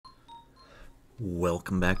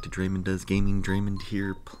Welcome back to Draemond Does Gaming. Draemond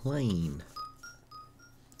here playing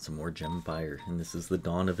some more Gemfire, and this is the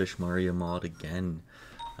Dawn of Ishmeria mod again.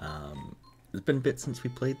 It's been a bit since we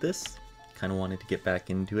played this. Kind of wanted to get back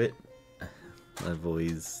into it. I've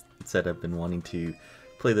always said I've been wanting to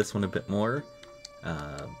play this one a bit more.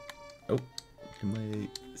 Oh, am I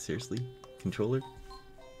seriously? Controller?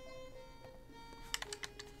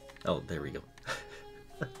 Oh, there we go.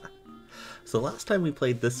 So last time we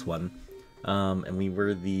played this one, and we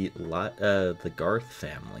were the Garth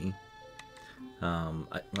family.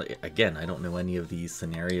 Again, I don't know any of these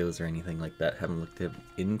scenarios or anything like that. Haven't looked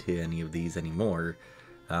into any of these anymore.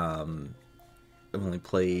 I've only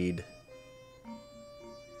played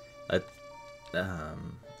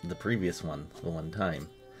the previous one the one time.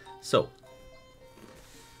 So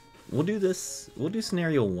we'll do this. We'll do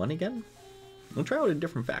scenario 1 again. We'll try out a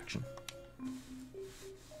different faction.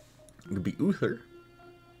 It could be Uther.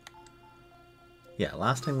 Yeah,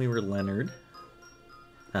 last time we were Leonard,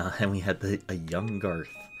 and we had a young Garth.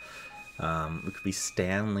 We could be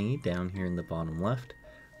Stanley down here in the bottom left,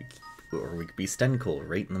 or we could be Stenkel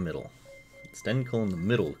right in the middle. Stenkel in the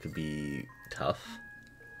middle could be tough.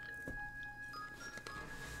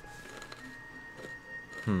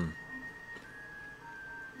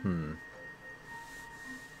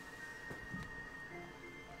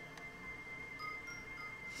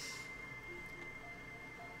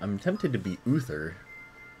 I'm tempted to be Uther,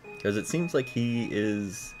 because it seems like he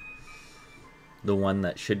is the one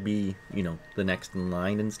that should be, you know, the next in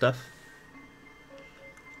line and stuff.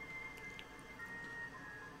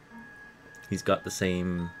 He's got the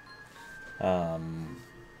same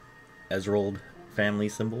Ezrold family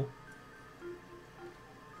symbol.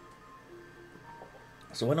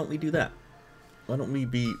 So why don't we do that? Why don't we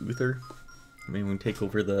be Uther? Maybe we can take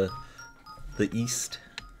over the east.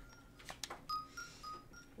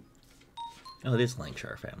 Oh, it is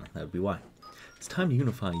Lancashire family. That would be why. It's time to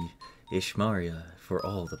unify Ishmeria for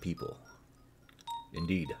all the people.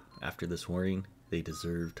 Indeed, after this warring, they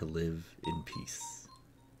deserve to live in peace.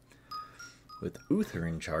 With Uther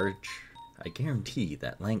in charge, I guarantee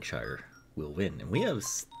that Lancashire will win. And we have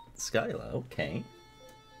Skyla, okay.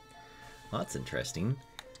 Well, that's interesting.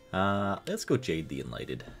 Let's go Jade the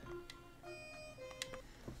Enlighted.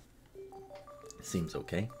 Seems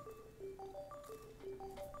okay.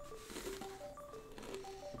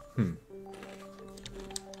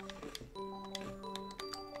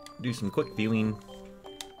 Do some quick viewing,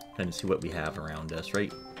 kind of see what we have around us,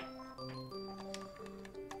 right?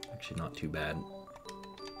 Actually, not too bad.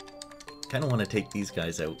 Kind of want to take these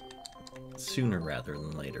guys out sooner rather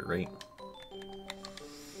than later, right?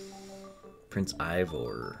 Prince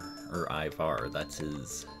Ivor, or Ivar, that's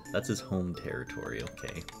his home territory,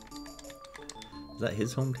 okay. Is that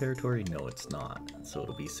his home territory? No, it's not. So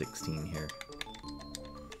it'll be 16 here.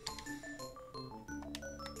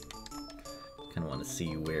 Kind of want to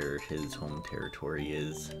see where his home territory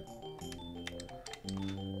is.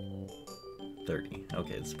 30.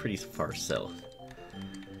 Okay, it's pretty far south.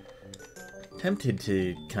 Tempted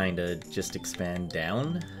to kind of just expand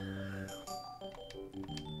down.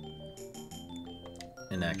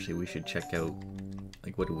 And actually, we should check out,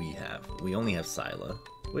 like, what do we have? We only have Scylla,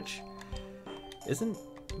 which isn't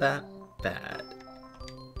that bad.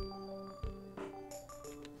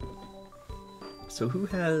 So who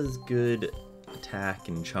has good attack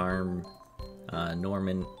and charm?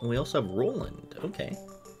 Norman. And we also have Roland. Okay.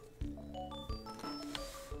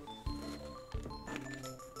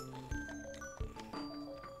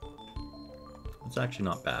 It's actually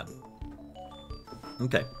not bad.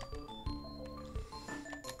 Okay.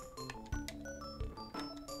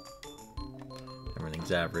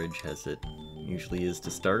 Everything's average, as it usually is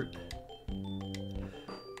to start.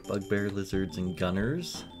 Bugbear, lizards, and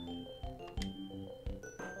gunners.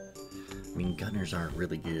 I mean, gunners are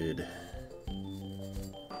really good.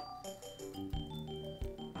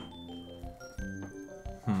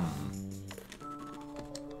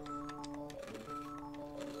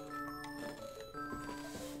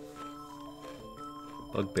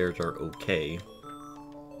 Bugbears are okay.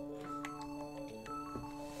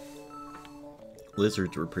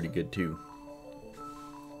 Lizards were pretty good too.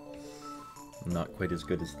 Not quite as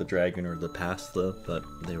good as the dragon or the pasta, but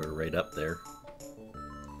they were right up there.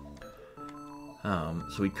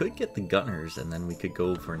 So we could get the gunners, and then we could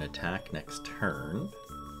go for an attack next turn.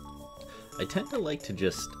 I tend to like to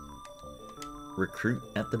just recruit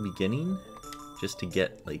at the beginning, just to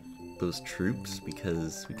get, like, those troops,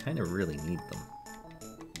 because we kind of really need them.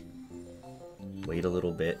 Wait a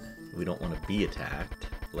little bit. We don't want to be attacked.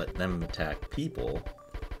 Let them attack people.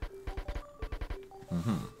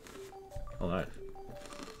 Alright.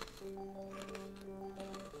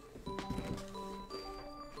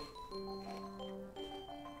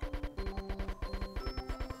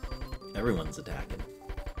 Everyone's attacking.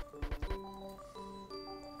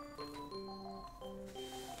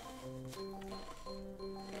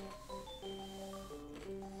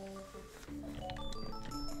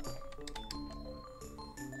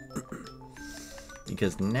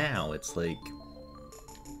 Because now it's like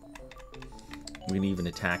we can even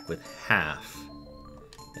attack with half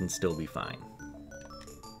and still be fine.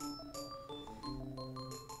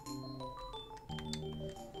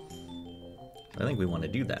 I think we want to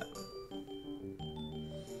do that.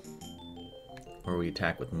 Or we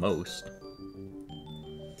attack with most.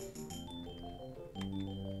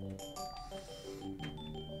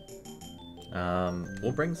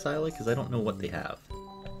 We'll bring Scylla because I don't know what they have.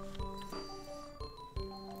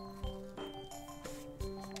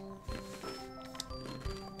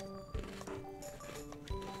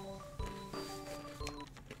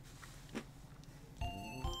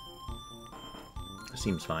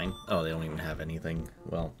 Seems fine. Oh, they don't even have anything.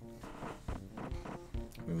 Well,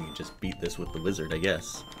 we can just beat this with the wizard, I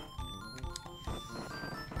guess.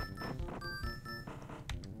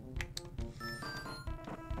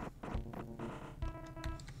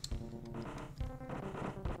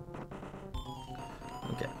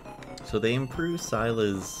 Okay, so they improve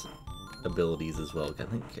Scylla's abilities as well. I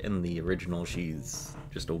think in the original she's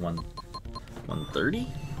just a 130?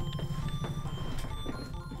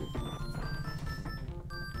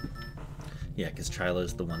 Yeah, because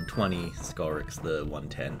Chyla's the 120, Skalric's the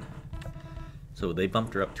 110. So they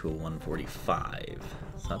bumped her up to a 145.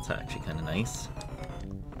 So that's actually kind of nice.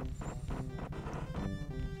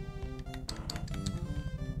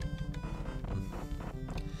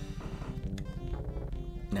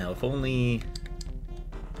 Now, if only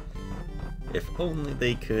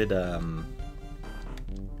they could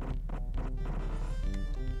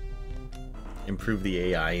improve the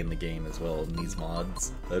AI in the game as well in these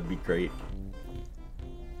mods, that'd be great.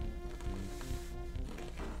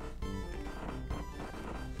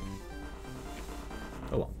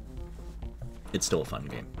 Oh well. It's still a fun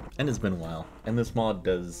game. And it's been a while. And this mod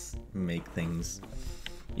does make things,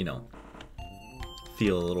 you know,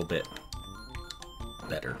 feel a little bit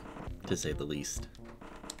better, to say the least.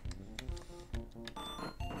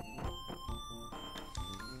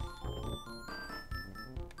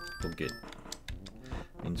 Oh, good.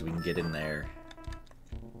 Means we can get in there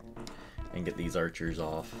and get these archers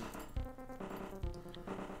off.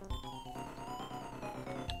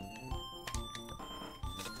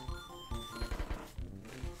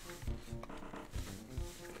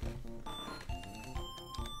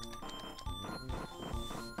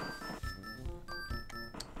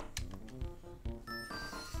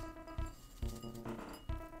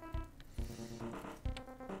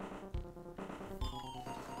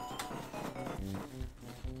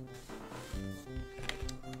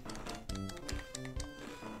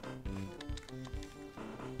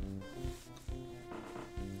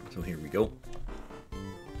 So here we go.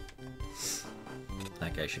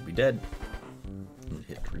 That guy should be dead.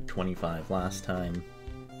 Hit for 25 last time.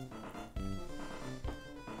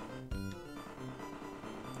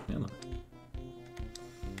 Come on.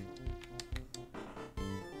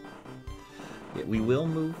 Yeah, we will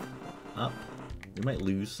move up. We might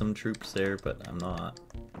lose some troops there, but I'm not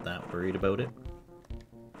that worried about it.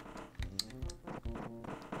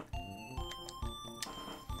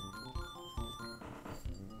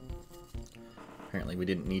 Apparently we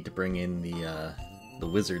didn't need to bring in the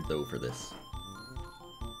wizard, though, for this.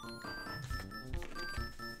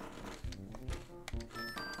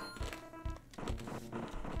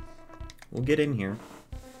 We'll get in here.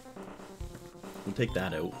 We'll take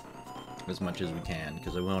that out as much as we can,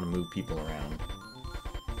 because I want to move people around.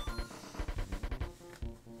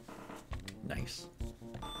 Nice.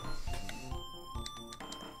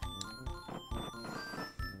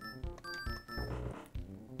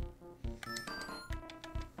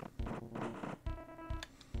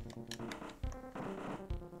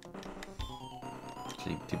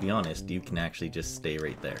 Actually, to be honest, you can actually just stay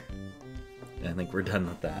right there. I think we're done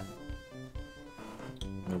with that.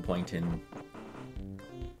 No point in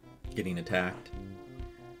getting attacked.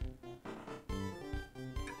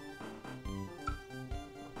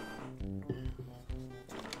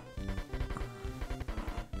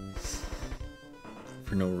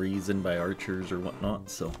 For no reason by archers or whatnot,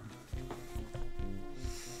 so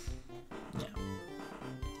yeah.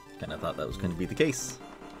 Kinda thought that was going to be the case.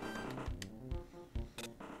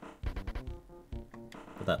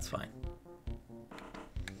 But that's fine.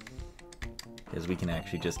 Because we can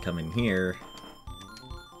actually just come in here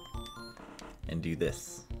and do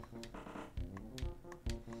this.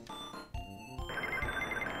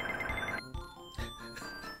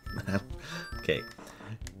 Okay.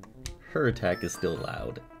 her attack is still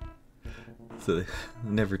loud. So,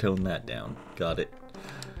 never tone that down. Got it.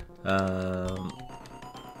 Alright,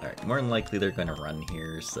 more than likely they're gonna run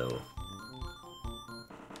here, so...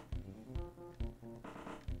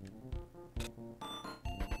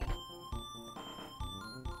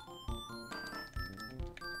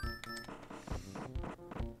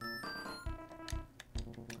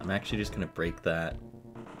 I'm actually just gonna break that,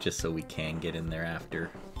 just so we can get in there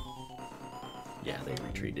after. Yeah, they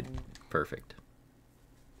retreated. Perfect.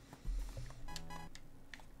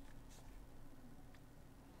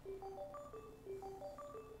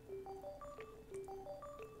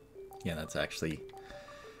 Yeah, that's actually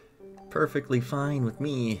perfectly fine with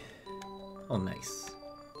me. Oh, nice.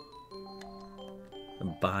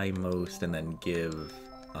 Buy most and then give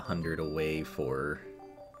 100 away for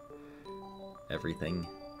everything.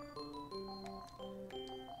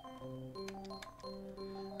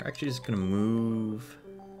 We're actually just gonna move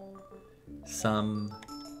some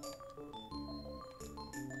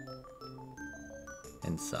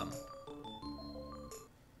and some.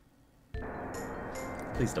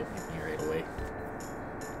 Please don't hit me right away.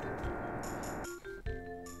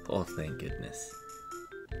 Oh, thank goodness.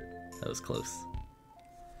 That was close.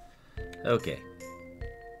 Okay.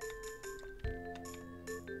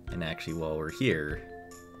 And actually, while we're here,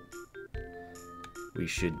 we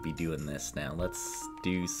should be doing this now. Let's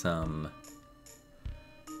do some...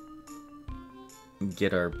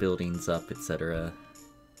 get our buildings up, etc.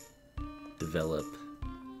 Develop.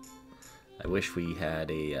 I wish we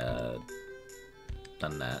had a,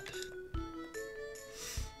 done that.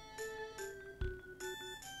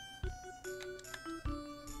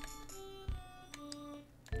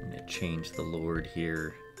 I'm gonna change the lord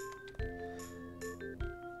here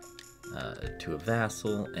to a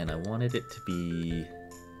vassal, and I wanted it to be,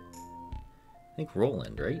 I think,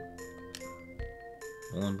 Roland, right?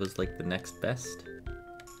 Roland was like the next best.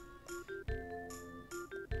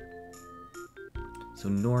 So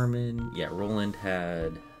Norman, yeah, Roland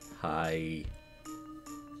had high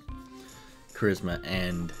charisma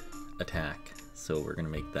and attack, so we're gonna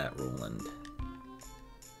make that Roland.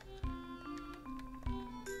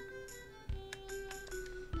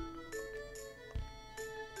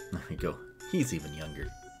 There we go. He's even younger.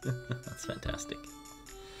 That's fantastic.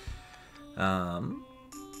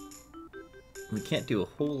 We can't do a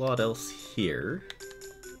whole lot else here.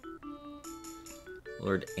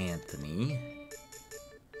 Lord Anthony.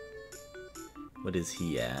 What is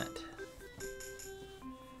he at?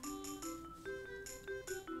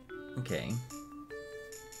 Okay.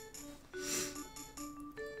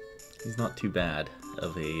 He's not too bad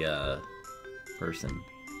of a person.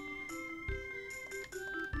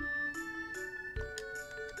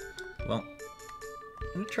 Well,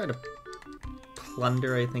 I'm gonna try to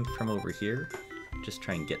plunder, I think, from over here. Just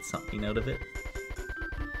try and get something out of it.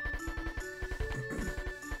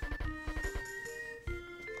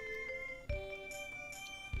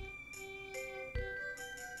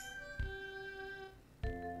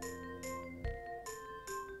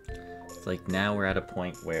 It's like now we're at a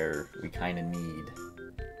point where we kind of need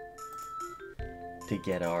to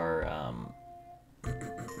get our,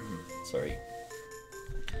 sorry,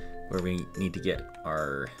 where we need to get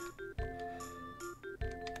our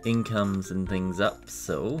incomes and things up,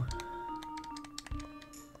 so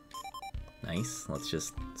nice. Let's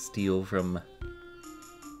just steal from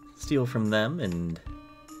them and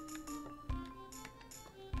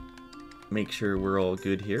make sure we're all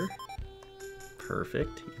good here.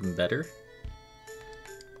 Perfect, even better.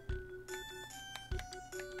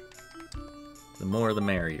 The more the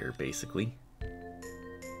merrier, basically.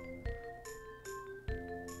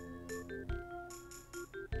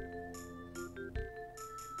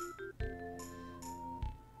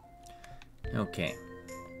 Okay,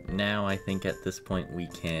 now I think at this point we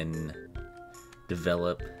can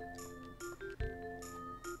develop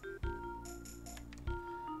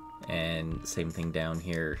and same thing down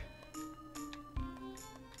here.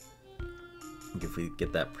 If we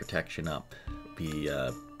get that protection up, be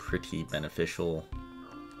pretty beneficial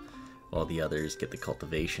while the others get the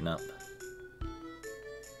cultivation up.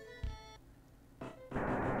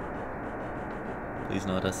 Please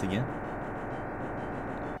not us again.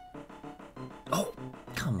 Oh,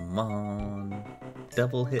 come on.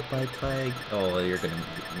 Double hit by plague. Oh, you're gonna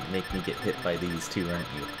make me get hit by these two, aren't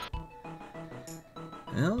you?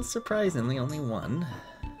 Well, surprisingly, only one.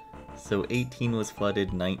 So 18 was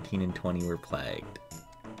flooded, 19 and 20 were plagued.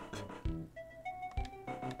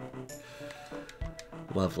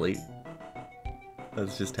 Lovely.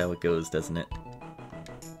 That's just how it goes, doesn't it?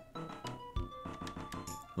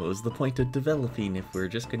 What was the point of developing if we're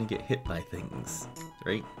just gonna get hit by things,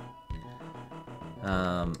 right?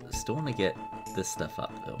 Still want to get this stuff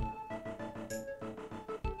up, though.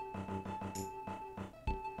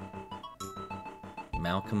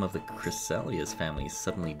 Malcolm of the Chrysalius family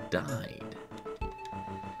suddenly died.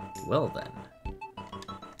 Well then.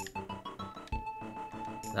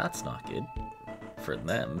 That's not good. For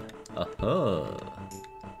them.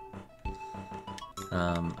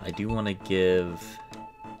 I do want to give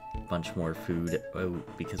a bunch more food,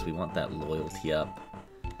 because we want that loyalty up.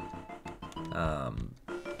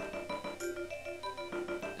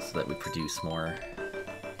 So that we produce more.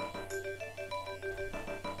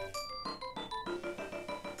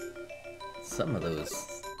 Some of those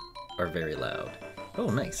are very loud. Oh,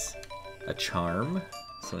 nice. A charm.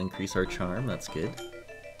 So increase our charm, that's good.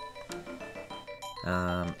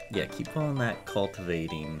 Yeah, keep on that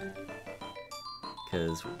cultivating.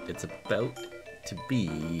 Because it's about to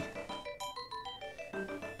be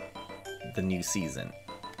the new season.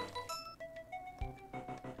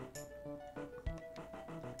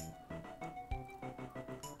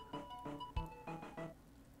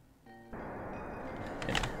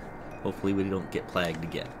 Hopefully we don't get plagued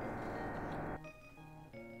again.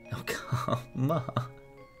 Oh, come on.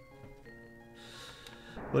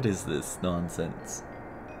 What is this nonsense?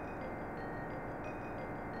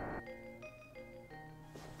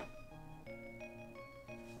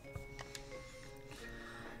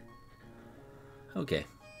 Okay.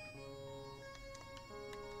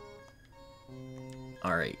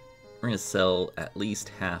 Alright. We're gonna sell at least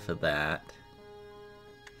half of that.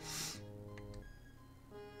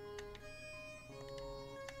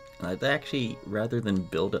 I'd actually, rather than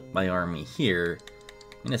build up my army here,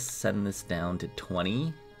 I'm gonna send this down to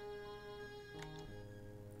 20.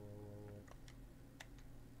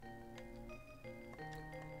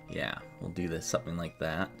 Yeah, we'll do this, something like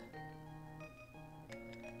that.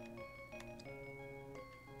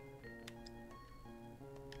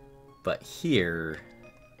 But here,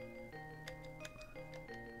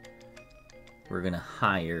 we're gonna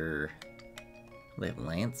hire, they have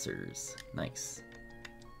lancers, nice.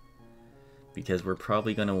 Because we're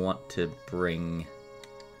probably gonna want to bring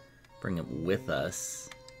it with us.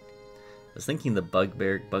 I was thinking the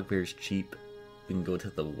bugbear's cheap. We can go to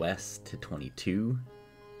the west to 22,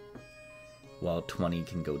 while 20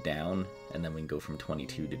 can go down, and then we can go from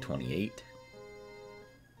 22 to 28.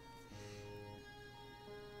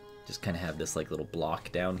 Just kind of have this like little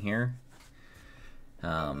block down here.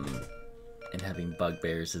 And having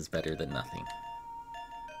bugbears is better than nothing.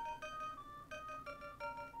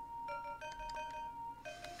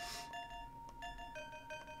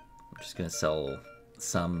 I'm just gonna sell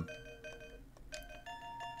some.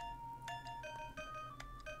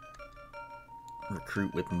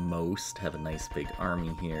 Recruit with most, have a nice big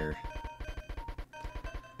army here.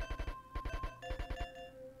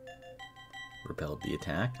 Repelled the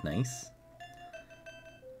attack, nice.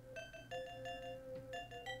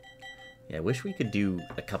 Yeah, I wish we could do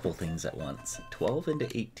a couple things at once. 12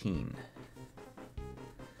 into 18.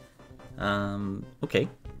 Okay.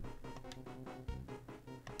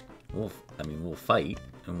 We'll fight,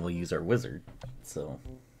 and we'll use our wizard, so...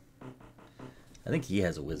 I think he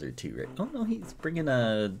has a wizard too, right? Oh no, he's bringing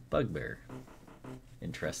a bugbear.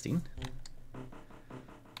 Interesting.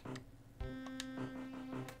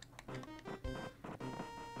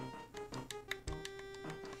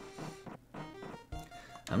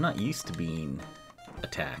 I'm not used to being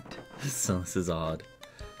attacked, so this is odd.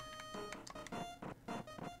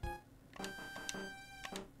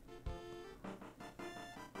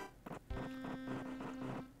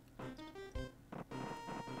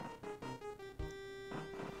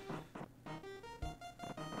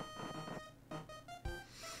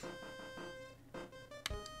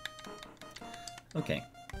 Okay,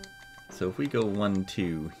 so if we go 1,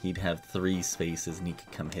 2, he'd have 3 spaces and he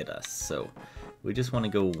could come hit us, so we just want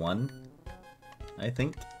to go 1, I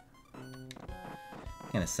think.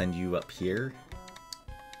 I'm gonna send you up here.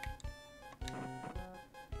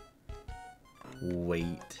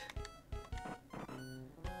 Wait.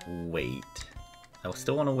 I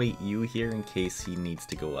still want to wait you here in case he needs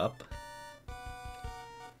to go up.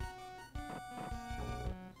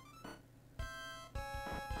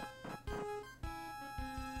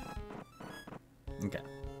 Okay.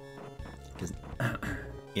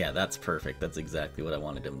 Yeah, that's perfect. That's exactly what I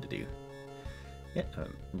wanted him to do. Yeah,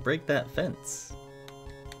 break that fence.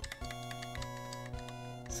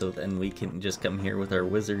 So then we can just come here with our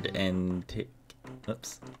wizard and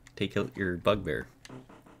take out your bugbear.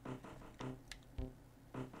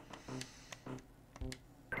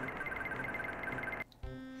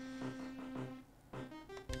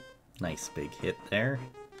 Nice big hit there.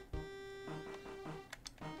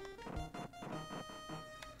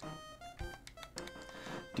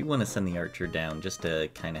 do want to send the archer down just to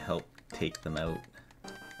kind of help take them out.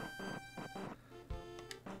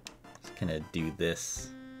 Just kind of do this.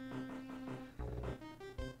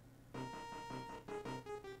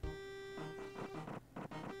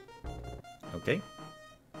 Okay.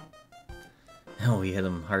 Oh, we hit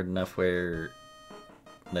him hard enough where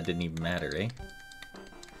that didn't even matter, eh?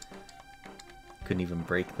 Couldn't even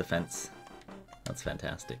break the fence. That's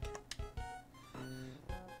fantastic.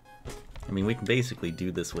 I mean, we can basically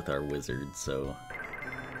do this with our wizard, so...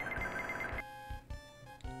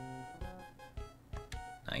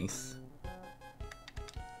 Nice.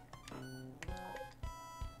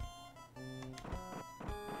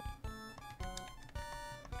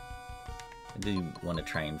 I do want to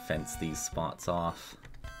try and fence these spots off.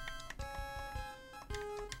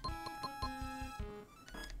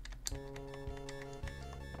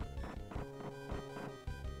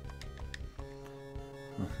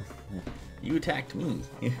 You attacked me.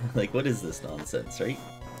 Like, what is this nonsense, right?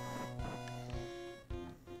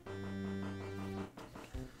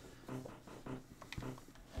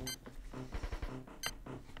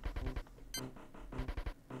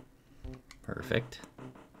 Perfect.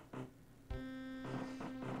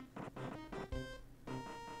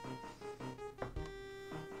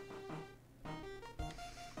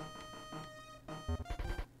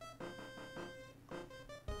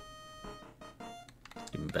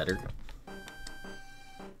 Even better.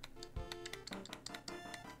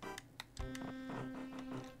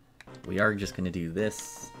 We are just gonna do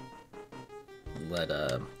this. Let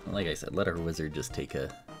like I said, let our wizard just take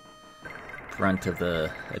a brunt of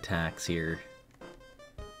the attacks here.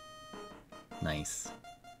 Nice.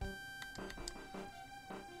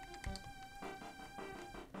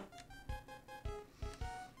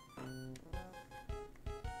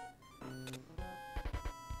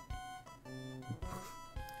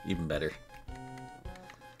 Even better.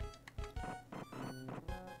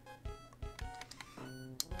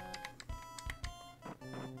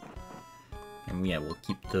 And yeah, we'll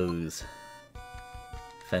keep those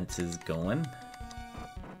fences going.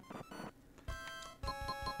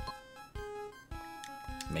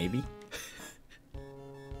 Maybe.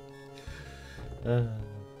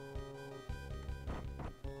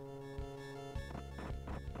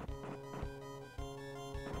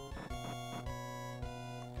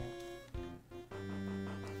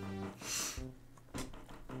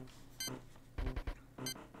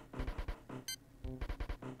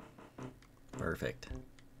 Perfect.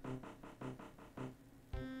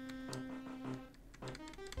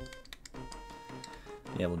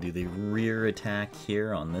 Yeah, we'll do the rear attack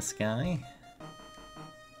here on this guy.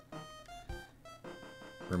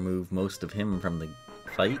 Remove most of him from the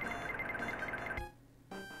fight.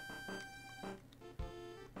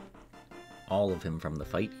 All of him from the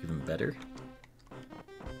fight, even better.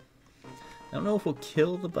 I don't know if we'll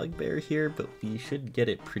kill the bugbear here, but we should get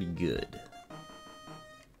it pretty good.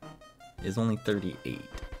 Is only 38.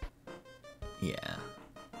 Yeah.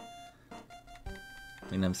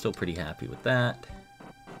 I mean, I'm still pretty happy with that.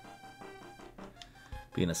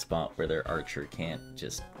 Be in a spot where their archer can't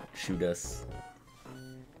just shoot us.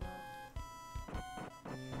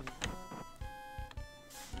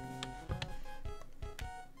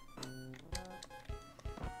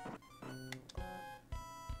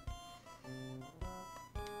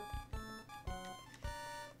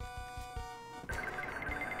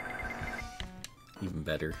 Even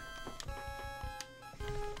better.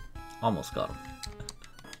 Almost got him.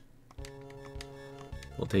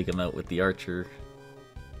 We'll take him out with the archer.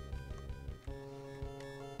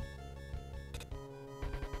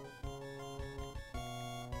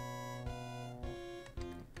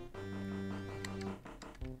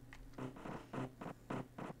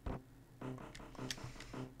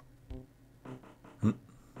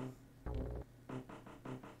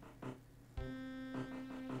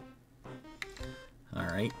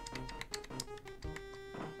 Alright.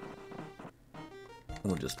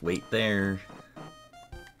 We'll just wait there.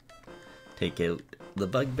 Take out the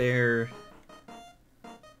bugbear.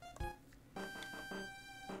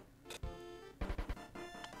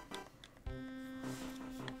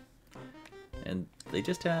 And they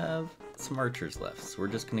just have some archers left, so we're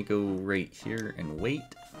just gonna go right here and wait.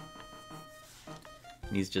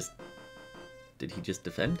 And he's just... Did he just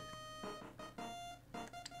defend?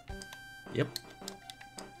 Yep.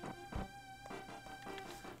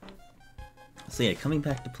 So yeah, coming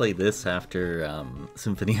back to play this after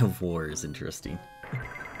Symphony of War is interesting.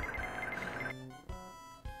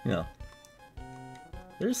 You know,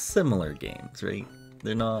 there's similar games, right?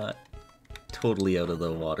 They're not totally out of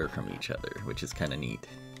the water from each other, which is kind of neat.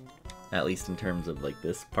 At least in terms of like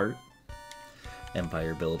this part.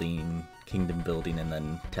 empire building, kingdom building, and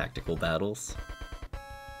then tactical battles.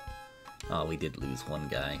 Oh, we did lose one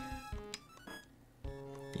guy.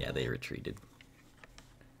 Yeah, they retreated.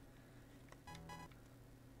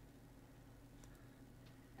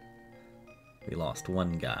 We lost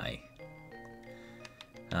one guy.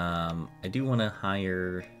 I do want to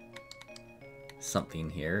hire something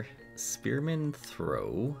here. Spearman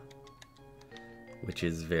throw, which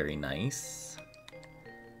is very nice.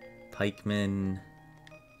 Pikemen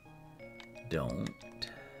don't.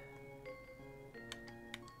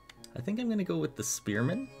 I think I'm going to go with the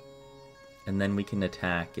spearmen, and then we can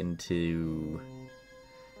attack into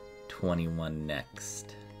 21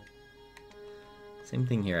 next. Same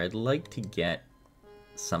thing here. I'd like to get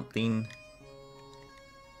something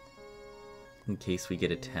in case we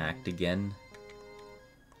get attacked again.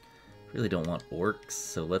 Really don't want orcs,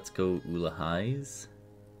 so let's go Ulahais.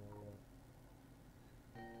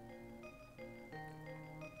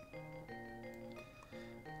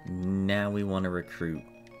 Now we want to recruit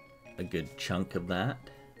a good chunk of that.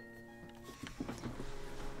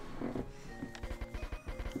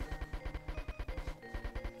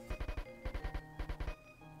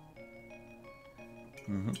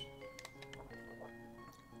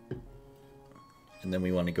 And then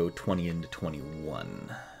we want to go 20 into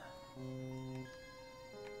 21.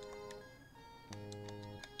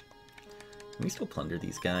 Can we still plunder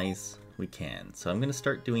these guys? We can. So I'm going to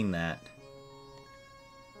start doing that.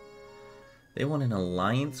 They want an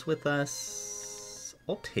alliance with us.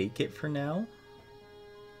 I'll take it for now,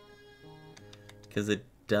 because it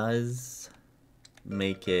does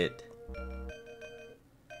make it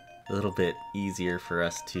a little bit easier for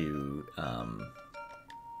us to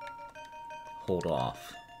hold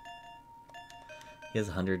off. He has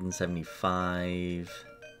 175,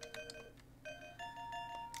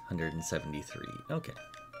 173. Okay.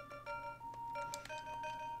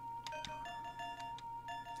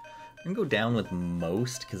 I'm going to go down with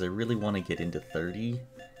most because I really want to get into 30.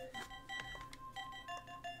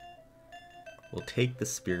 We'll take the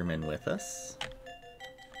spearmen with us.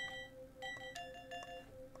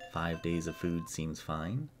 5 days of food seems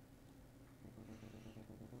fine.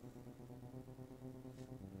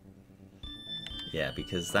 Yeah,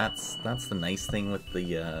 because that's the nice thing with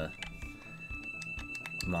the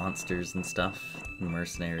monsters and stuff, the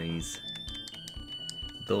mercenaries.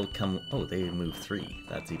 They'll come. Oh, they move 3.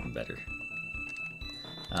 That's even better.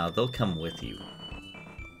 They'll come with you.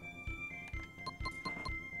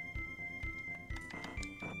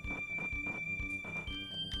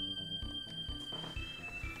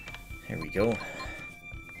 Here we go.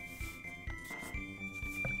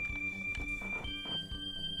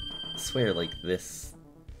 I swear, like, this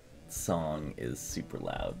song is super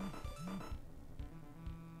loud.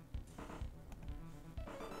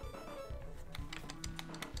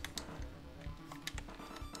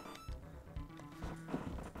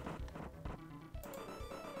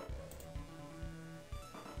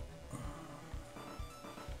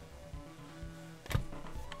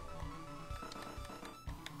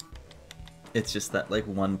 It's just that, like,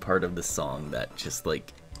 one part of the song that just,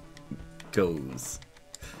 like, goes.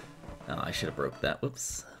 Oh, I should have broke that.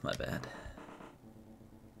 Whoops, my bad.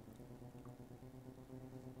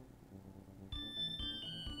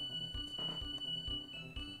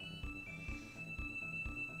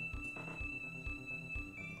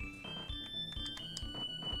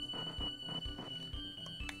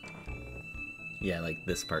 Yeah, like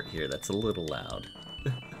this part here, that's a little loud.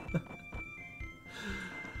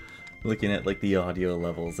 Looking at, like, the audio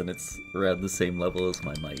levels, and it's around the same level as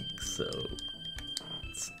my mic, so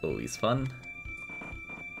it's always fun.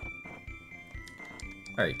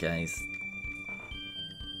 Alright, guys.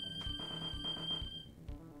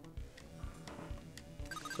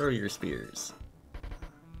 Throw your spears.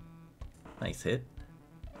 Nice hit.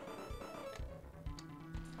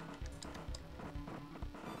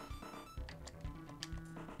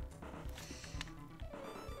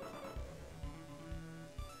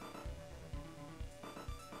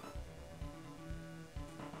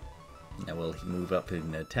 Now, will he move up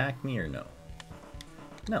and attack me or no?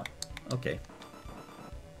 No. Okay.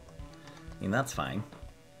 I mean, that's fine.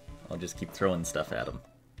 I'll just keep throwing stuff at him.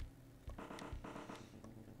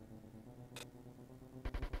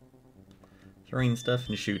 Throwing stuff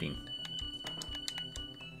and shooting.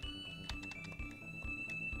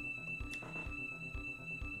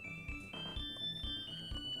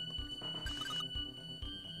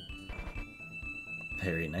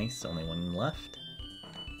 Very nice. Only one left.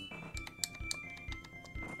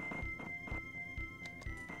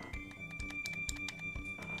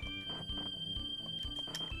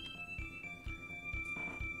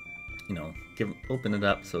 you know, open it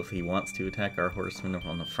up so if he wants to attack our horsemen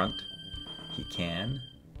on the front, he can.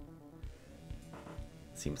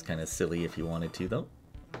 Seems kind of silly if he wanted to, though.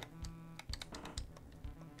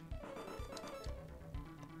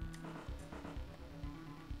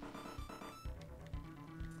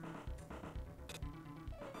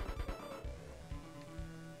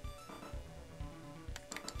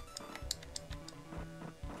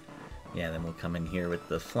 Yeah, then we'll come in here with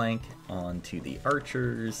the flank onto the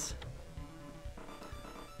archers.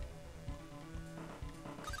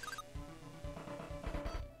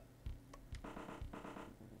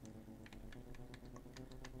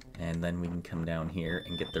 And then we can come down here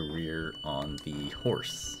and get the rear on the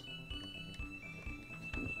horse.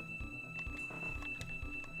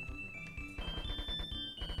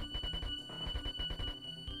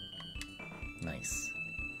 Nice.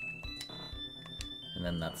 And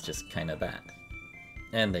then that's just kind of that.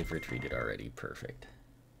 And they've retreated already. Perfect.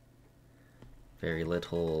 Very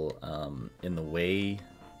little in the way.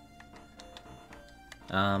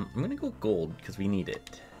 I'm going to go gold because we need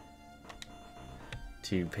it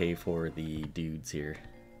to pay for the dudes here.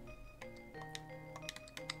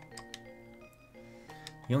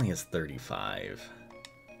 He only has 35.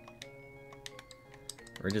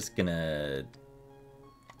 We're just going to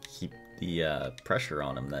keep the pressure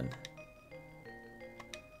on him then.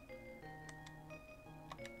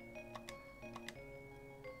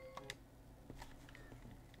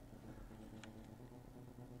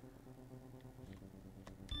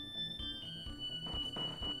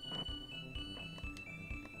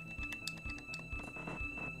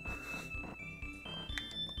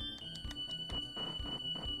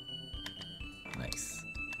 Nice.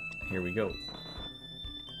 Here we go.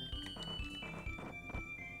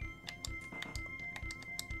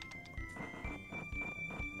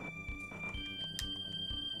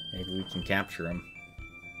 Maybe we can capture him.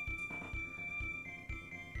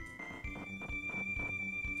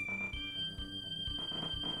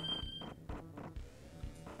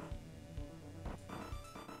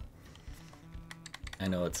 I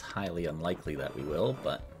know it's highly unlikely that we will,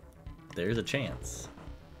 but there's a chance.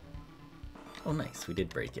 Oh nice, we did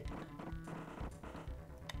break it.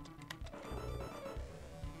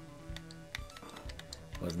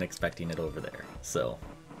 Wasn't expecting it over there, so.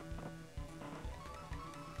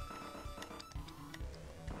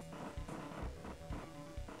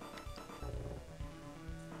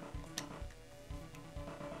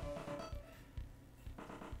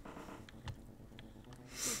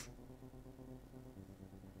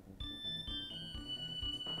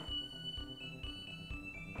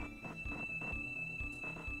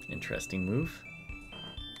 Interesting move.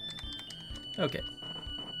 Okay.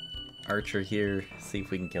 Archer here, see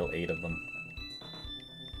if we can kill 8 of them.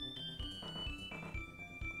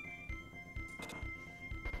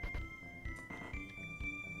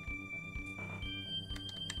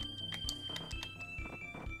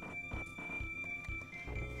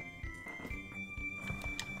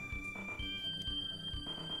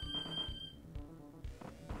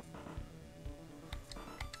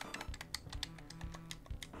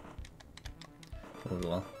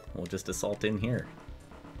 Well, we'll just assault in here.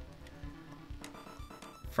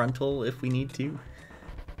 Frontal if we need to.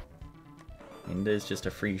 And there's just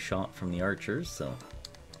a free shot from the archers, so.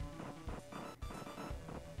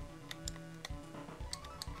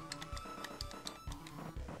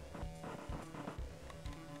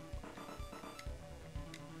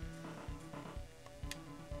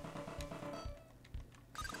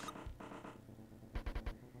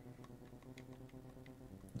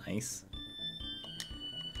 Nice.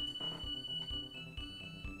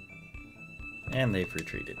 And they've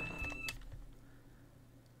retreated.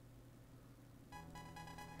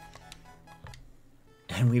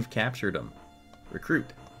 And we've captured him. Recruit.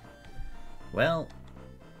 Well,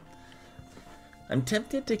 I'm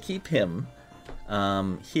tempted to keep him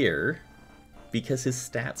here because his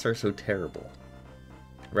stats are so terrible,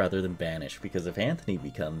 rather than banish, because if Anthony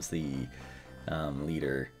becomes the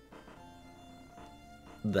leader,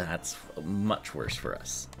 that's much worse for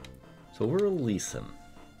us. So we'll release him.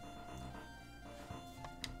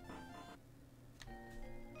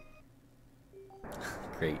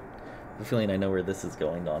 Great. I have a feeling I know where this is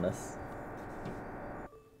going on us.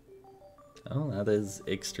 Oh, that is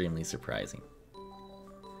extremely surprising.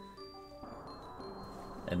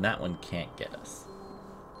 And that one can't get us.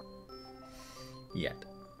 Yet.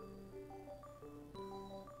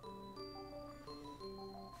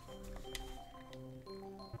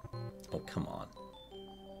 Oh, come on.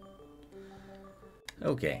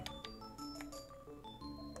 Okay.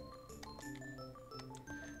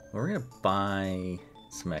 We're gonna buy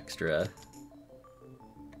some extra.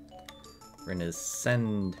 We're gonna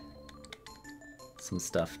send some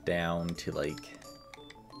stuff down to, like...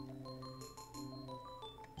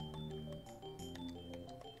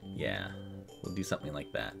 Yeah, we'll do something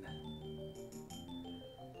like that.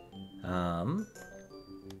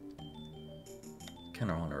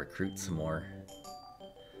 Kind of want to recruit some more.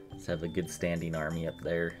 Let's have a good standing army up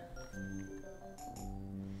there.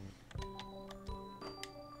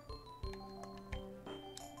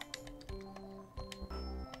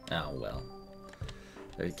 Oh well.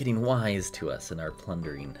 They're getting wise to us in our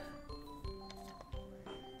plundering.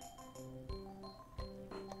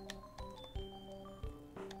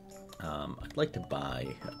 I'd like to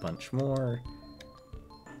buy a bunch more.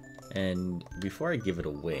 And before I give it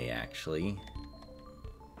away, actually,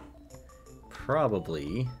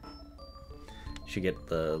 probably should get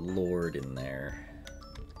the Lord in there.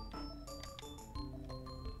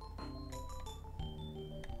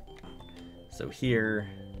 So here,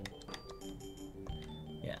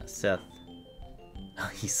 yeah, Seth.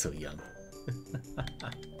 Oh, he's so young.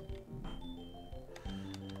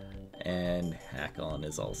 And Hakon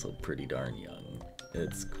is also pretty darn young.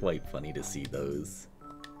 It's quite funny to see those.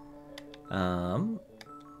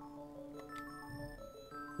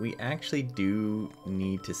 We actually do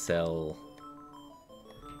need to sell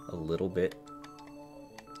a little bit.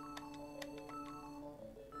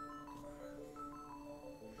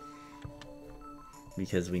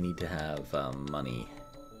 Because we need to have money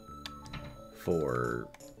for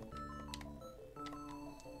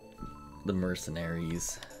the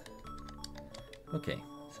mercenaries. Okay,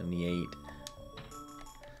 78,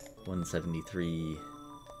 173,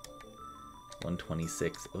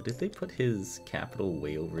 126. Oh, did they put his capital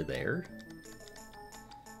way over there?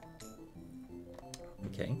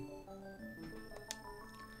 Okay.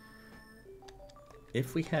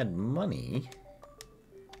 If we had money,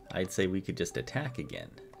 I'd say we could just attack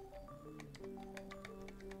again.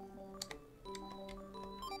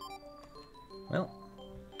 Well,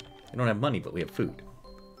 we don't have money, but we have food.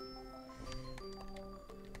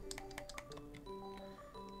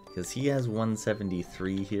 Because he has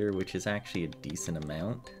 173 here, which is actually a decent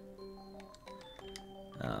amount.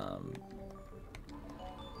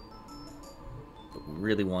 But we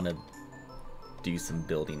really want to do some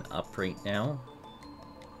building up right now.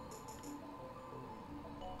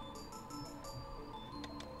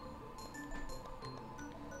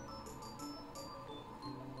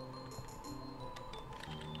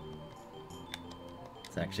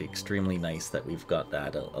 It's actually extremely nice that we've got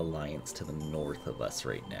that alliance to the north of us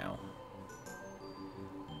right now.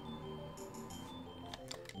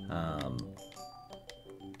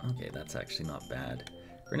 Okay, that's actually not bad.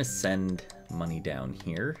 We're gonna send money down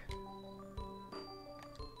here.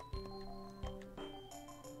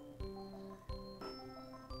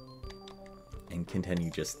 And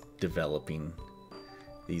continue just developing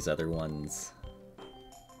these other ones.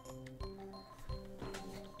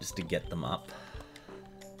 Just to get them up.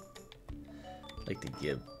 Like to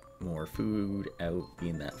give more food out, be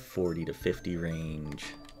in that 40 to 50 range.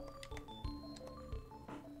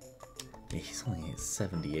 Yeah, he's only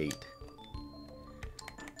 78.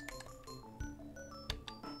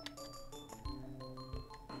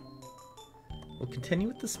 We'll continue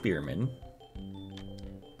with the spearmen.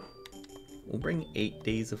 We'll bring 8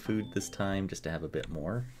 days of food this time just to have a bit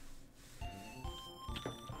more.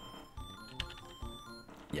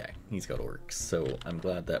 Yeah, he's got orcs, so I'm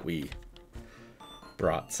glad that we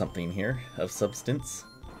brought something here of substance.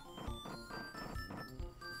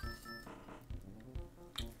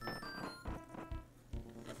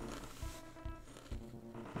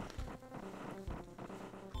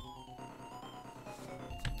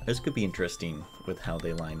 This could be interesting with how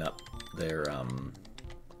they line up their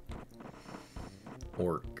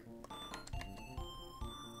orc.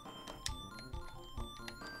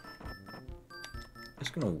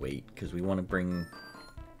 Just gonna wait because we want to bring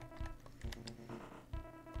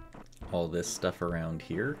all this stuff around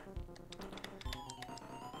here.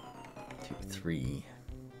 2, 3.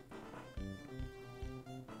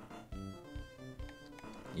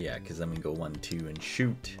 Yeah, because then we go 1, 2 and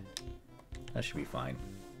shoot. That should be fine.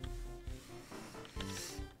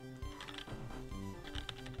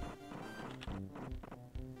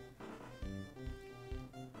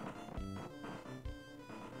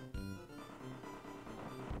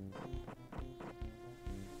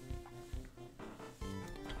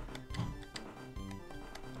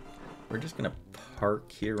 We're just gonna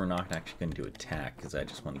park here. We're not actually gonna do attack because I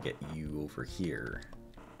just want to get you over here.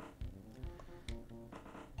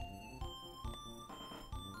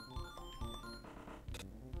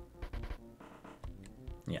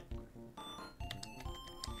 Yeah.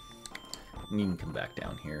 you can come back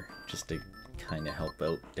down here just to kind of help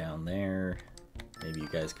out down there. Maybe you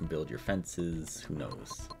guys can build your fences, who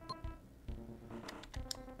knows.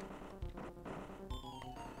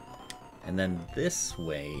 And then this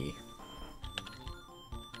way,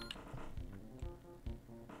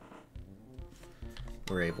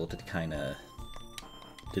 we're able to kind of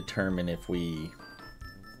determine if we...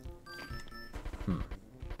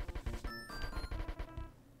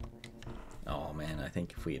 Oh man, I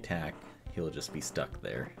think if we attack, he'll just be stuck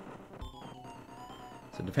there.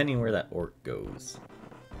 So depending where that orc goes...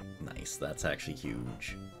 Nice, that's actually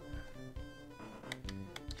huge.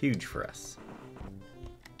 Huge for us.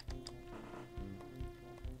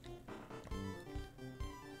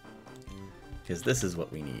 Because this is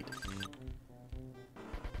what we need.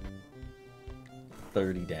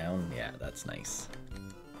 30 down, yeah, that's nice.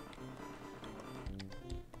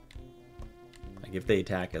 Like if they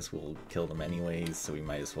attack us, we'll kill them anyways, so we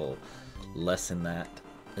might as well lessen that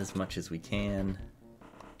as much as we can.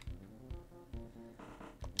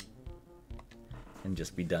 And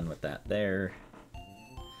just be done with that there.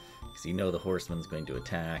 Because you know the horseman's going to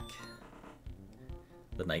attack.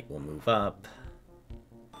 The knight will move up.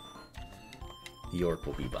 The orc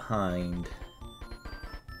will be behind.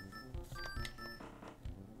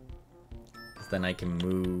 Because then I can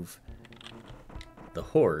move the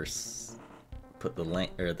horse, put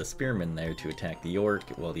the spearman there to attack the orc,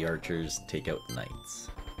 while the archers take out the knights.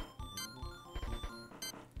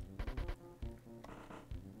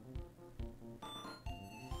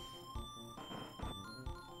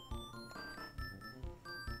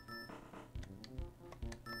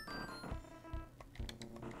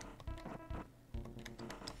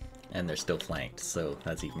 And they're still flanked, so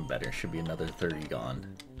that's even better. Should be another 30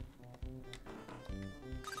 gone.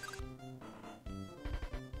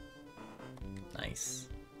 Nice.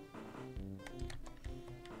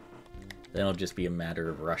 Then it'll just be a matter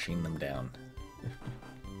of rushing them down.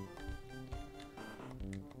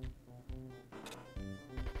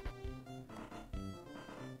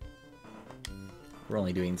 We're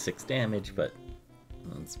only doing 6 damage, but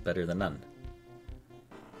it's better than none.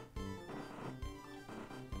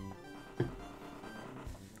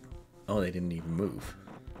 Oh, they didn't even move.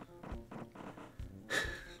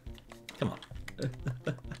 Come on.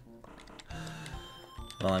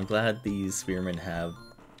 Well, I'm glad these spearmen have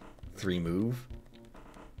 3 move.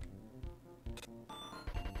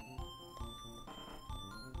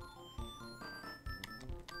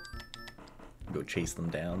 Go chase them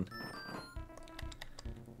down.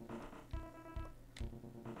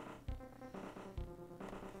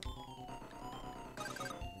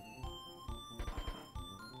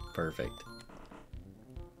 Perfect.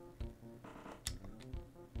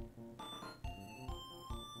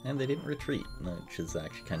 And they didn't retreat, which is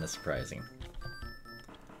actually kind of surprising.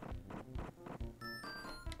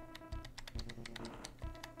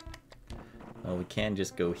 Well, we can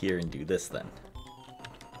just go here and do this then.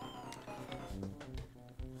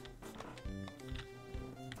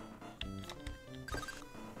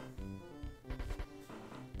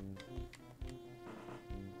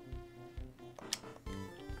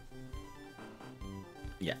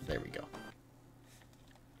 Yeah, there we go.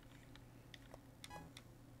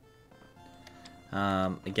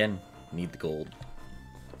 Again, need the gold.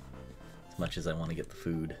 As much as I want to get the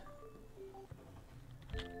food.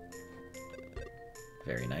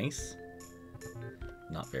 Very nice.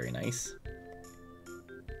 Not very nice.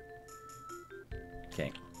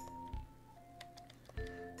 Okay.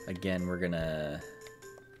 Again, we're gonna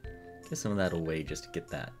give some of that away just to get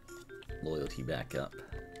that loyalty back up.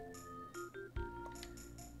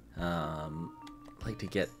 I'd like to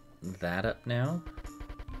get that up now.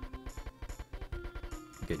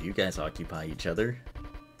 Good, you guys occupy each other.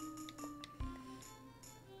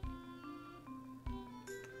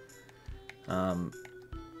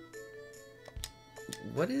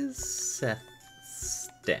 What is Seth's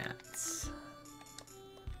stats?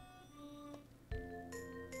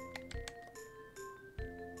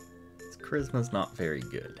 His charisma's not very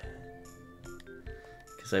good.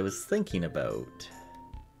 Because I was thinking about...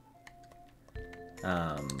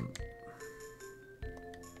 Oh,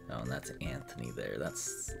 and that's Anthony there.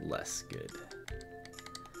 That's less good.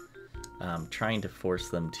 Trying to force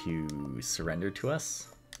them to surrender to us.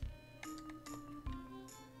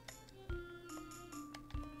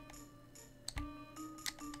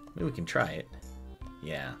 Maybe we can try it.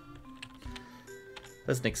 Yeah.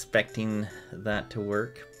 Wasn't expecting that to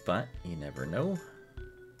work, but you never know.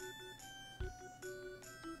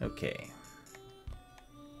 Okay.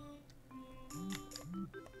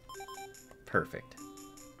 Perfect.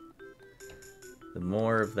 The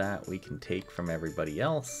more of that we can take from everybody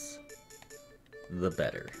else, the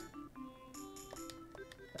better.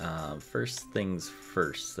 First things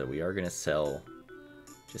first, so we are going to sell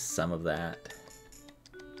just some of that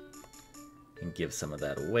and give some of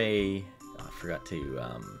that away. Oh, I forgot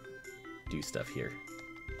to do stuff here.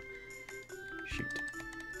 Shoot.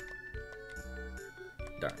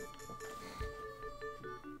 Darn.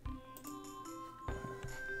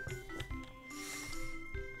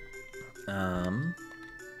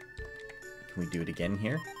 Can we do it again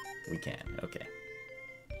here? We can, okay.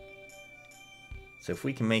 So if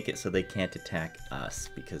we can make it so they can't attack us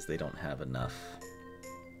because they don't have enough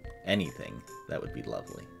anything, that would be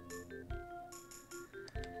lovely.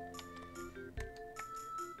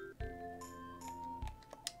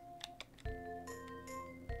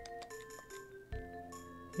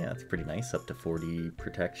 Yeah, that's pretty nice, up to 40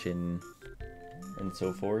 protection and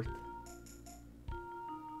so forth.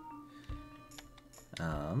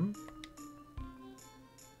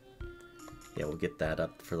 Yeah, we'll get that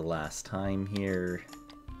up for the last time here.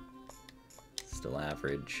 Still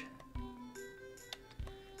average.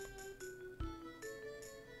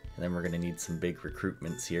 And then we're going to need some big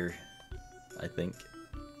recruitments here, I think.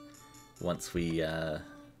 Once we,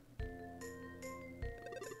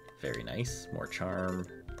 very nice. More charm.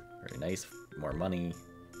 Very nice. More money.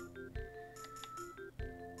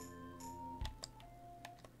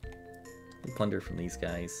 We plunder from these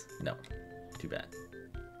guys? No. Too bad.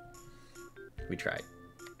 We tried.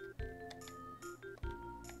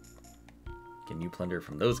 Can you plunder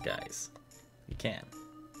from those guys? You can.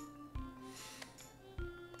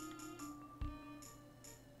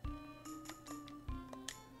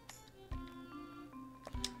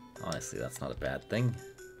 Honestly, that's not a bad thing.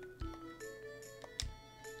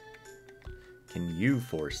 Can you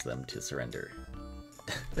force them to surrender?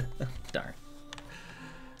 Darn.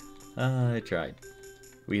 I tried.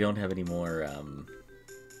 We don't have any more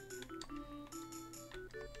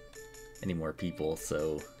people,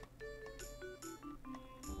 so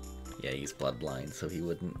yeah, he's bloodblind, so he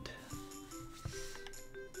wouldn't.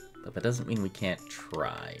 But that doesn't mean we can't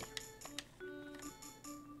try.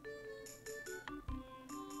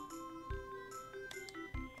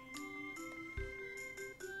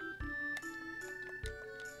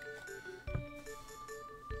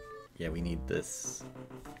 Yeah, we need this.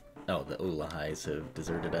 Oh, the Olahais have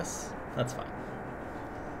deserted us. That's fine.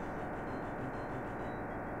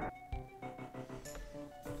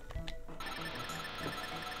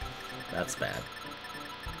 That's bad.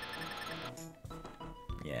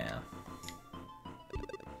 Yeah.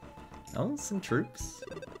 Oh, some troops.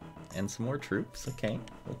 And some more troops. Okay,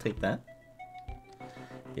 we'll take that.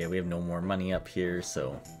 Yeah, we have no more money up here,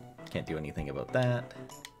 so can't do anything about that.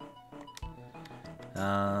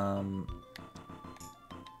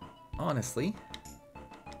 Honestly,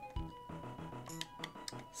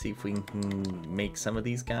 see if we can make some of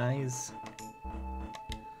these guys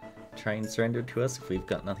try and surrender to us if we've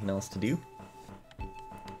got nothing else to do.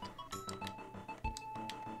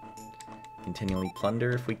 Continually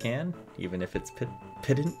plunder if we can, even if it's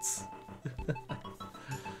pittance.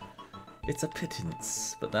 It's a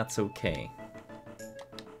pittance, but that's okay.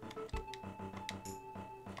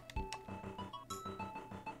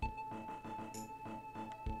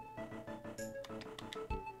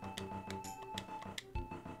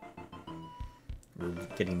 We're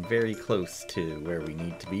getting very close to where we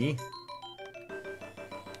need to be.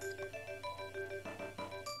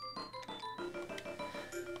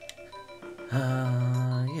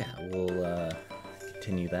 Yeah, we'll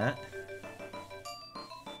continue that.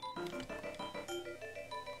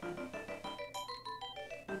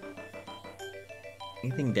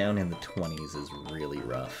 Anything down in the 20s is really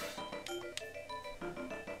rough.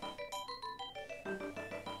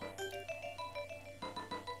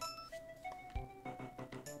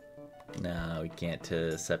 No, we can't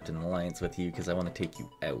accept an alliance with you because I want to take you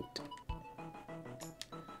out.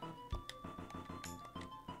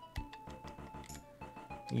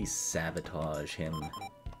 You sabotage him.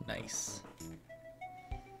 Nice.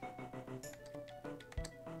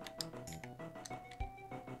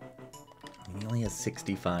 He only has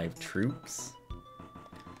 65 troops,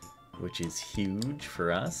 which is huge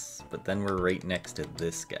for us, but then we're right next to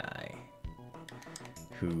this guy,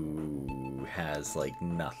 who has, like,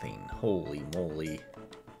 nothing. Holy moly.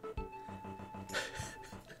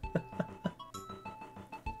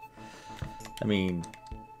 I mean,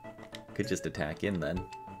 could just attack in then.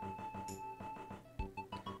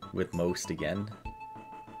 With most again.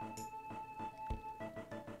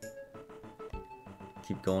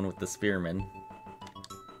 Keep going with the spearmen.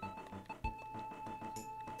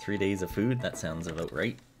 3 days of food, that sounds about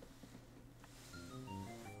right.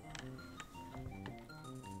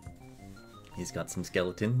 He's got some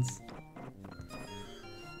skeletons.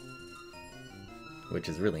 Which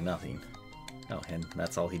is really nothing. Oh, and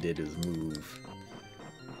that's all he did is move.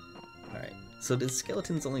 Alright, so does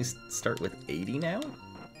skeletons only start with 80 now?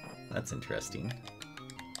 That's interesting.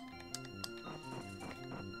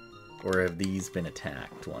 Or have these been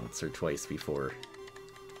attacked once or twice before?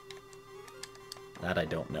 That I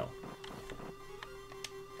don't know.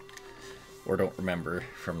 Or don't remember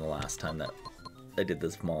from the last time that I did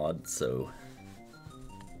this mod, so...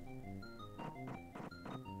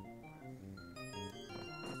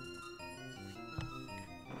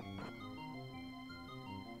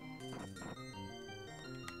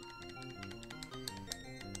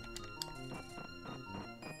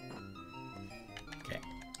 Okay,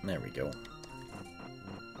 there we go.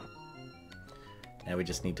 Now we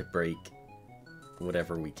just need to break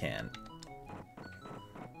whatever we can.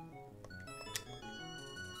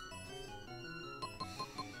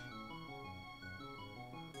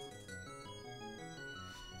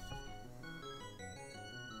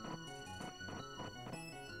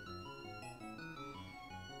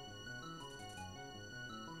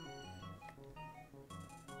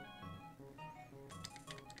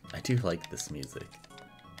 I do like this music.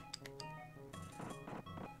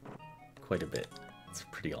 Quite a bit. It's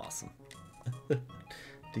pretty awesome. Do,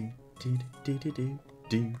 do, do, do, do,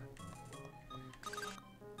 do.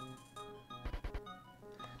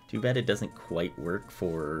 Too bad it doesn't quite work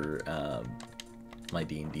for my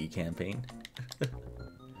D&D campaign.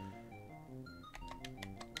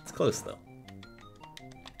 It's close though.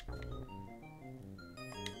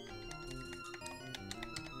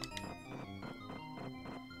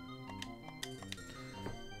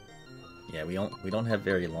 Yeah, we don't have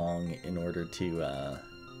very long in order to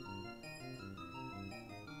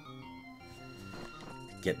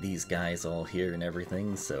get these guys all here and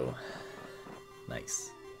everything, so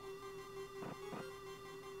nice.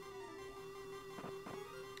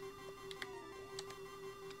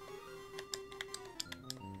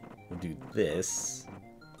 We'll do this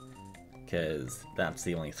because that's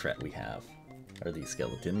the only threat we have, are these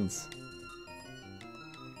skeletons.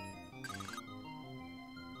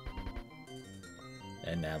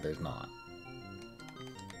 And now there's not.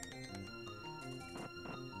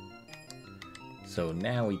 So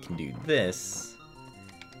now we can do this,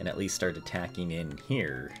 and at least start attacking in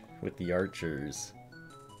here with the archers.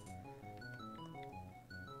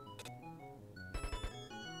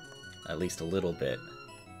 At least a little bit,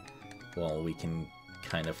 while we can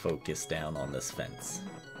kind of focus down on this fence.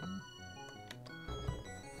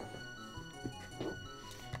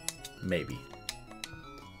 Maybe.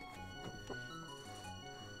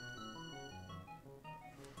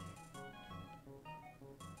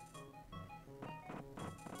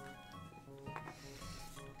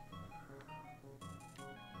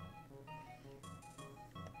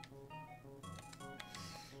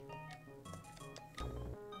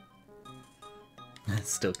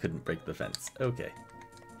 Still couldn't break the fence. Okay.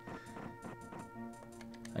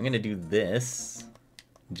 I'm gonna do this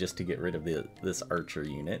just to get rid of this archer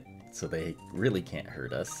unit, so they really can't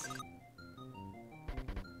hurt us.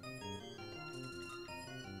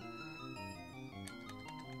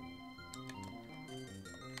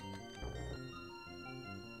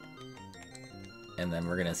 And then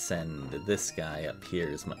we're gonna send this guy up here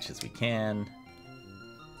as much as we can.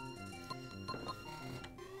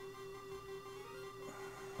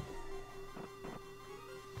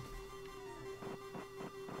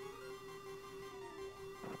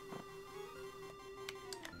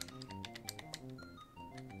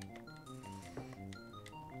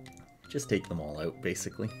 Just take them all out,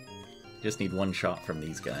 basically. Just need one shot from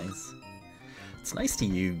these guys. It's nice to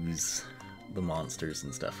use the monsters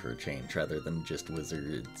and stuff for a change, rather than just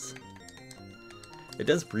wizards. It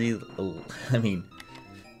does breathe, I mean,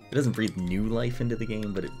 it doesn't breathe new life into the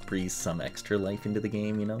game, but it breathes some extra life into the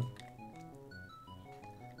game, you know?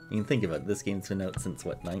 You can think about it, this game's been out since,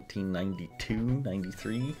 what, 1992,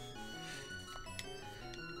 93?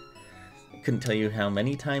 I couldn't tell you how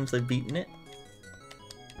many times I've beaten it.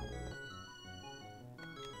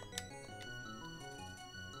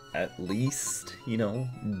 At least, you know,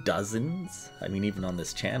 dozens. I mean, even on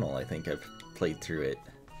this channel, I think I've played through it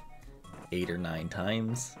 8 or 9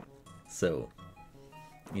 times. So,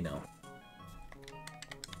 you know,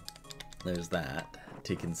 there's that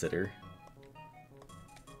to consider.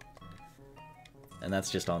 And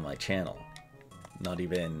that's just on my channel. Not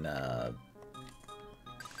even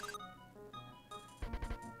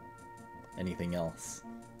anything else.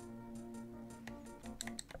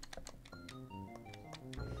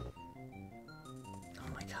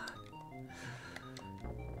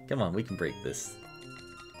 Come on, we can break this.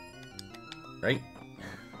 Right?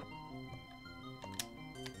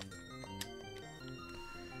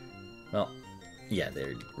 Well, yeah,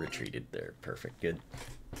 they're retreated. They're perfect. Good.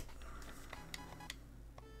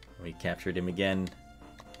 We captured him again.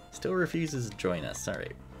 Still refuses to join us.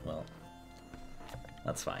 Alright, well,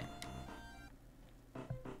 that's fine.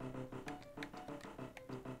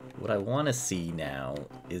 What I want to see now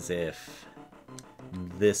is if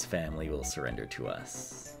this family will surrender to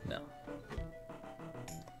us. No.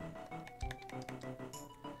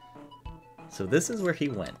 So this is where he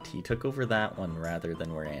went. He took over that one rather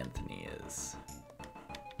than where Anthony is.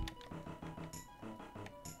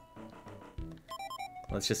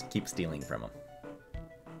 Let's just keep stealing from him.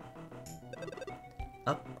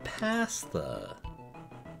 Up past the...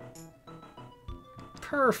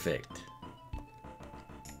 Perfect!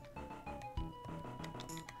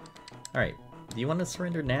 Alright, do you want to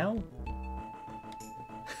surrender now?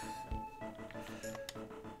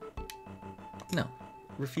 No,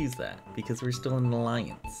 refuse that, because we're still in an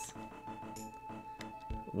alliance.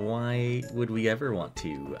 Why would we ever want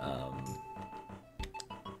to,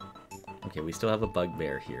 Okay, we still have a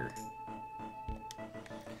bugbear here.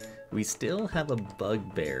 We still have a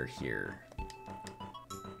bugbear here.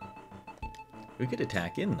 We could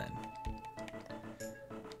attack in then.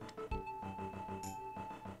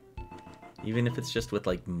 Even if it's just with,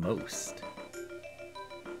 like, most.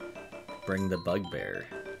 Bring the bugbear.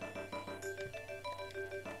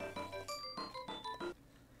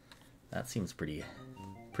 That seems pretty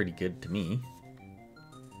good to me.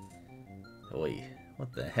 Oi,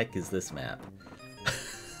 what the heck is this map?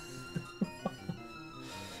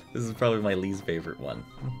 This is probably my least favorite one.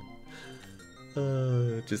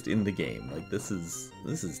 Just in the game. Like, this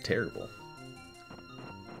is terrible.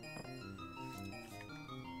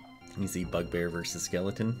 You see bugbear versus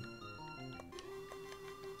skeleton.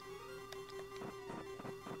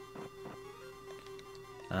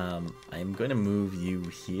 I'm going to move you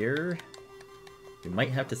here. We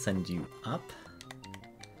might have to send you up.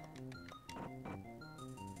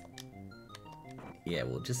 Yeah,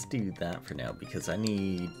 we'll just do that for now because I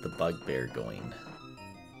need the bugbear going.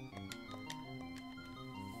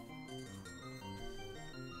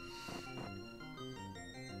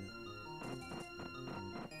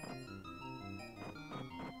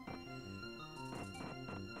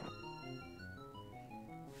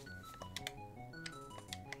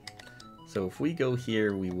 So if we go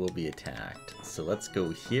here, we will be attacked. So let's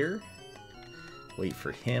go here, wait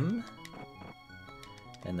for him,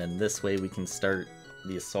 and then this way we can start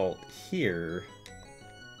the assault here.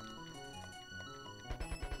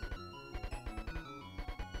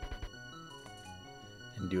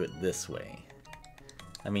 And do it this way.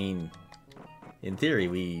 I mean, in theory,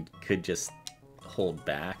 we could just hold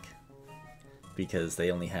back because they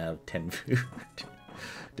only have 10 food.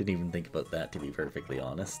 Didn't even think about that, to be perfectly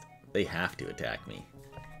honest. They have to attack me.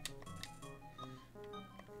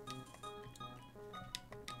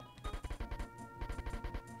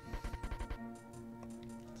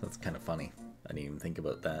 So that's kind of funny. I didn't even think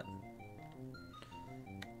about that.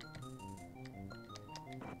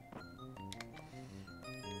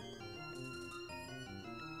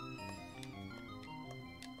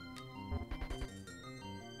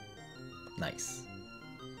 Nice.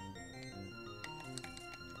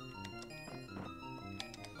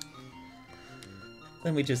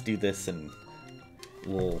 Then we just do this and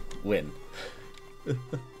we'll win.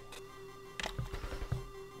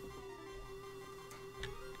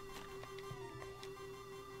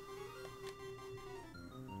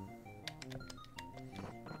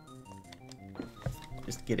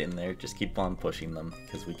 Just get in there, just keep on pushing them,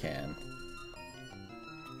 because we can.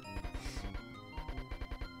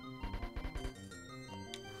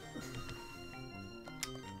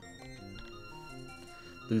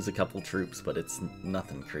 Lose a couple troops, but it's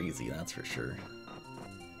nothing crazy, that's for sure.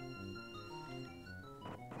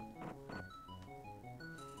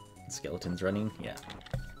 Skeletons running? Yeah.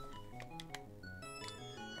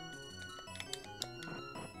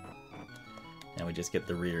 And we just get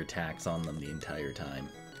the rear attacks on them the entire time.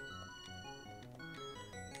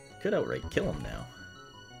 Could outright kill them now.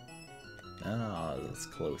 Ah, that was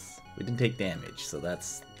close. We didn't take damage, so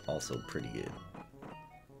that's also pretty good.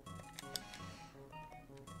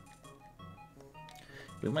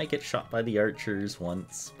 We might get shot by the archers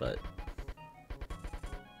once, but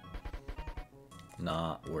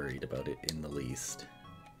not worried about it in the least.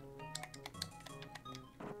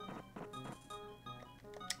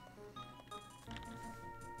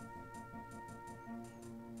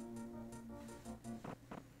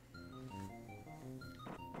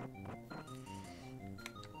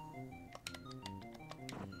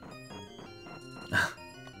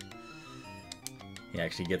 He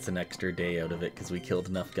actually gets an extra day out of it because we killed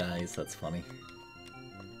enough guys. That's funny.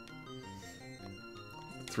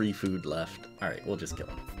 3 food left. Alright, we'll just kill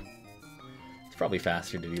him. It's probably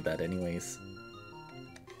faster to do that anyways.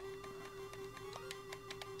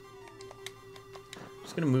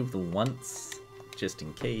 Just gonna move the once, just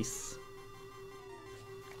in case.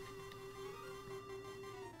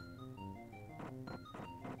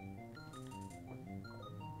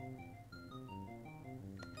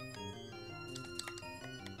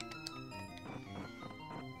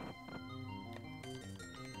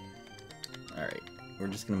 Alright, we're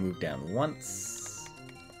just gonna move down once,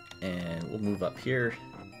 and we'll move up here.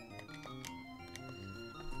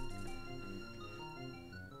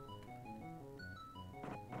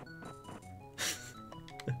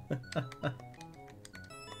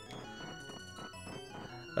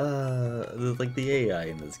 Like the AI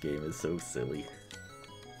in this game is so silly.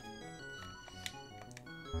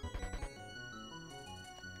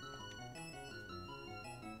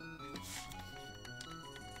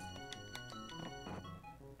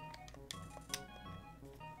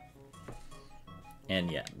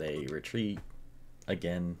 And yeah, they retreat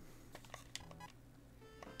again.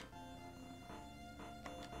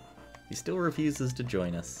 He still refuses to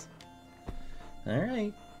join us.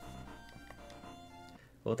 Alright.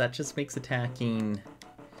 Well, that just makes attacking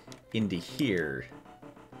into here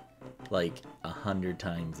like 100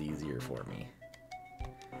 times easier for me,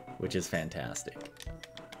 which is fantastic.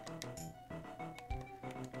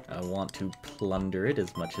 I want to plunder it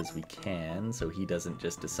as much as we can so he doesn't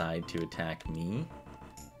just decide to attack me.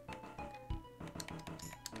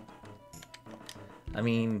 I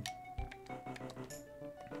mean,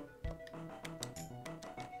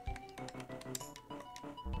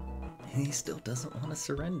 he still doesn't want to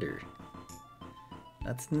surrender.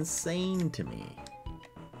 That's insane to me.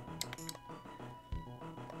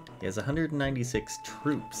 He has 196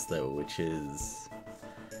 troops, though, which is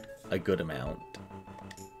a good amount.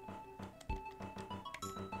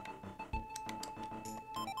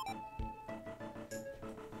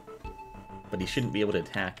 But he shouldn't be able to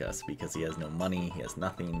attack us because he has no money, he has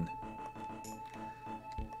nothing.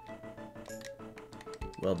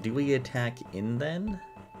 Well, do we attack in then?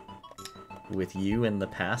 With you and the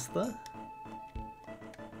pasta?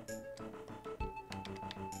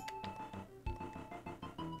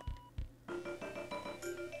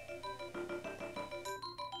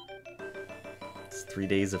 It's 3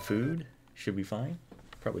 days of food. Should be fine.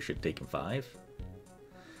 Probably should have taken 5.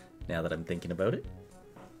 Now that I'm thinking about it.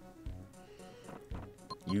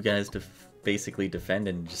 You guys basically defend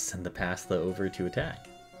and just send the pasta over to attack.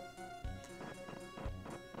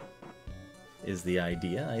 Is the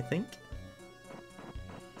idea, I think.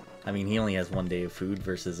 I mean, he only has 1 day of food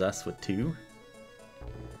versus us with 2.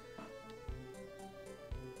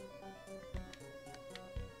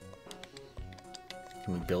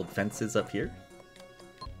 Can we build fences up here?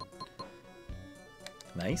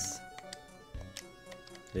 Nice.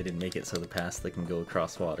 They didn't make it so the pasta can go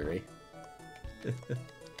across water, eh?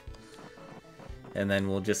 And then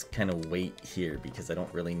we'll just kind of wait here because I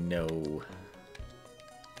don't really know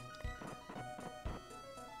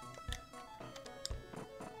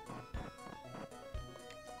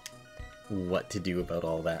what to do about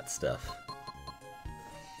all that stuff.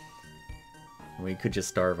 We could just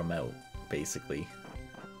starve him out, basically.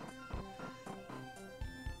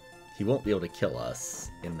 He won't be able to kill us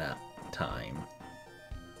in that time.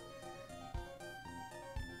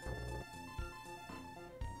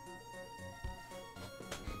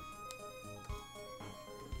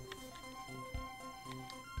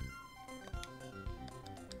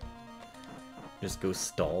 Just go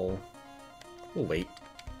stall. We'll wait.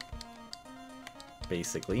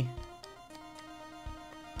 Basically.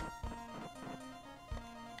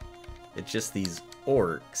 It's just these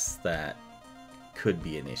orcs that could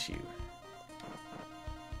be an issue.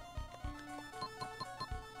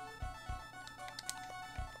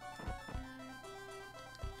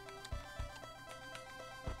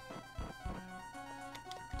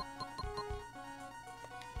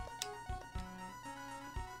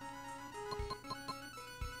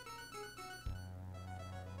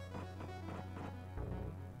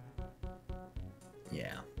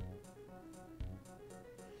 Yeah.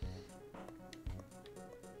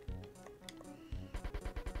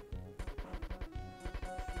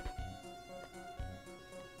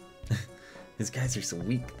 His guys are so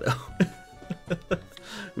weak, though.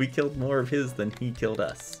 We killed more of his than he killed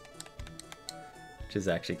us. Which is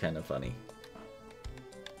actually kind of funny.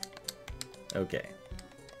 Okay.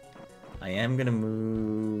 I am gonna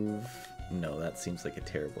move... No, that seems like a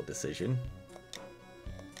terrible decision.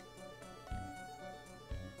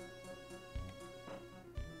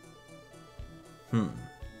 Hmm.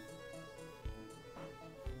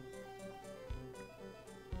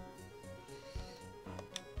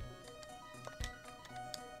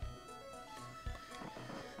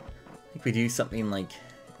 I think we do something like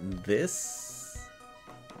this.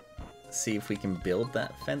 See if we can build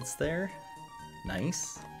that fence there.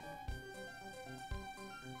 Nice.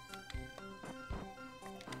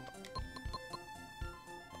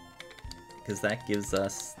 Because that gives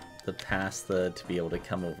us the path to be able to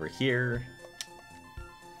come over here.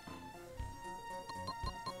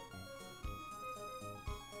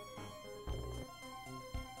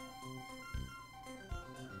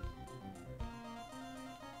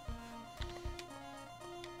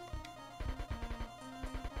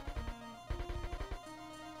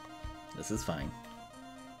 This is fine.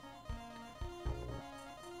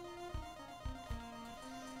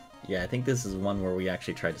 Yeah, I think this is one where we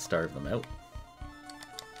actually try to starve them out.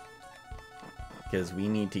 Because we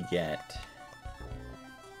need to get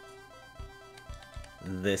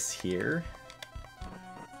this here.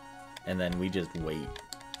 And then we just wait.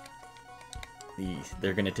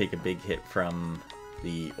 They're going to take a big hit from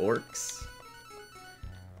the orcs.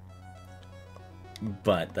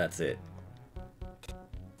 But that's it.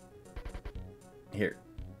 Here.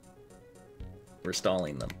 We're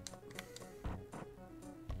stalling them.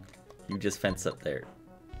 You just fence up there.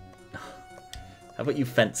 How about you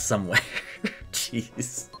fence somewhere?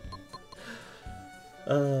 Jeez.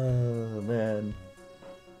 Oh, man.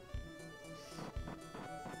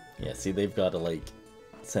 Yeah, see, they've got to, like,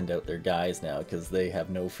 send out their guys now because they have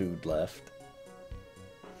no food left.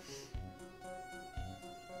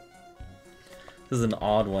 This is an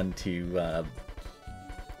odd one to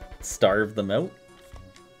starve them out.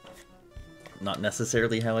 Not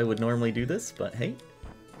necessarily how I would normally do this, but hey.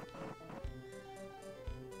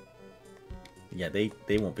 Yeah, they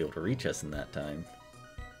won't be able to reach us in that time.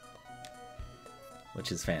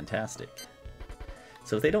 Which is fantastic.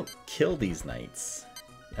 So if they don't kill these knights,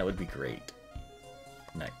 that would be great.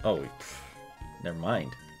 Oh, never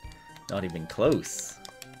mind. Not even close.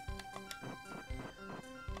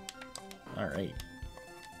 Alright.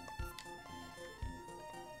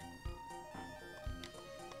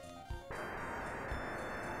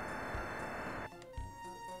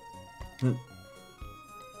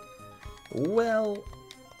 Well,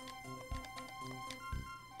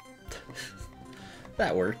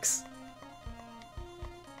 that works.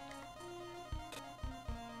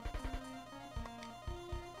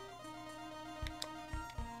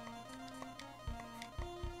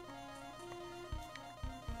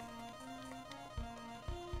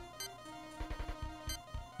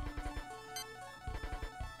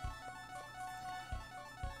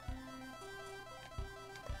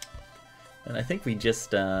 And I think we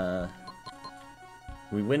just,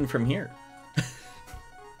 we win from here.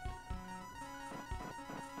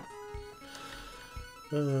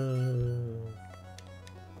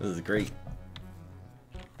 This is great.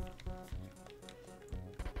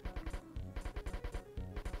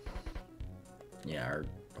 Yeah, our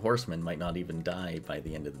horsemen might not even die by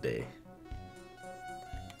the end of the day.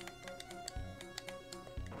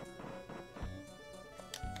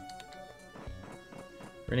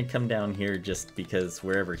 We're gonna come down here just because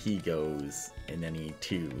wherever he goes in any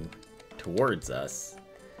two towards us,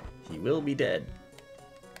 he will be dead.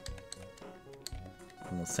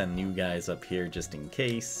 And we'll send new guys up here just in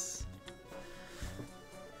case.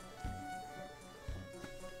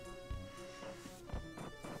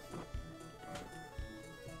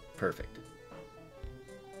 Perfect.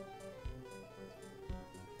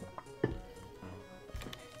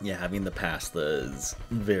 Yeah, having the pass is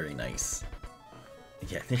very nice.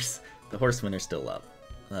 Yeah, the horsemen are still up.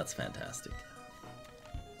 That's fantastic.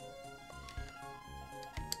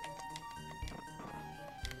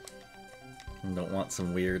 I don't want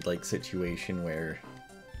some weird like situation where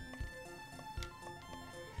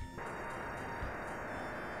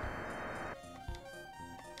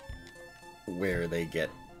they get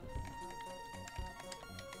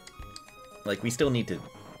like, we still need to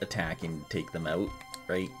attack and take them out,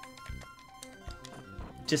 right?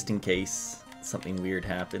 Just in case something weird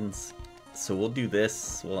happens. So we'll do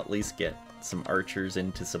this. We'll at least get some archers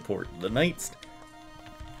in to support the knights.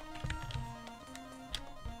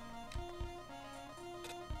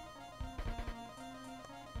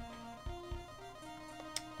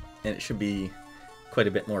 And it should be quite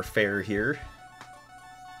a bit more fair here.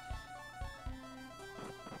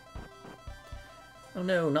 Oh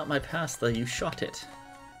no, not my pasta, you shot it.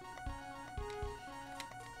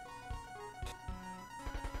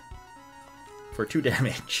 For 2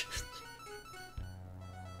 damage.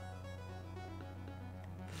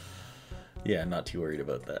 Yeah, I'm not too worried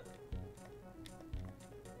about that.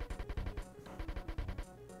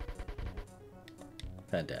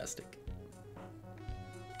 Fantastic.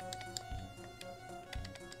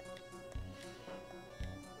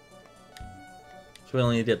 So we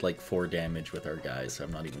only did like 4 damage with our guys, so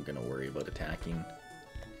I'm not even going to worry about attacking.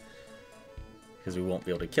 Because we won't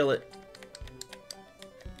be able to kill it.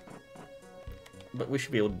 But we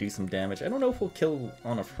should be able to do some damage. I don't know if we'll kill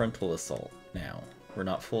on a frontal assault now. We're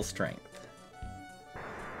not full strength.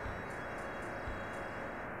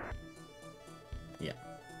 Yeah.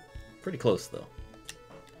 Pretty close, though.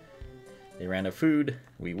 They ran out of food.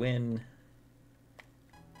 We win.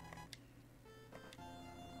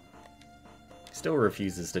 Still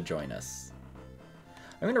refuses to join us.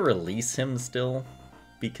 I'm going to release him still,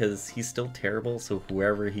 because he's still terrible, so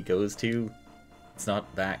whoever he goes to, it's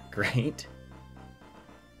not that great.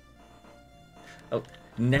 Oh,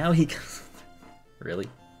 now he goes... Really?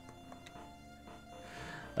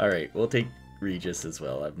 Alright, we'll take Regis as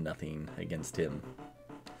well. I have nothing against him.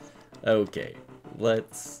 Okay,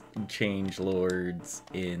 let's change lords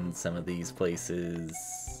in some of these places.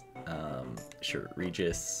 Sure,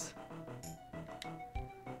 Regis.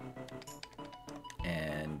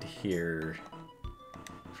 And here,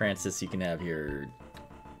 Francis, you can have your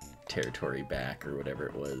territory back, or whatever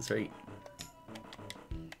it was, right?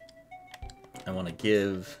 I want to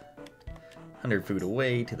give 100 food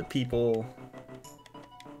away to the people.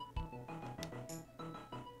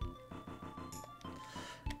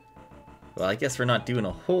 Well, I guess we're not doing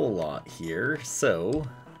a whole lot here, so...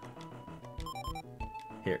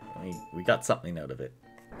 Here, we got something out of it.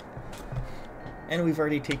 And we've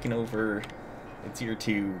already taken over, it's year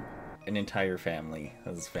 2, an entire family.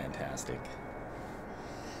 That was fantastic.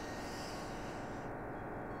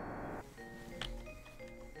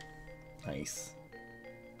 Nice.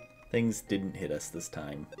 Things didn't hit us this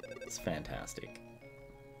time. It's fantastic.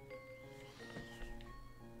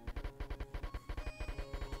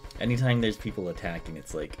 Anytime there's people attacking,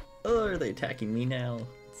 it's like, oh, are they attacking me now?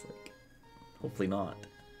 It's like, hopefully not.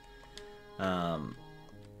 I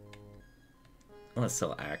want to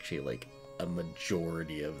sell actually like a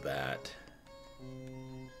majority of that.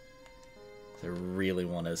 So I really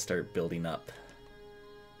want to start building up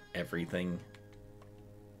everything.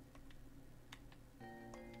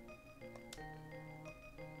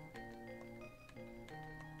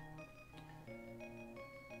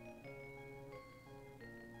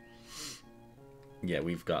 Yeah,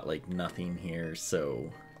 we've got like nothing here, so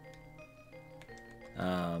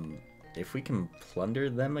if we can plunder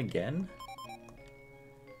them again,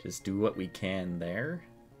 just do what we can there.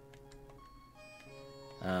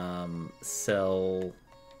 Sell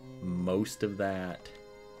most of that.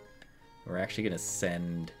 We're actually gonna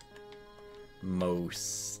send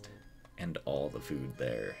most and all the food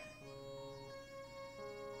there.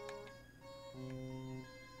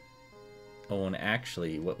 Oh, and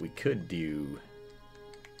actually what we could do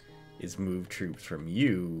is move troops from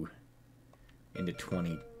you into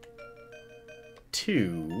 22.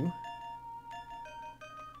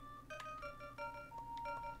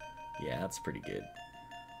 Yeah, that's pretty good.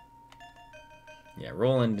 Yeah,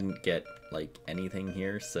 Roland didn't get, like, anything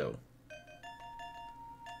here, so...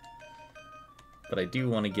 But I do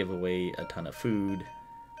want to give away a ton of food.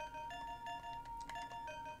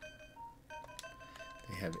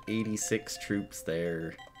 They have 86 troops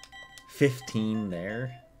there. 15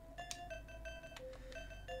 there.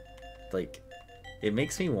 Like, it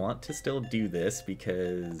makes me want to still do this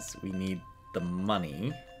because we need the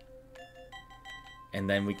money. And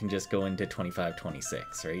then we can just go into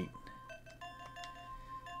 25-26, right?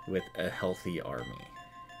 With a healthy army.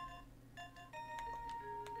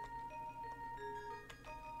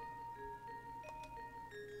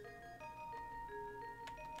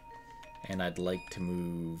 And I'd like to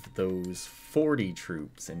move those 40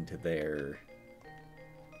 troops into there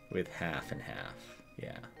with half and half.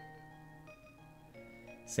 Yeah.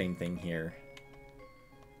 Same thing here.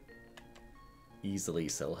 Easily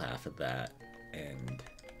sell half of that and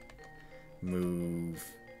move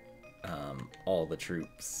all the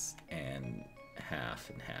troops and half.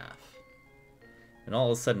 And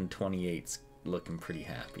all of a sudden 28's looking pretty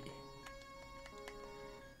happy.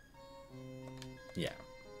 Yeah.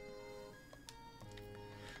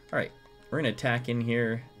 Alright, we're gonna attack in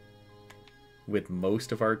here with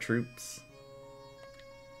most of our troops.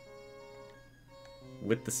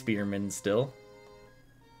 With the spearmen still.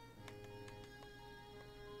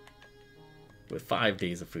 With 5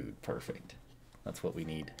 days of food. Perfect. That's what we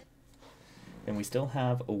need. And we still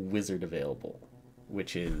have a wizard available.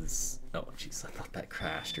 Which is... Oh, jeez, I thought that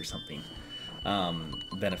crashed or something.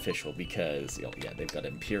 Beneficial because... Oh, yeah, they've got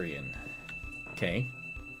Empyrean. Okay.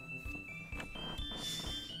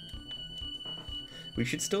 We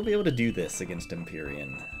should still be able to do this against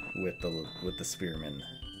Empyrean with the Spearman.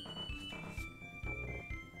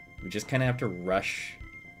 We just kind of have to rush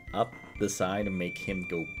up the side and make him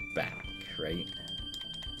go back, right?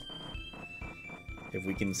 If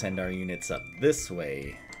we can send our units up this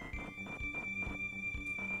way,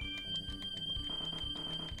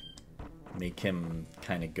 make him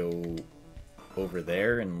kind of go over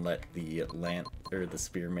there and let the the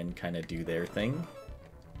Spearmen kind of do their thing.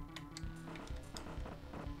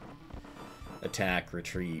 Attack,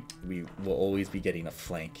 retreat. We will always be getting a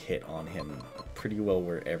flank hit on him pretty well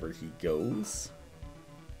wherever he goes.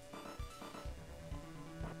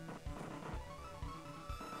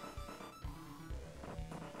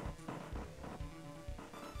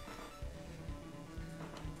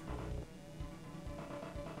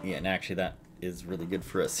 Yeah, and actually that is really good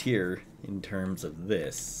for us here in terms of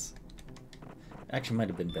this. Actually might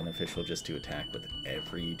have been beneficial just to attack with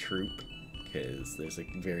every troop, because there's a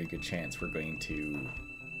very good chance we're going to...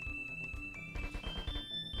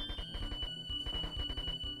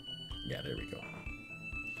 Yeah, there we go.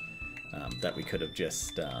 That we could have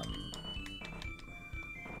just... Okay.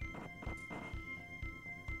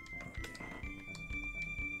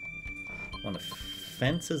 I want to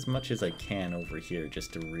fence as much as I can over here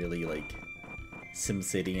just to really, like,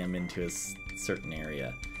 SimCity him into a certain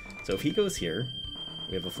area. So if he goes here,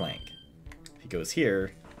 we have a flank. If he goes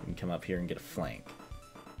here, we can come up here and get a flank.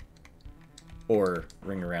 Or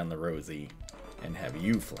ring around the Rosie and have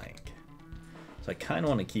you flank. So I kind of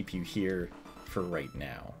want to keep you here for right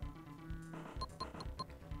now.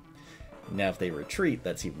 Now if they retreat,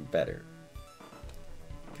 that's even better.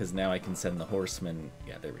 Because now I can send the horsemen...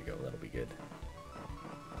 Yeah, there we go, that'll be good.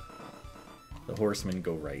 The horsemen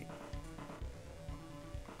go right.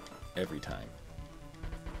 Every time.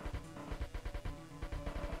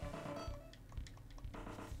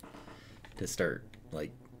 To start,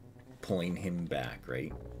 like, pulling him back,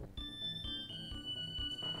 right?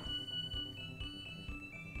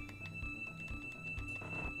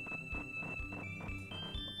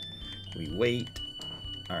 We wait.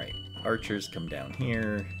 Alright, archers come down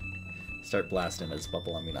here. Start blasting his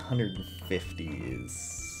bubble. I mean, 150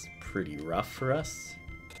 is pretty rough for us.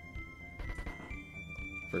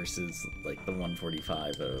 Versus, like, the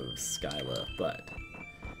 145 of Skyla, but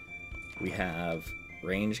we have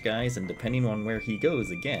range guys, and depending on where he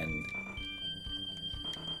goes, again,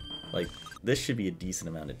 like, this should be a decent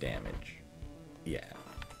amount of damage. Yeah.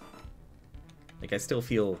 Like, I still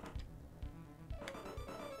feel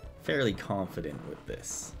fairly confident with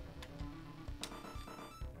this.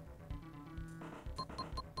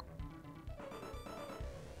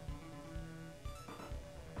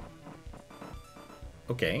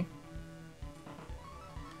 Okay.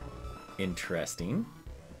 Interesting.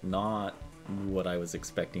 Not what I was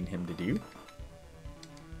expecting him to do.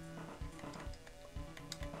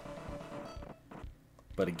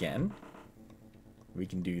 But again, we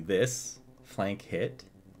can do this, flank hit.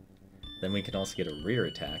 Then we can also get a rear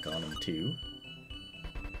attack on him too.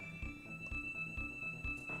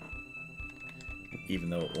 Even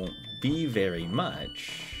though it won't be very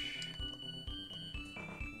much.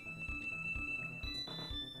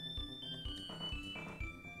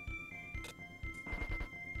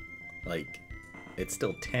 Like, it's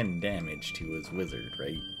still 10 damage to his wizard,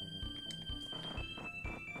 right?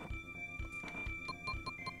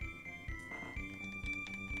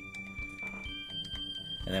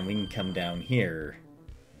 And then we can come down here,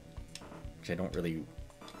 which I don't really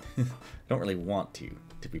don't really want to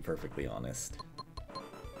be perfectly honest.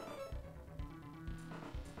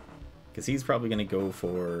 Because he's probably going to go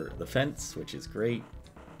for the fence, which is great.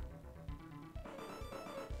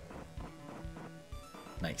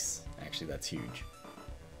 Nice. Actually, that's huge.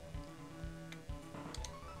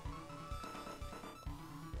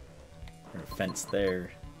 We're gonna fence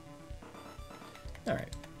there.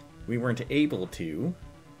 Alright. We weren't able to,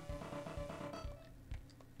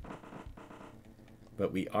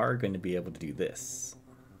 but we are going to be able to do this.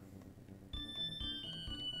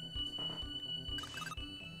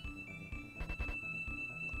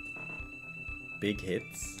 Big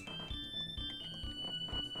hits.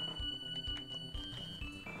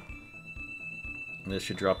 And this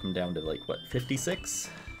should drop him down to, like, what, 56?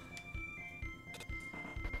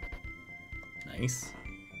 Nice.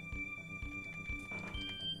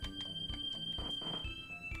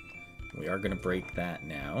 We are going to break that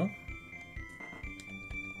now.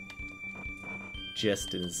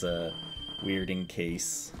 Just as weird in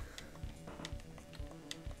case.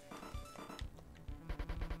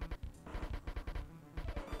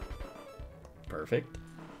 Perfect.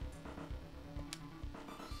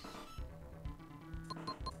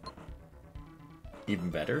 Even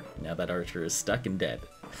better, now that archer is stuck and dead.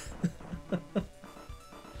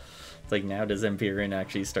 It's like, now does Empyrean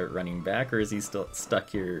actually start running back, or is he still stuck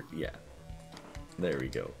here? Yeah. There we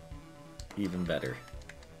go. Even better.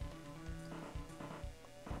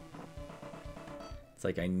 It's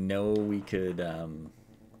like, I know we could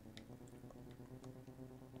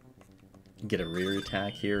get a rear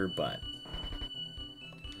attack here, but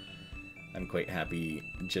I'm quite happy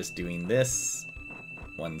just doing this.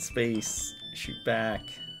 One space, shoot back.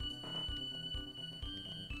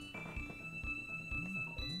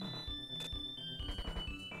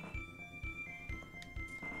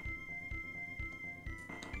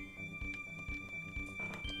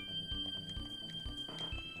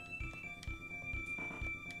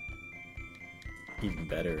 Even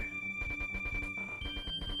better.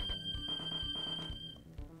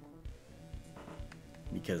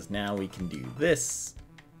 Because now we can do this.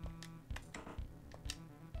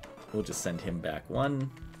 We'll just send him back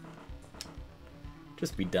one.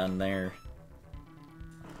 Just be done there.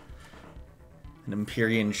 An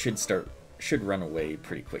Empyrean should run away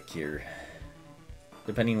pretty quick here.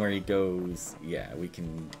 Depending where he goes, yeah, we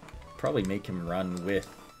can probably make him run with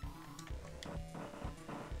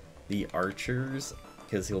the archers,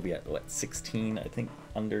 because he'll be at, what, 16? I think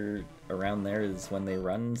around there is when they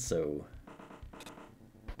run, so...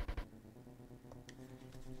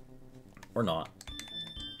 Or not.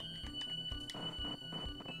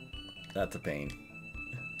 That's a pain.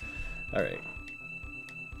 Alright.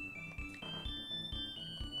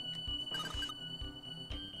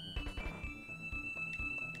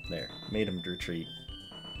 There. Made him retreat.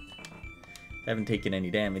 Haven't taken any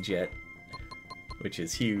damage yet, which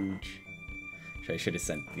is huge. I should have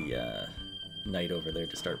sent the knight over there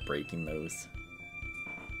to start breaking those.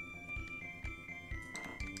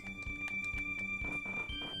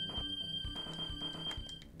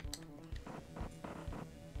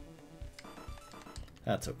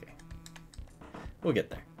 That's okay. We'll get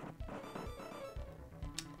there.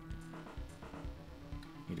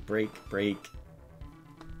 Need to break.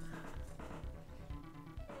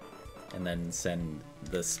 And then send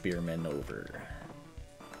the spearmen over.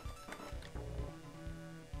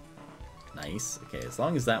 Nice. Okay, as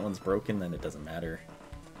long as that one's broken, then it doesn't matter.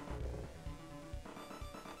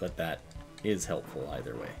 But that is helpful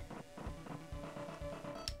either way.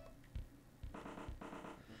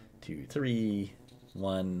 2, 3,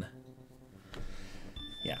 1.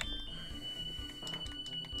 Yeah.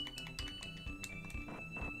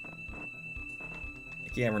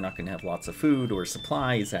 Yeah, we're not going to have lots of food or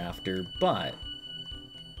supplies after, but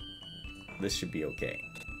this should be okay.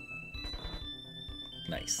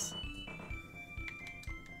 Nice.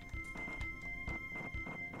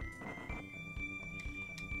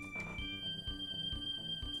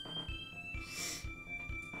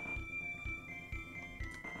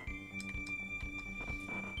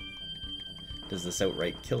 Does this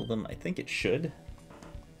outright kill them? I think it should.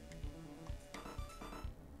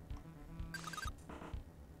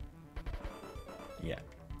 Yeah,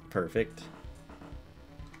 perfect.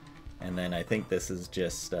 And then I think this is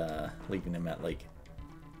just leaving him at like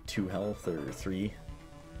 2 health or 3.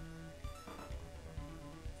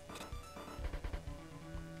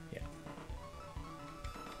 Yeah.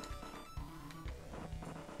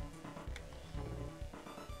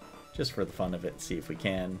 Just for the fun of it, see if we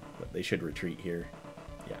can, but they should retreat here.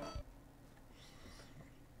 Yeah.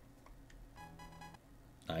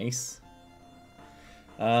 Nice.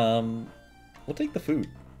 We'll take the food.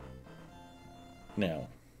 Now.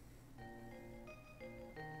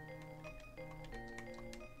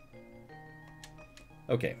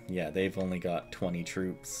 Okay, yeah, they've only got 20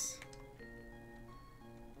 troops.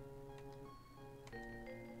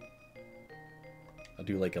 I'll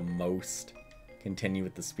do like a most. Continue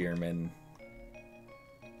with the spearmen.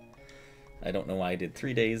 I don't know why I did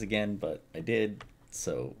 3 days again, but I did,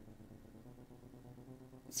 so...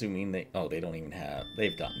 Assuming they... Oh, they don't even have...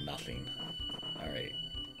 They've got nothing. Alright.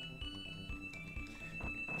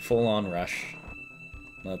 Full-on rush.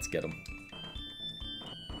 Let's get them.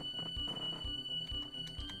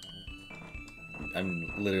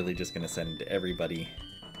 I'm literally just gonna send everybody...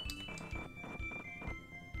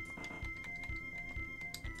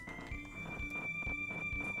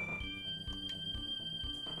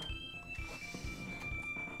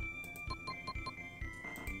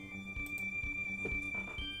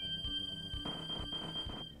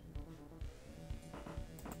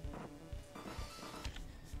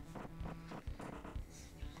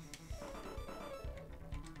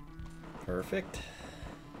 Perfect.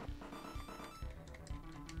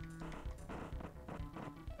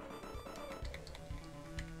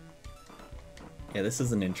 Yeah, this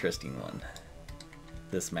is an interesting one.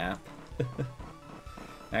 this map.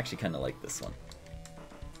 I actually kind of like this one.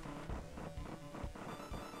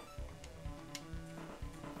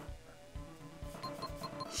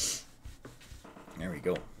 There we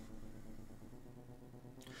go.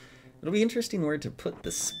 It'll be interesting where to put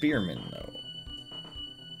the spearman, though.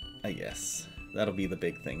 I guess. That'll be the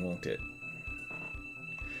big thing, won't it?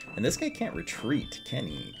 And this guy can't retreat, can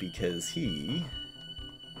he? Because he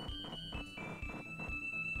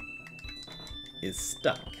is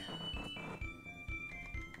stuck.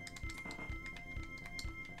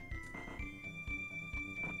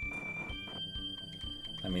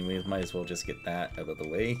 I mean, we might as well just get that out of the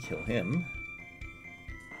way, kill him.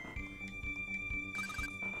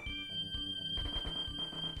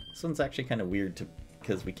 This one's actually kind of weird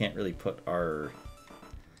because we can't really put our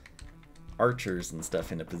archers and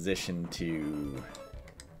stuff in a position to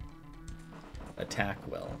attack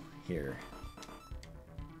well here.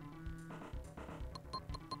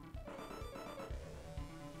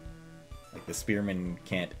 Like the spearmen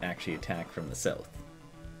can't actually attack from the south.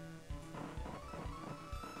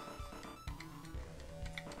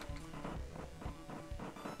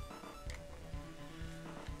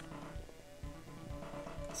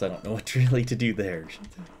 So I don't know what really to do there.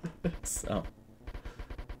 So,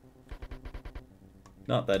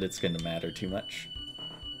 not that it's going to matter too much.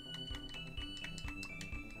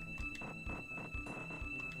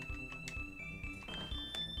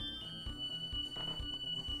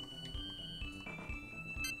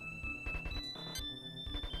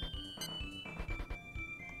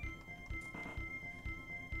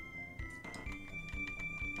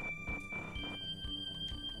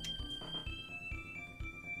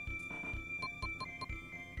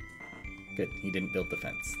 Good, he didn't build the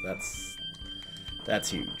fence. That's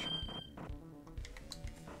huge.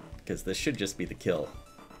 Because this should just be the kill.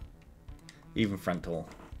 Even frontal.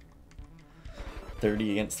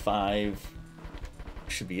 30 against 5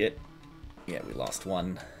 should be it. Yeah, we lost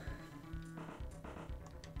 1.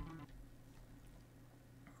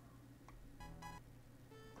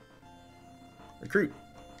 Recruit.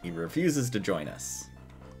 He refuses to join us.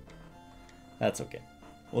 That's okay.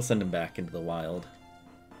 We'll send him back into the wild.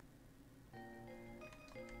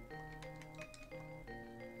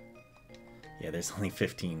 Yeah, there's only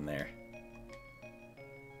 15 there.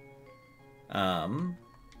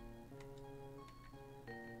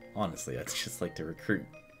 Honestly, I'd just like to recruit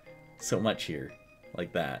so much here,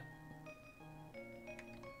 like that.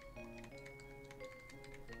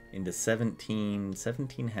 Into 17.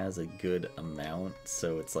 17 has a good amount,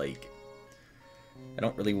 so it's like, I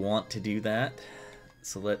don't really want to do that.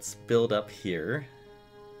 So let's build up here.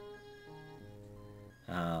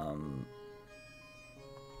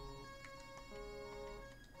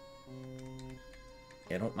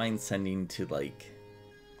 I don't mind sending to like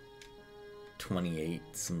 28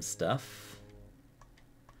 some stuff.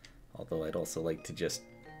 Although I'd also like to just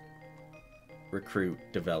recruit,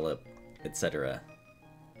 develop, etc.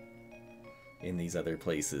 in these other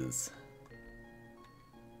places.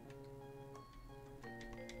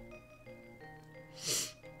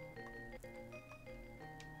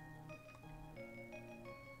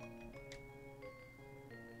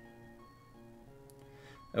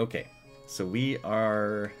 Okay, so we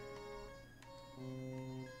are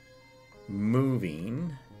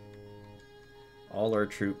moving all our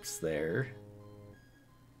troops there,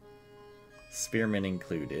 spearmen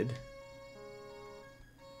included.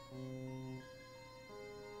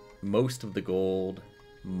 Most of the gold,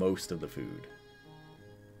 most of the food.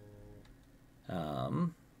 I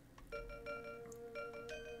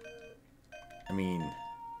mean,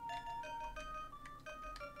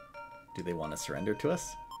 do they want to surrender to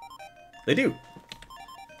us? They do!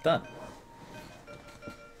 Done.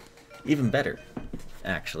 Even better,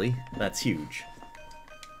 actually. That's huge.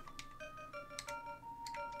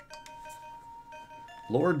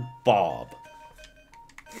 Lord Bob.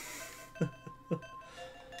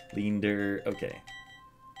 Leander, okay.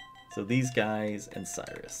 So these guys and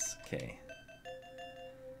Cyrus, okay.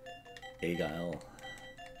 Agile.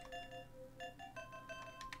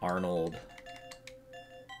 Arnold.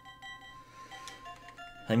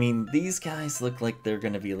 I mean, these guys look like they're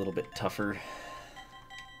going to be a little bit tougher.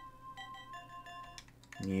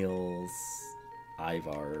 Niels,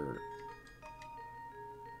 Ivar,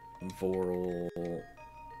 Vorel,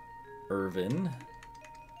 Irvin.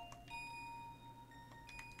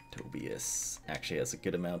 Tobias actually has a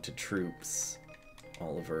good amount of troops.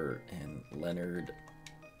 Oliver and Leonard.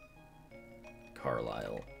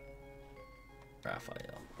 Carlisle.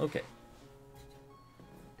 Raphael. Okay.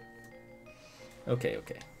 Okay.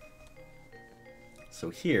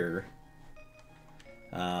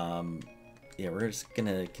 Yeah, we're just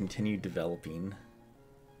gonna continue developing.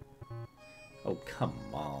 Oh, come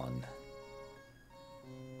on.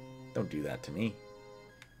 Don't do that to me.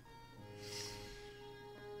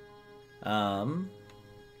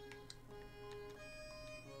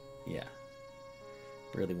 Yeah.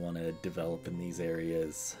 Really want to develop in these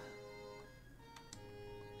areas.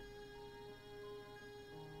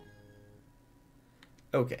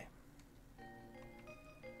 Okay.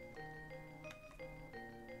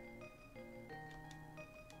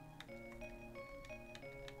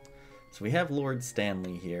 So we have Lord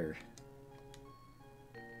Stanley here.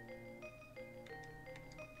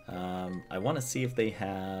 I want to see if they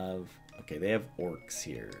have... Okay, they have orcs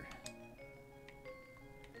here.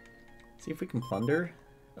 See if we can plunder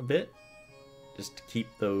a bit. Just to keep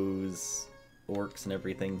those orcs and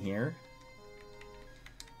everything here.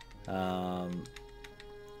 We'll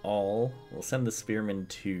send the spearmen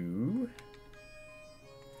to...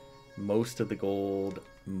 most of the gold,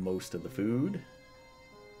 most of the food.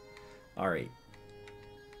 Alright.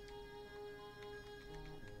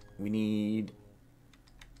 We need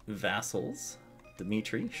vassals.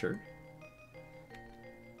 Dimitri, sure.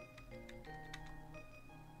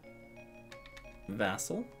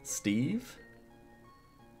 Vassal. Steve.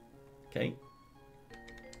 Okay.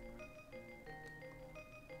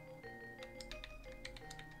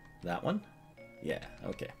 That one? Yeah,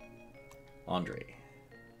 okay. Andrea.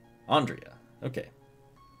 Okay.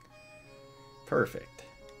 Perfect.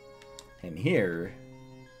 And here,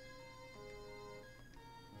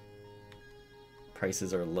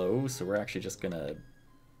 prices are low, so we're actually just gonna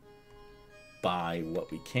buy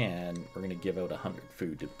what we can. We're gonna give out 100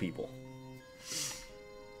 food to people.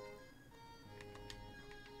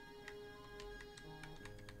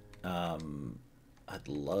 I'd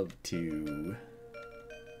love to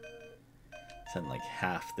send like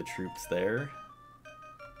half the troops there.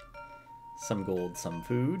 Some gold, some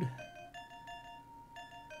food.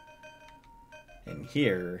 And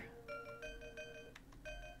here,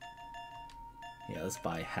 yeah, let's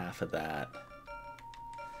buy half of that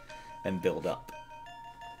and build up.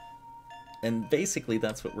 And basically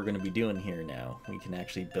that's what we're going to be doing here now. We can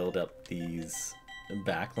actually build up these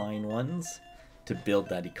backline ones to build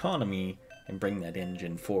that economy and bring that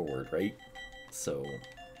engine forward, right? So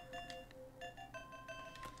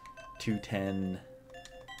 210,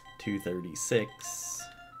 236.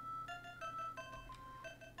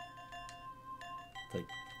 Like,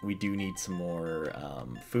 we do need some more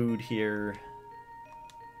food here.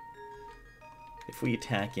 If we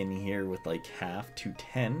attack in here with like half,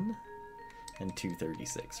 210 and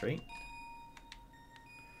 236, right?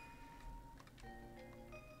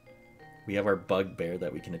 We have our bugbear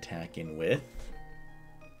that we can attack in with.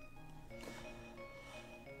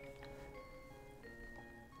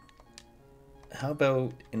 How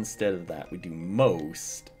about instead of that, we do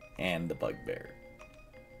most and the bugbear?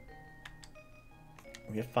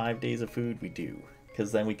 We have 5 days of food? We do.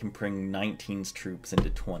 Because then we can bring 19's troops into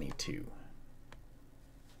 22.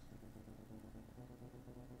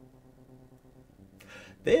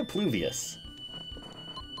 They have Pluvius.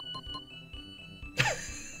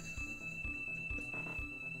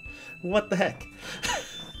 What the heck?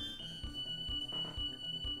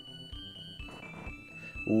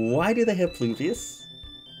 Why do they have Pluvius?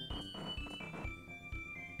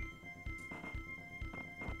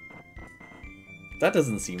 That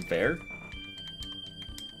doesn't seem fair.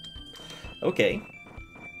 Okay.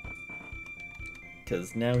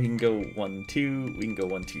 Because now he can go 1, 2. We can go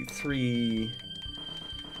 1, 2, 3.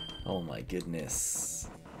 Oh my goodness.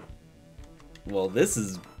 Well, this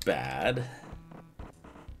is bad.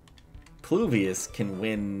 Pluvius can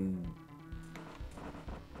win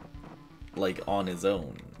like on his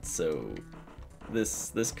own, so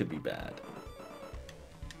this could be bad.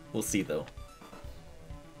 We'll see though.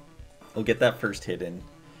 We'll get that first hit in.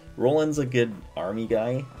 Roland's a good army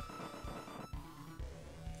guy,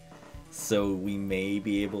 so we may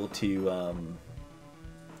be able to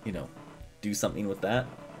you know, do something with that.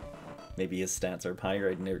 Maybe his stats are higher.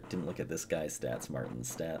 I didn't look at this guy's stats,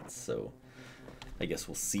 Martin's stats, so I guess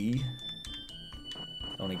we'll see.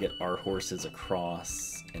 I want to get our horses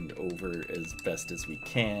across and over as best as we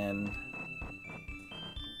can.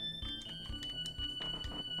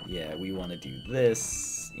 Yeah, we want to do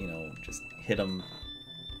this, you know, just hit them.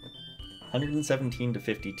 117 to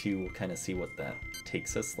 52, we'll kind of see what that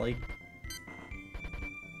takes us like.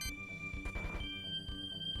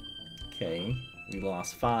 Okay, we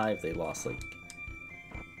lost 5, they lost like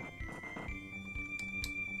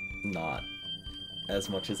not as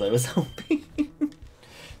much as I was hoping.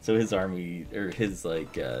 So his army, or his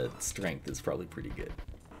like strength is probably pretty good.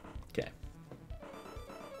 Okay.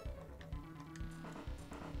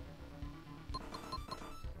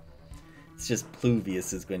 It's just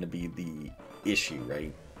Pluvius is going to be the issue,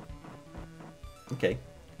 right? Okay,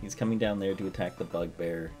 he's coming down there to attack the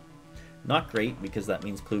bugbear. Not great, because that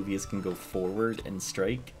means Pluvius can go forward and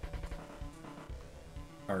strike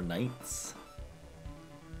our knights.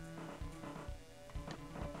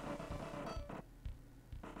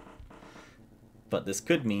 But this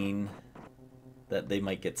could mean that they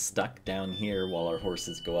might get stuck down here while our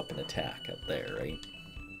horses go up and attack up there, right?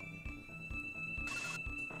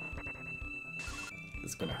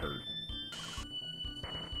 It's gonna hurt.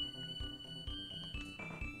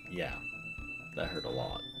 Yeah, that hurt a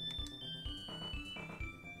lot.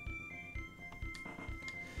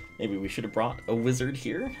 Maybe we should have brought a wizard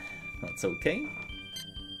here. That's okay.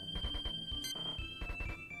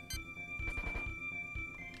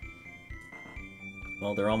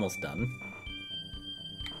 Well, they're almost done.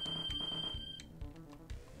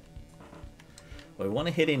 Well, we want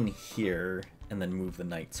to hit in here and then move the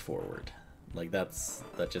knights forward. Like that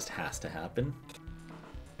just has to happen.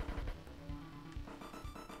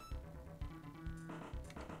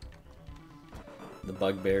 The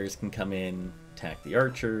bugbears can come in, attack the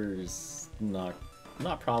archers. Not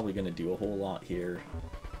probably going to do a whole lot here.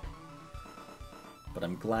 But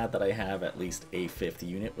I'm glad that I have at least a 5th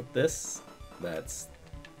unit with this. That's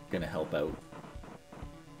going to help out.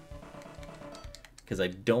 Because I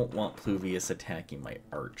don't want Pluvius attacking my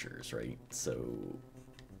archers, right? So,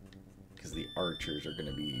 because the archers are going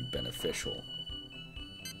to be beneficial.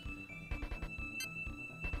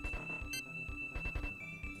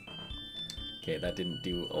 Okay, that didn't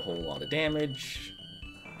do a whole lot of damage.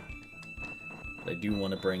 But I do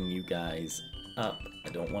want to bring you guys up. I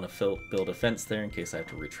don't want to build a fence there in case I have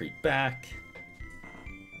to retreat back.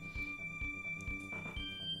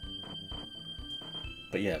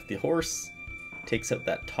 But yeah, if the horse takes out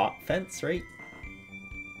that top fence, right?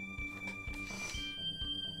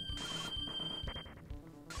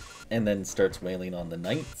 And then starts wailing on the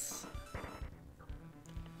knights.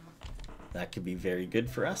 That could be very good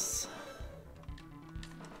for us.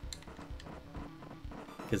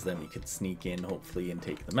 Because then we could sneak in, hopefully, and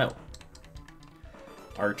take them out.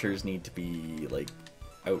 Archers need to be, like,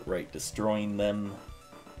 outright destroying them.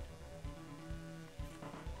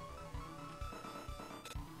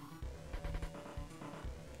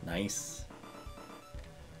 Nice.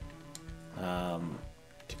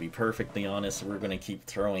 To be perfectly honest, we're going to keep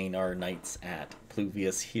throwing our knights at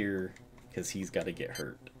Pluvius here, because he's got to get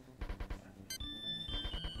hurt.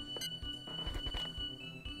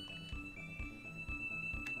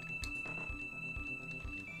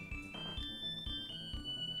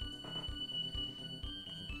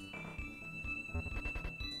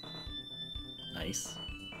 Nice.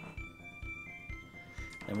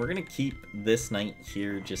 And we're going to keep this knight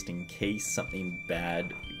here just in case something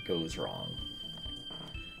bad goes wrong.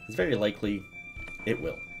 It's very likely it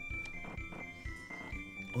will.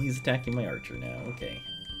 Oh, he's attacking my archer now. Okay.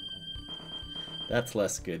 That's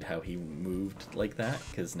less good how he moved like that,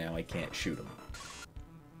 because now I can't shoot him.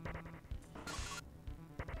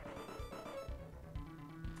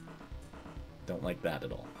 Don't like that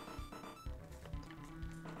at all.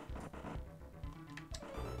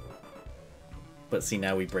 But see,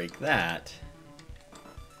 now we break that,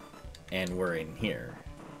 and we're in here.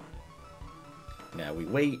 Now we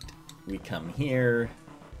wait, we come here,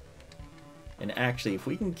 and actually, if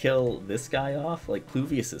we can kill this guy off, like,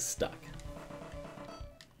 Pluvius is stuck.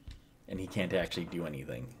 And he can't actually do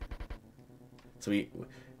anything. So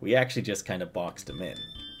we actually just kind of boxed him in.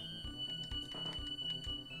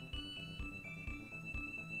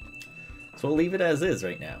 So we'll leave it as is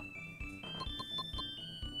right now.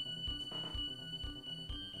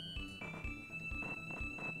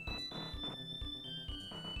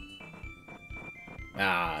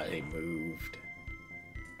 Ah, they moved.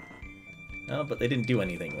 No, but they didn't do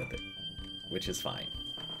anything with it, which is fine.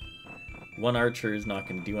 One archer is not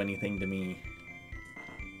going to do anything to me.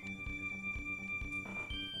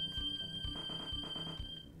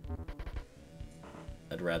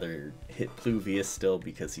 I'd rather hit Pluvius still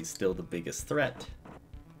because he's still the biggest threat.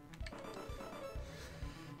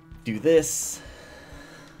 Do this.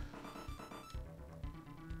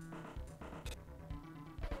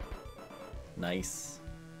 Nice.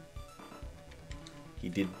 He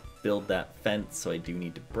did build that fence, so I do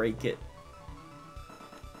need to break it.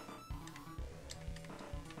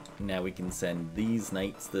 Now we can send these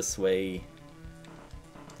knights this way.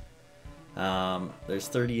 There's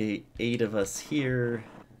 38 of us here.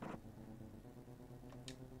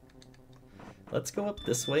 Let's go up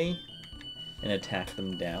this way and attack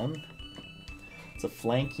them down. It's a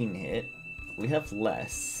flanking hit. We have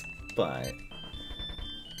less, but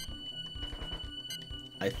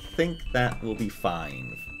I think that will be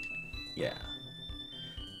fine. Yeah.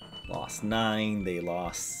 Lost 9, they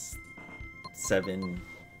lost 7.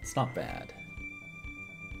 It's not bad.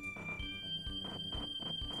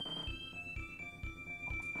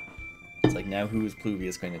 It's like, now who is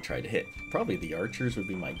Pluvius going to try to hit? Probably the archers would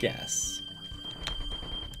be my guess.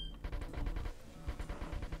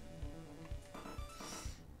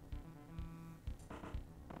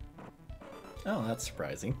 Oh, that's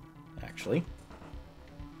surprising, actually.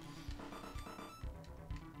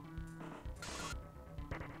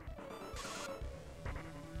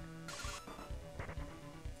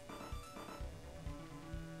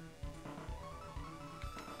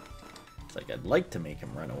 It's like, I'd like to make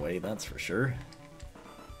him run away, that's for sure.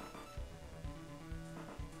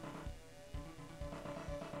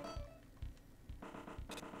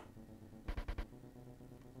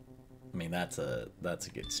 I mean, that's a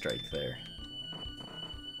good strike there.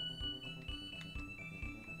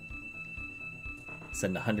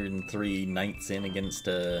 Send 103 knights in against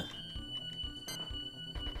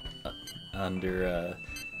under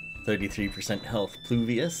 33% health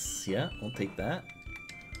Pluvius. Yeah, we'll take that.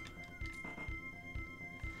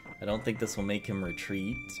 I don't think this will make him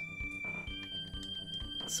retreat.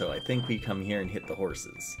 So I think we come here and hit the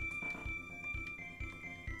horses.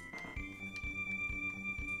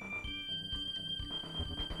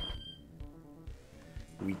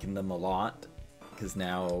 Weaken them a lot, because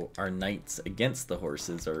now our knights against the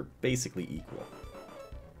horses are basically equal.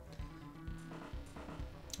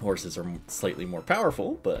 Horses are slightly more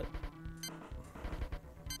powerful, but...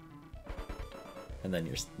 And then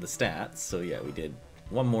the stats, so yeah, we did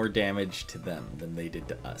 1 more damage to them than they did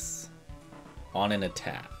to us. On an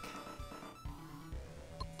attack.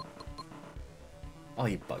 Oh,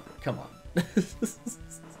 you bugger, come on.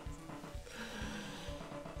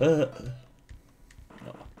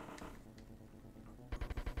 No.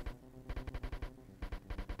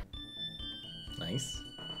 Nice.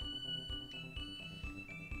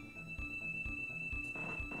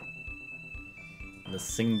 The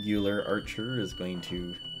singular archer is going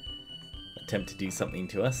to attempt to do something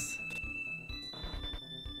to us.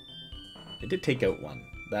 It did take out 1.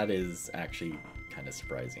 That is actually kind of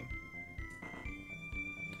surprising.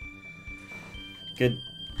 Good.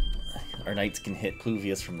 Our knights can hit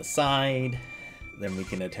Pluvius from the side. Then we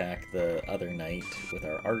can attack the other knight with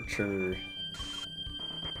our archer.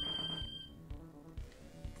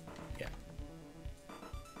 Yeah.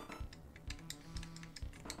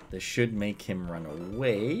 This should make him run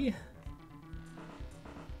away.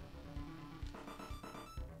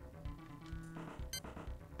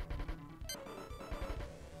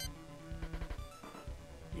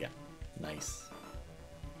 Yeah, nice.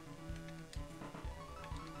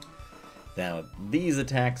 Now, these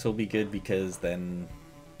attacks will be good because then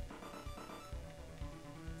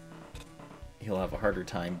he'll have a harder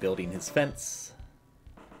time building his fence,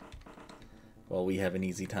 while we have an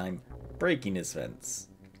easy time breaking his fence.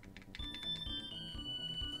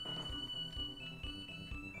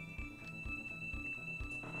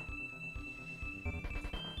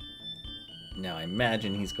 Now, I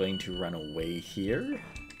imagine he's going to run away here.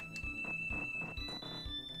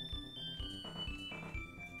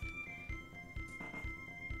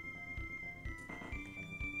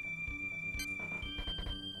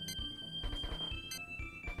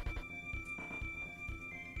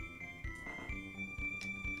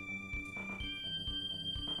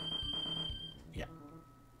 Yeah.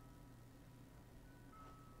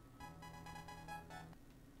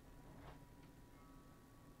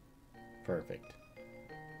 Perfect.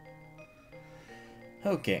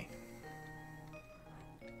 Okay.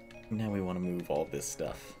 Now we want to move all this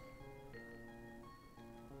stuff.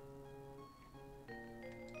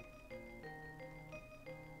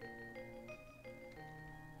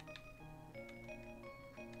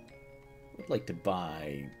 Would like to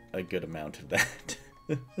buy a good amount of that.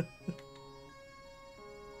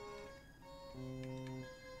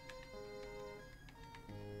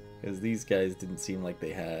 Because these guys didn't seem like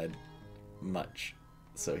they had much.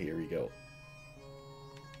 So here we go.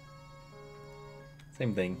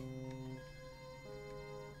 Same thing.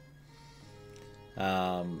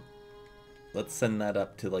 Let's send that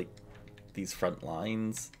up to like these front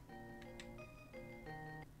lines.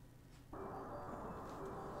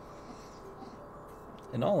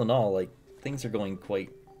 And all in all, like, things are going quite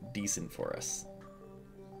decent for us.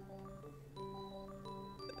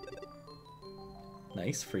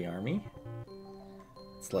 Nice, free army.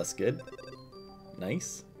 It's less good.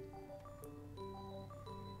 Nice.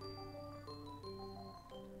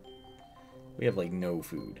 We have, like, no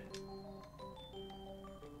food.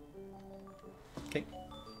 Okay.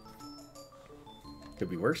 Could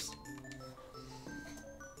be worse.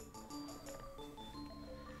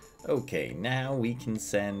 Okay, now we can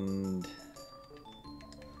send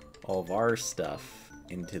all of our stuff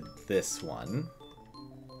into this one.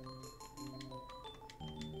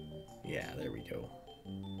 Yeah, there we go.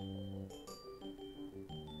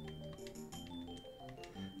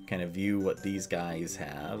 Kind of view what these guys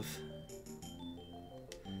have.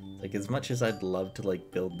 Like, as much as I'd love to,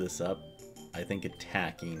 like, build this up, I think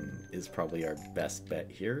attacking is probably our best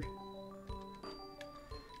bet here.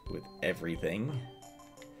 With everything.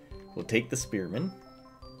 We'll take the spearmen,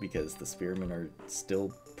 because the spearmen are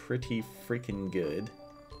still pretty freaking good.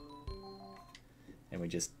 And we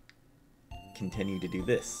just continue to do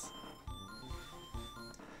this.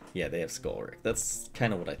 Yeah, they have Skullrick. That's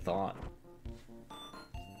kind of what I thought.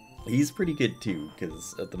 He's pretty good too,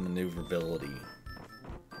 because of the maneuverability.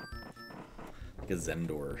 Like a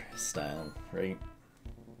Zendor style, right?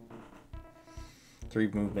 3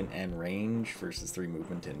 movement and range versus 3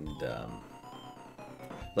 movement and,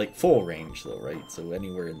 like full range though, right? So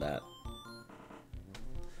anywhere in that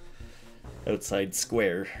outside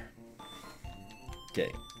square.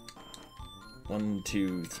 Okay. 1,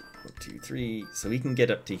 2, 3. So we can get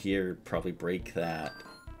up to here, probably break that.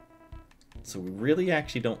 So we really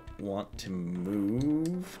actually don't want to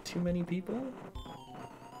move too many people.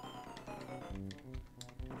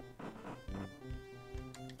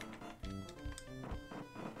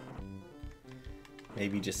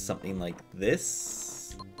 Maybe just something like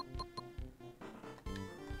this.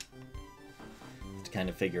 To kind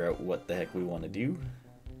of figure out what the heck we want to do.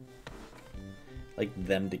 Like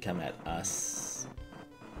them to come at us.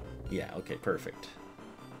 Yeah, okay, perfect.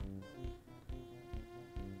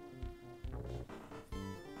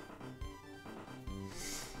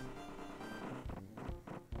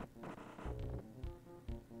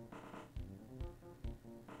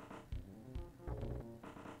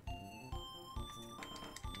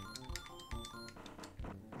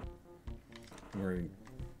 We're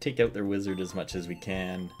take out their wizard as much as we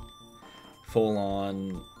can. Full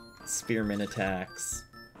on spearman attacks.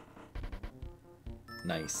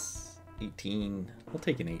 Nice. 18. We'll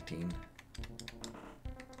take an 18.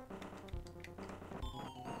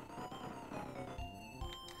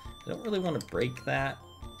 I don't really want to break that.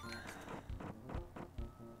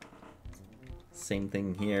 Same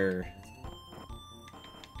thing here.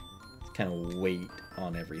 Just kind of wait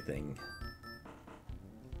on everything.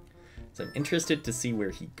 So I'm interested to see where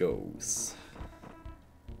he goes.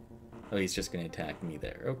 Oh, he's just going to attack me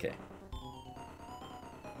there. Okay.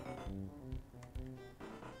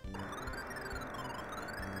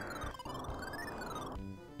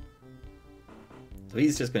 So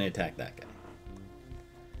he's just going to attack that guy.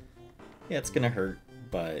 Yeah, it's going to hurt,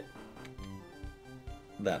 but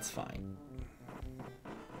that's fine.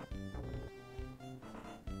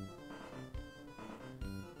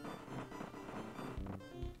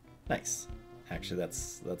 Nice. Actually,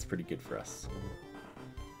 that's pretty good for us.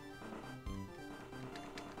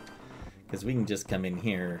 Because we can just come in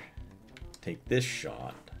here, take this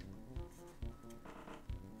shot.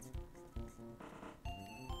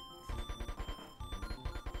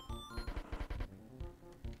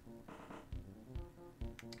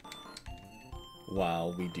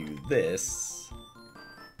 While we do this.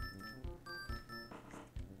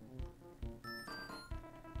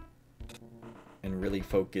 And really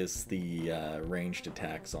focus the ranged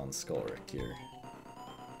attacks on Skullrick here.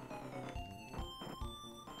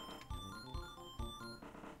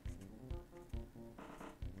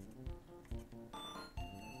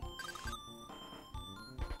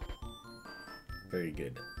 Very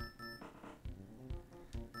good.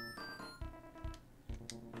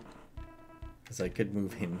 Because I could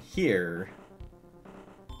move him here,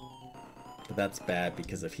 but that's bad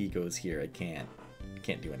because if he goes here, I can't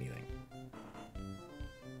do anything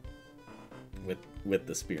with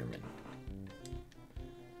the spearman.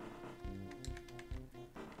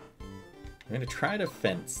 I'm gonna try to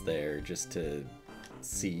fence there just to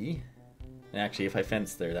see. And actually, if I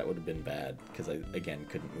fenced there, that would have been bad because I again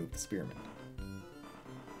couldn't move the spearman.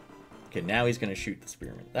 Okay, now he's gonna shoot the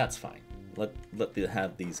spearman. That's fine.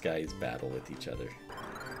 Have these guys battle with each other.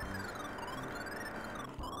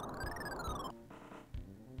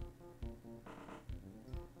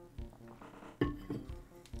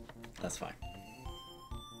 That's fine.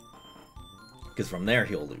 Because from there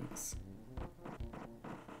he'll lose.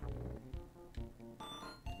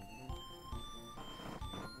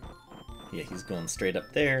 Yeah, he's going straight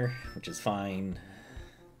up there, which is fine.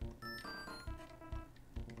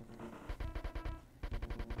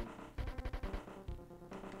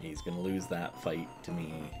 He's gonna lose that fight to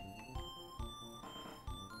me.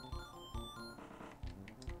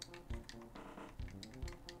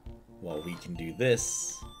 while we can do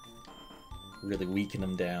this, really weaken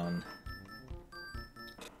him down.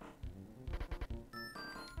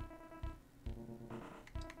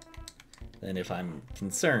 Then if I'm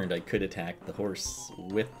concerned, I could attack the horse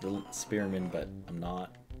with the spearman, but I'm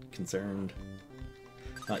not concerned.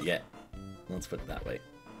 Not yet. Let's put it that way.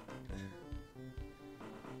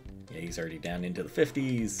 Yeah, he's already down into the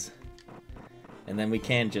 50s. And then we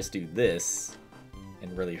can just do this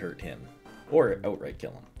and really hurt him. Or outright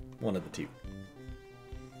kill him. One of the two.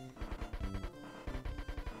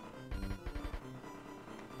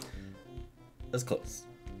 That's close.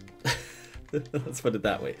 Let's put it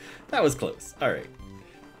that way. That was close. Alright.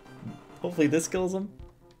 Hopefully this kills him.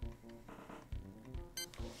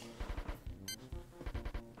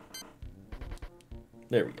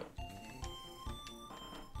 There we go.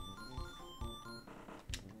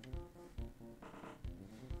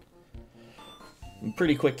 And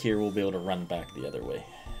pretty quick here, we'll be able to run back the other way.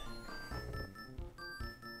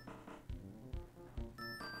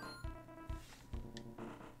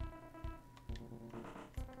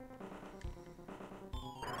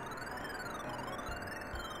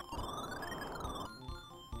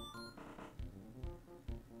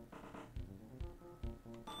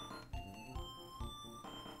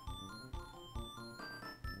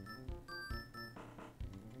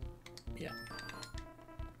 Yeah.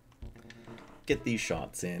 Get these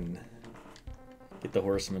shots in. Get the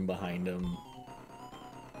horseman behind him.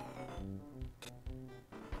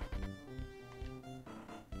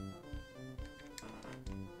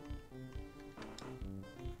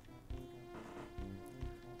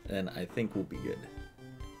 And I think we'll be good.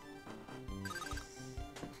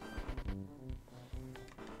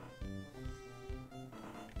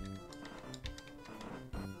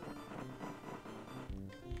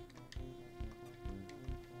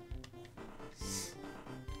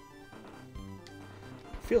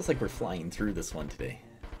 Feels like we're flying through this one today.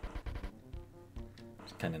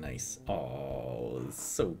 It's kind of nice. Oh,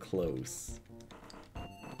 so close.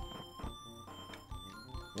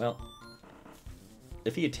 Well,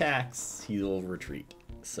 if he attacks, he'll retreat,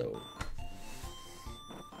 so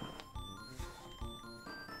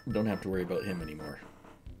don't have to worry about him anymore.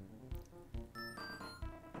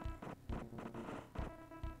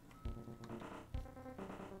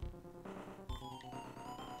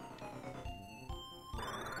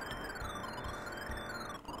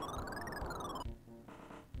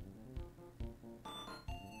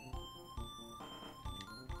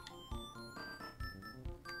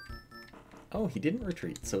 Oh, he didn't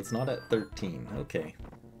retreat, so it's not at 13. Okay.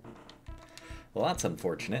 Well, that's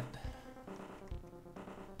unfortunate.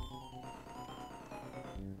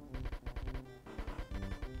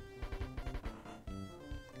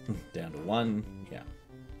 Down to 1. Yeah.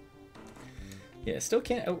 Yeah, still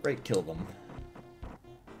can't outright kill them.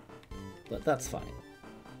 But that's fine.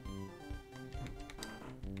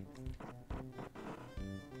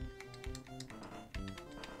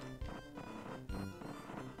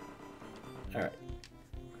 Alright.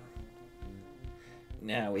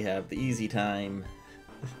 Now we have the easy time.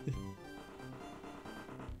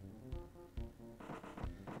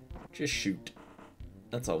 Just shoot.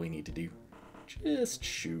 That's all we need to do. Just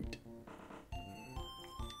shoot.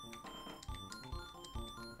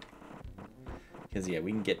 Because, yeah,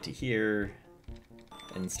 we can get to here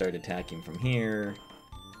and start attacking from here.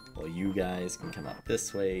 While you guys can come up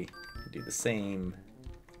this way and do the same.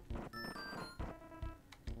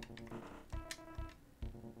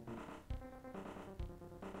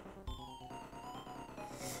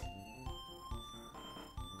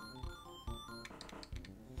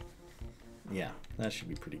 Yeah, that should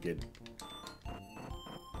be pretty good.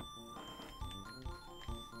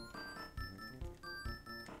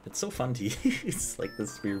 It's so fun to use, like the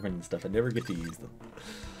spearmen and stuff. I never get to use them.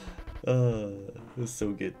 It's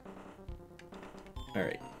so good.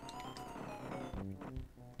 Alright.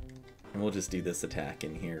 And we'll just do this attack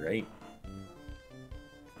in here, right?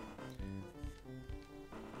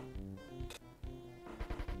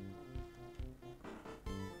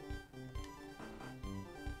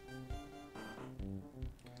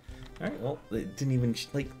 Alright, well, it didn't even,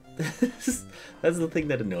 like, that's the thing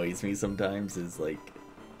that annoys me sometimes, is, like,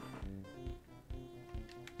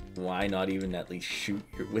 why not even at least shoot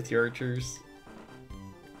with your archers?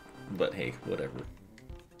 But hey, whatever.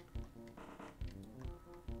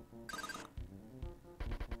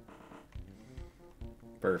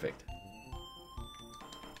 Perfect.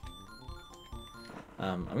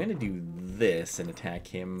 I'm gonna do this and attack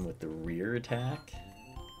him with the rear attack.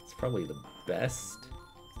 It's probably the best.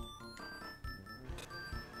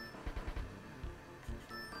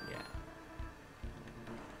 Yeah.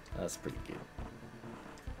 That's pretty good.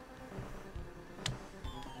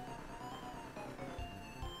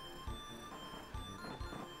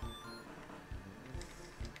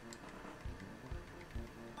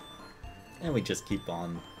 And we just keep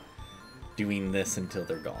on doing this until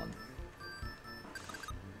they're gone.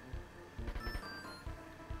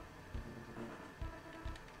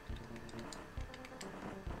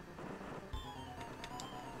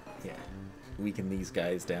 Yeah, weaken these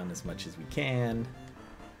guys down as much as we can.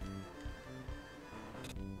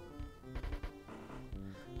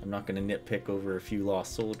 I'm not going to nitpick over a few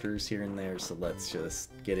lost soldiers here and there, so let's just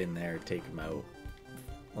get in there, take them out.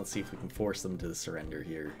 Let's see if we can force them to surrender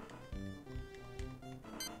here.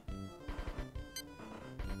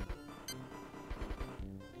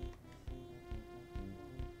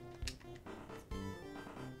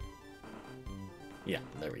 Yeah,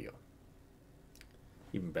 there we go.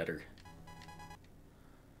 Even better.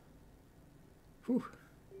 Whew.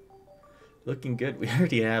 Looking good. We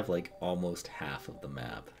already have like almost half of the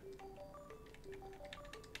map.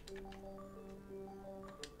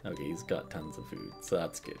 Okay, he's got tons of food, so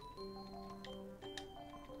that's good.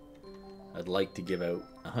 I'd like to give out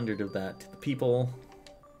 100 of that to the people.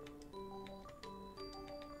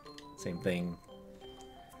 Same thing,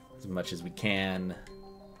 as much as we can.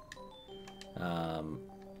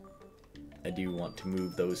 I do want to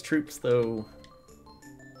move those troops, though.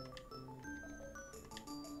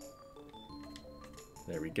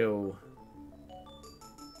 There we go.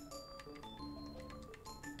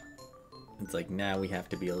 It's like now we have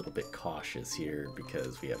to be a little bit cautious here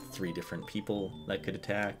because we have 3 different people that could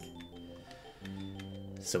attack.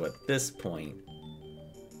 So at this point,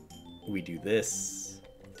 we do this.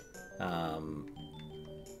 I'm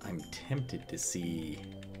tempted to see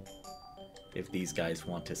if these guys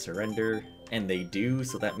want to surrender, and they do,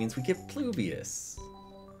 so that means we get Pluvius.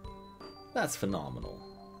 That's phenomenal.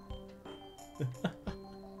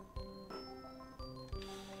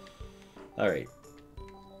 Alright.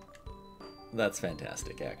 That's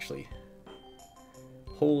fantastic, actually.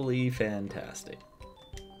 Holy fantastic.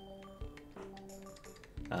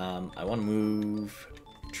 I want to move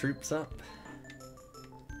troops up.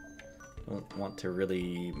 I don't want to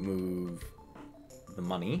really move the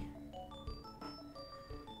money.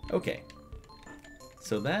 Okay.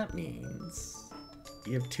 So that means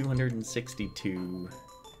you have 262, you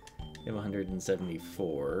have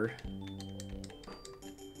 174.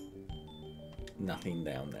 Nothing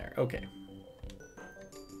down there. Okay.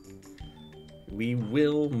 We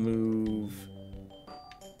will move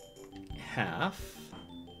half,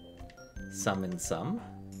 some and some.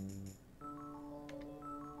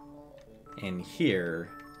 And here,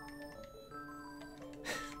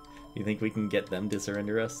 you think we can get them to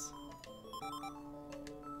surrender us?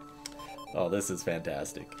 Oh, this is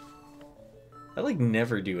fantastic. I like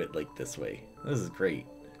never do it like this way. This is great.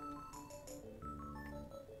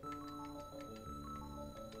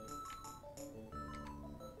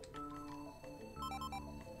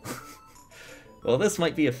 Well, this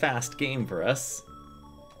might be a fast game for us.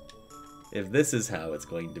 If this is how it's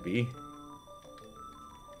going to be.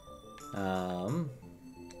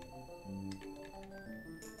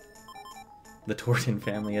 The Torton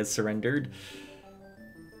family has surrendered.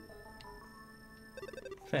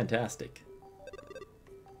 Fantastic.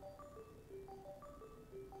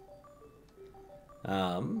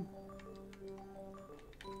 I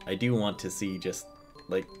do want to see just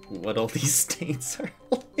like what all these states are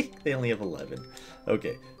like. They only have 11.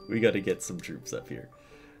 Okay, we got to get some troops up here.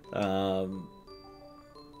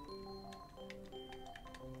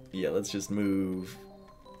 Yeah, let's just move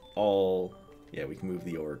all. Yeah, we can move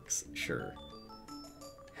the orcs. Sure.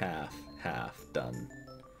 Half, done.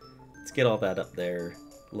 Let's get all that up there.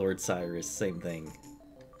 Lord Cyrus, same thing.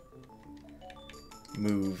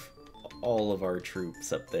 Move all of our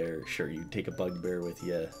troops up there. Sure, you take a bugbear with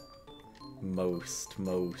you. Most.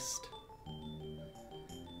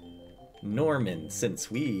 Norman, since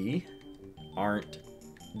we aren't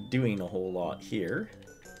doing a whole lot here.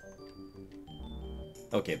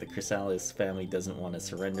 Okay, the Chrysalis family doesn't want to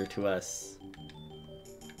surrender to us.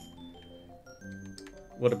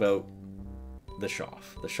 What about the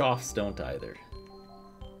Shoff? The Shoffs don't either.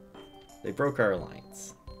 They broke our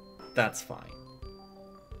alliance. That's fine.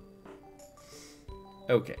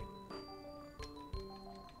 Okay.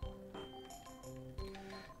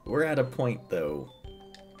 We're at a point, though,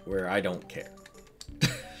 where I don't care.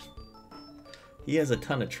 He has a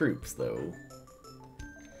ton of troops, though.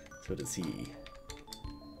 So does he.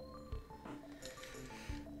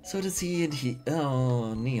 So does he, and he...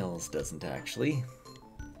 Oh, Niels doesn't, actually.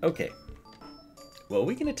 Okay. Well,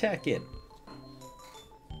 we can attack in.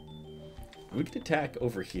 We could attack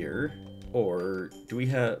over here, or do we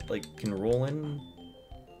have, like, can roll in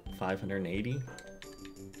 580?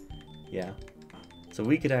 Yeah. So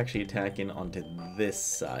we could actually attack in onto this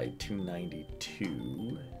side,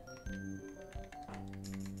 292.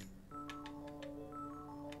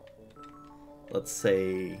 let's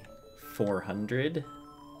say 400.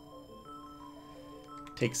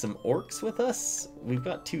 Take some orcs with us. We've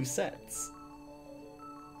got 2 sets.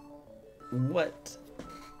 What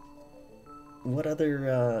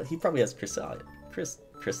other, he probably has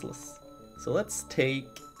chrysalis. So let's take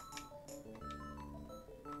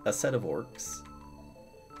a set of orcs.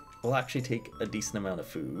 We'll actually take a decent amount of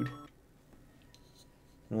food.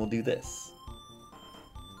 And we'll do this.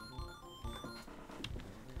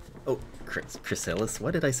 Oh, chrysalis?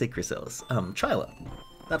 Why did I say chrysalis? Chyla.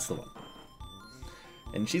 That's the one.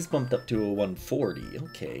 And she's bumped up to a 140.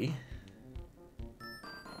 Okay.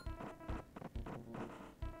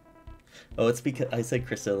 Oh, it's because I said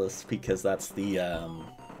chrysalis because that's the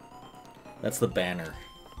banner,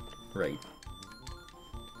 right?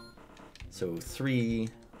 So 3,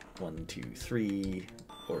 1, 2, 3,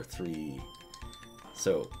 or 3.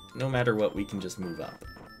 So no matter what, we can just move up.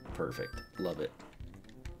 Perfect. Love it.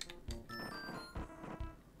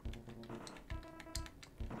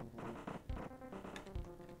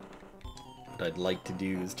 What I'd like to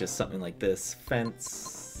do is just something like this.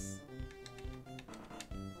 Fence.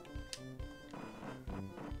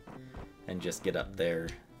 And just get up there.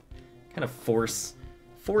 Kind of force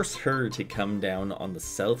her to come down on the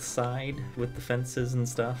south side with the fences and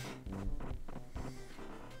stuff.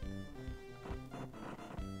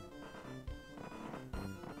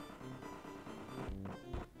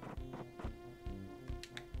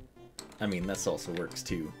 I mean, this also works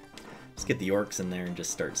too. Just get the orcs in there and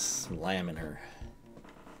just start slamming her.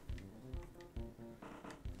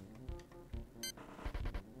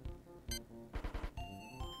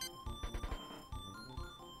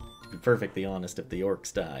 To be perfectly honest, if the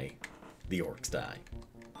orcs die, the orcs die.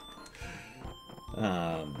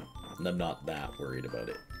 I'm not that worried about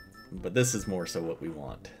it. But this is more so what we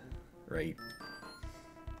want, right?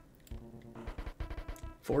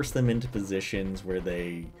 Force them into positions where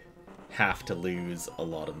they have to lose a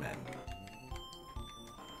lot of men.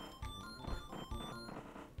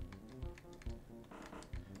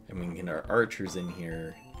 And we can get our archers in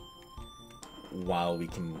here while we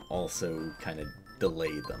can also kind of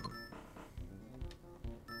delay them.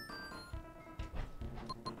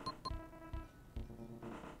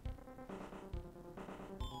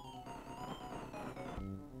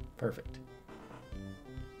 Perfect.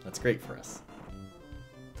 That's great for us.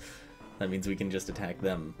 That means we can just attack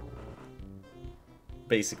them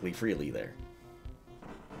basically freely there.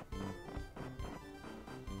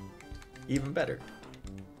 Even better.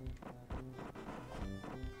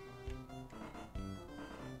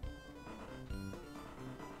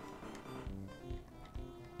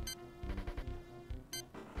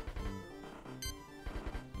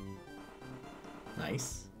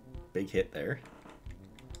 Nice. Big hit there.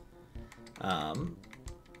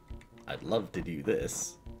 I'd love to do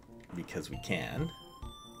this because we can.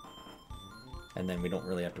 And then we don't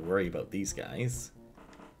really have to worry about these guys.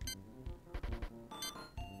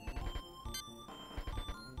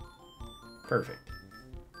 Perfect.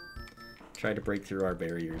 Try to break through our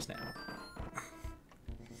barriers now.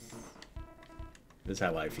 This is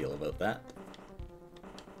how I feel about that.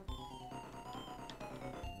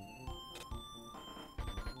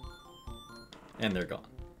 And they're gone.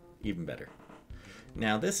 Even better.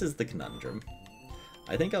 Now this is the conundrum.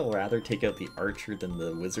 I think I'll rather take out the archer than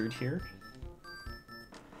the wizard here.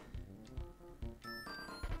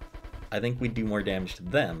 I think we do more damage to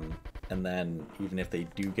them, and then even if they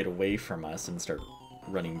do get away from us and start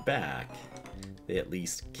running back, they at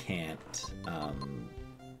least can't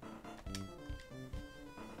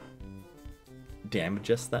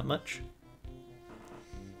damage us that much.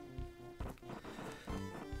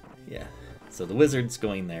 Yeah, so the wizard's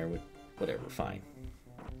going there with whatever, fine.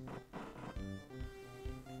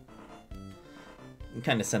 We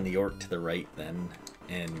kind of send the orc to the right then,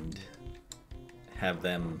 and have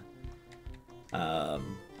them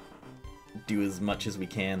do as much as we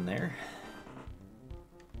can there.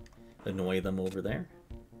 Annoy them over there.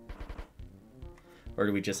 Or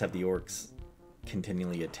do we just have the orcs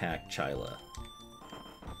continually attack Chyla?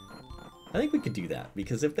 I think we could do that,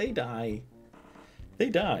 because if they die, they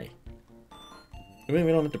die. I mean,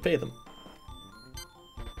 we don't have to pay them.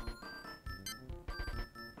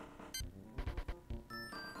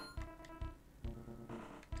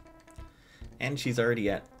 And she's already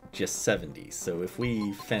at just 70, so if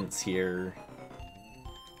we fence here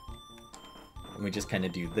and we just kind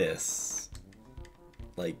of do this,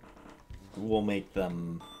 like, we'll make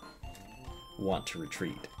them want to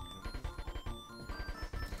retreat.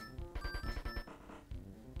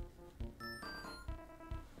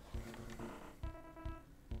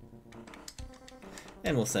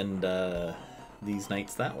 And we'll send these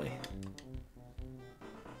knights that way.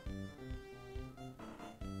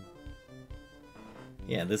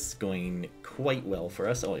 Yeah, this is going quite well for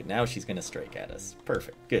us. Oh, now she's going to strike at us.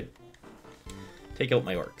 Perfect. Good. Take out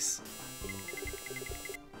my orcs.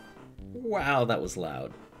 Wow, that was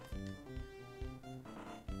loud.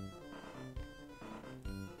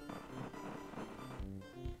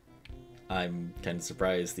 I'm kind of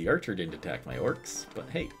surprised the archer didn't attack my orcs, but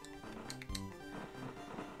hey.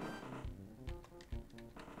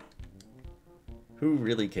 Who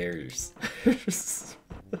really cares?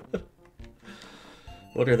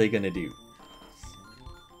 What are they gonna do?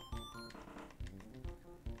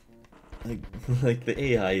 Like the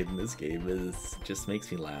AI in this game just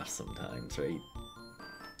makes me laugh sometimes, right?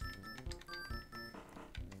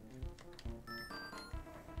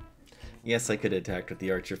 Yes, I could have attacked with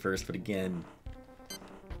the archer first, but again,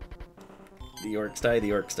 the orcs die, the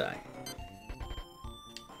orcs die.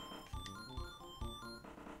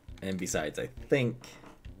 And besides, I think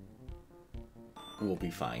we'll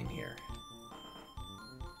be fine here.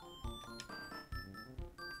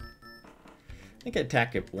 I think I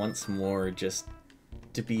attack it once more just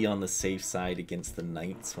to be on the safe side against the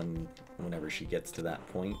knights whenever she gets to that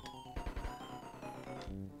point.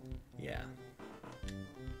 Yeah.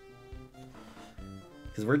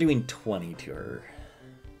 Because we're doing 20 to her.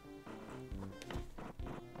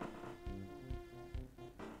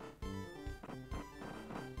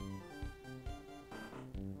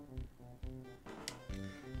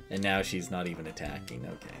 And now she's not even attacking,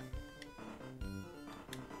 okay.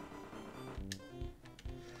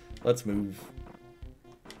 Let's move.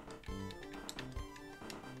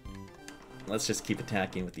 Let's just keep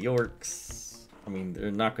attacking with the orcs. I mean,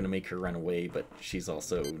 they're not going to make her run away, but she's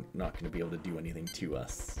also not going to be able to do anything to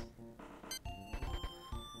us.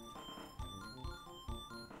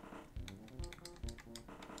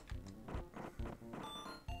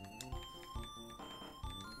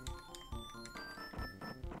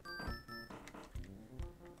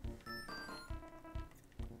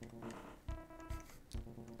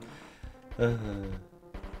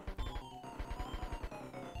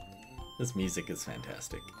 This music is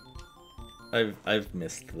fantastic. I've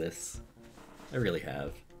missed this. I really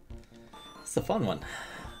have. It's a fun one.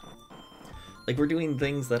 Like, we're doing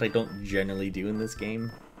things that I don't generally do in this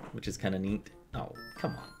game, which is kind of neat. Oh,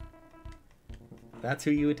 come on. That's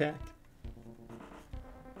who you attack?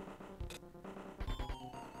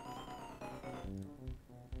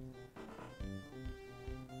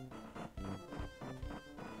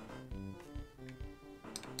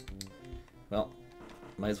 Well,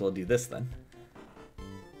 might as well do this then.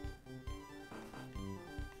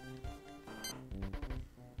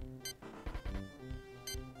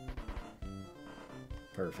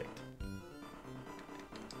 Perfect.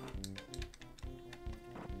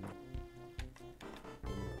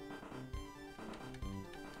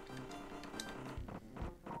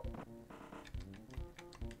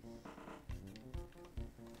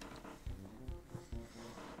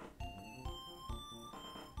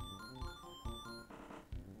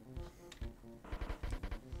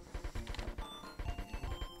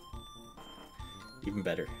 Even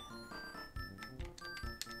better.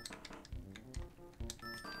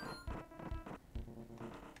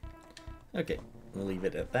 Okay, we'll leave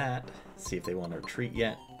it at that. See if they want to retreat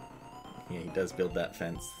yet. Yeah, he does build that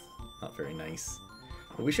fence. Not very nice.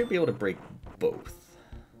 But we should be able to break both.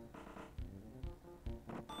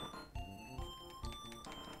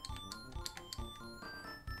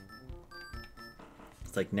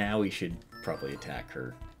 It's like now we should probably attack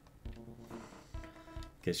her.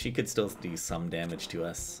 Because she could still do some damage to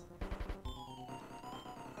us.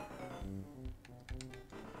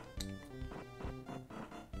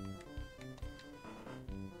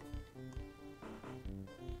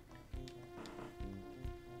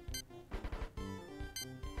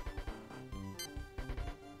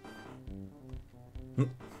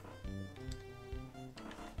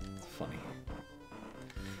 It's funny.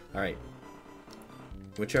 Alright.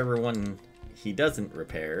 Whichever one he doesn't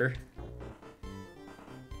repair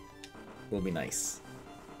will be nice.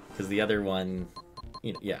 Because the other one,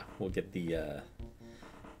 you know, yeah, we'll get the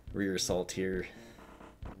rear assault here.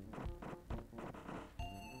 And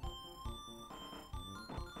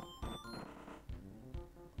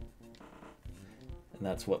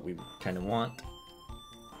that's what we kind of want.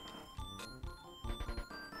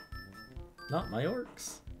 Not my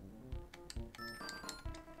orcs.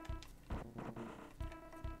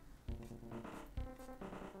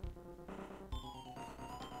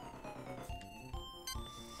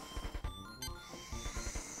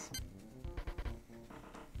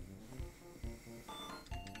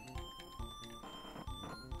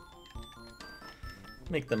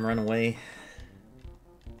 Make them run away.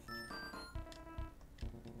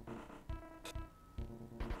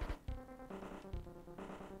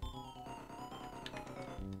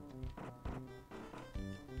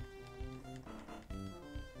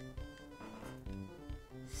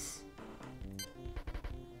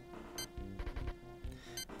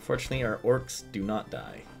 Fortunately, our orcs do not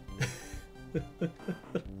die.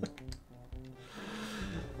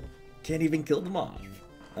 Can't even kill them off.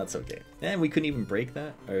 That's okay. And we couldn't even break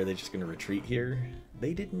that? Or are they just going to retreat here?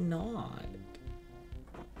 They did not.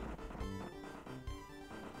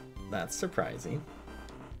 That's surprising.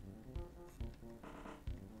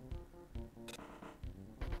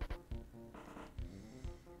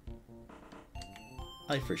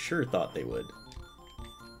 I for sure thought they would.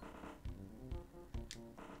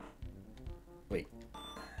 Wait.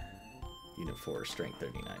 Unit 4, strength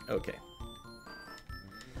 39. Okay.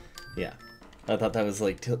 Yeah. I thought that was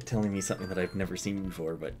like telling me something that I've never seen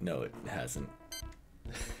before, but no, it hasn't.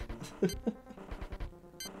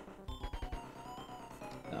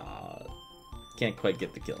 Can't quite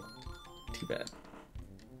get the kill. Too bad.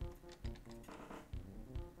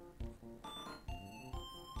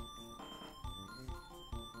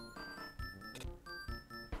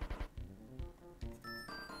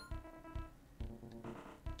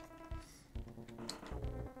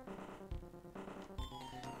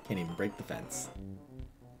 Can't even break the fence.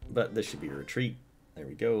 But this should be a retreat. There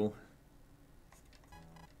we go.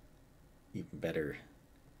 Even better.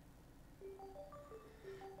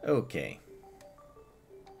 Okay.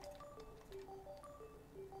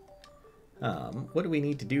 What do we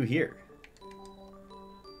need to do here?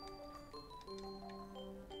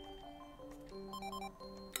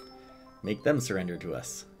 Make them surrender to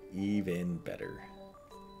us. Even better.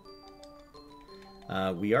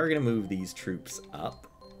 We are going to move these troops up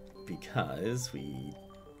because we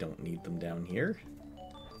don't need them down here.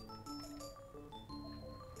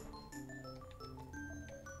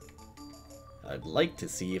 I'd like to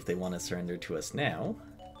see if they want to surrender to us now.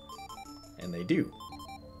 And they do.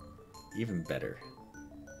 Even better.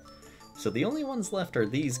 So the only ones left are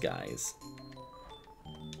these guys.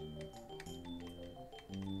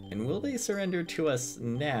 And will they surrender to us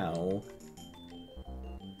now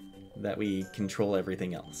that we control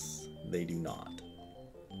everything else? They do not.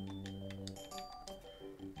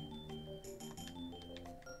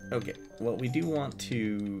 Okay, well, we do want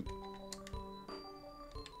to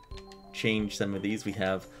change some of these. We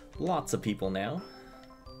have lots of people now.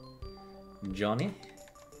 Johnny.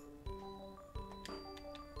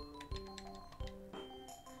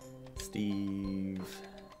 Steve.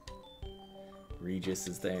 Regis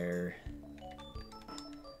is there.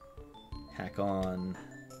 Hack on.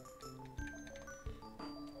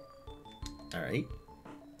 Alright.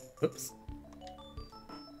 Oops.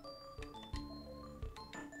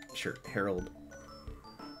 Sure, Harold.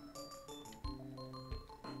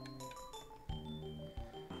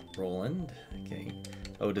 Roland. Okay.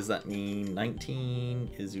 Oh, does that mean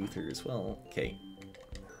 19 is Uther as well? Okay.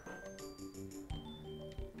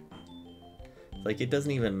 Like, it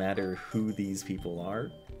doesn't even matter who these people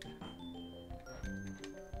are.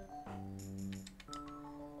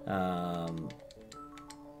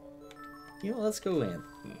 You know, let's go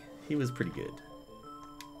Anthony. He was pretty good.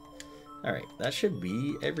 Alright, that should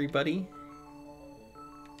be everybody.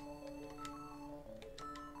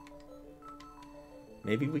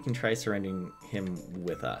 Maybe we can try surrendering him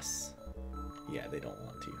with us. Yeah, they don't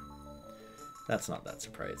want to. That's not that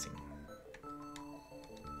surprising.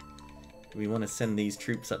 We want to send these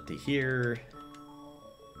troops up to here.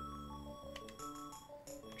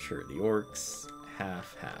 Sure, the orcs,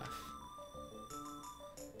 half.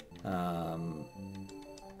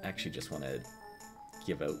 Actually just want to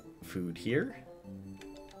give out food here.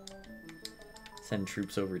 Send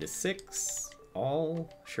troops over to 6.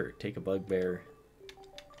 All. Sure, take a bugbear.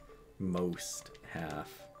 Most,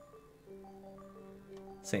 half.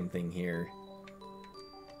 Same thing here.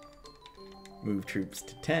 Move troops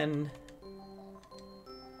to 10.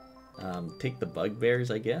 Take the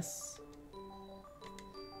bugbears, I guess.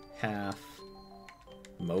 Half.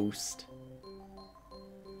 Most.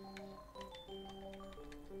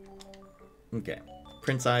 Okay.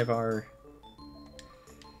 Prince Ivar.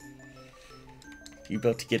 You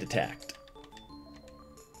about to get attacked.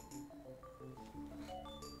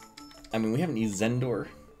 I mean, we haven't used Zendor.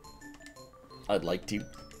 I'd like to.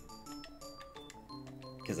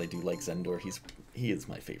 Because I do like Zendor. He is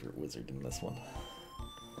my favorite wizard in this one.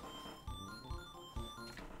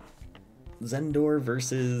 Zendor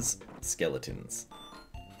versus skeletons.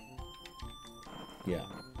 Yeah.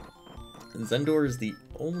 Zendor is the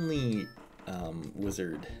only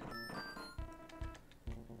wizard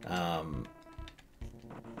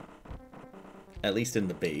at least in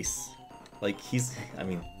the base. Like, he's, I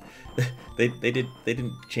mean, they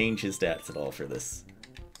didn't change his stats at all for this.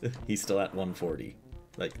 He's still at 140.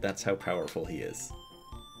 Like, that's how powerful he is.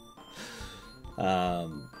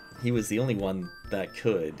 He was the only one that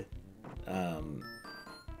could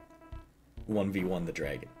 1v1 the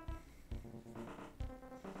dragon.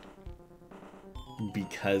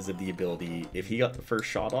 Because of the ability, if he got the first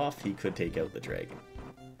shot off, he could take out the dragon.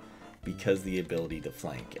 Because the ability to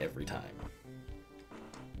flank every time.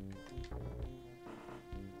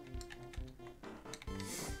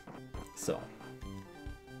 So,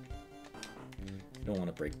 don't want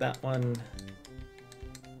to break that one.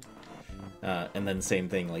 And then same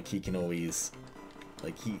thing, like he can always,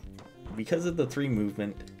 like because of the 3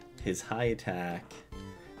 movement, his high attack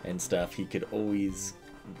and stuff, he could always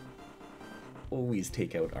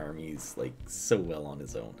take out armies like so well on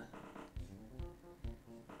his own.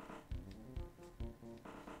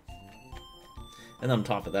 And on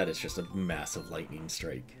top of that, it's just a massive lightning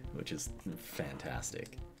strike, which is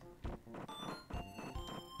fantastic.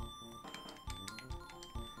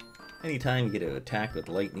 Anytime you get to attack with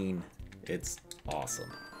lightning, it's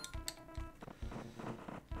awesome.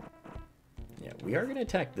 Yeah, we are going to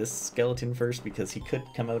attack this skeleton first because he could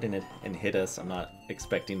come out and hit us. I'm not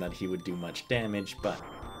expecting that he would do much damage, but...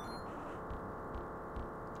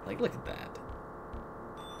 like, look at that.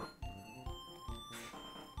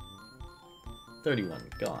 31,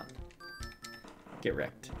 gone. Get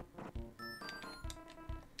wrecked.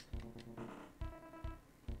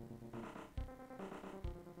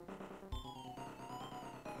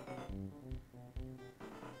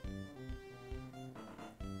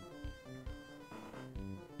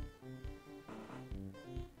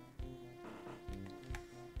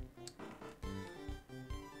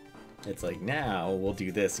 It's like, now we'll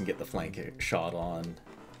do this and get the flank shot on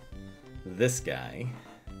this guy.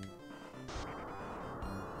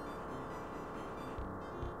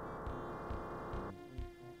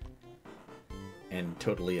 And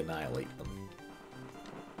totally annihilate them.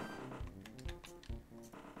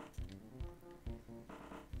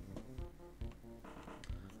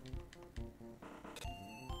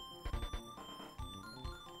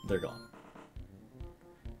 They're gone.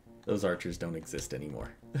 Those archers don't exist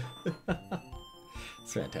anymore.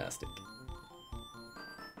 It's fantastic.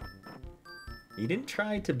 He didn't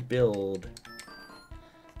try to build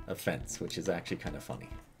a fence, which is actually kind of funny.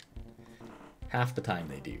 Half the time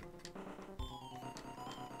they do.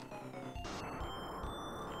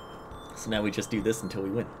 So now we just do this until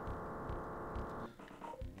we win.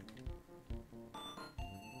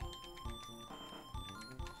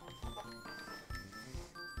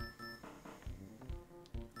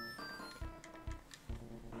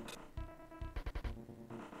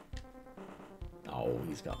 Oh,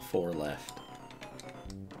 he's got 4 left.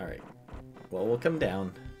 Alright. Well, we'll come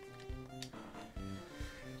down.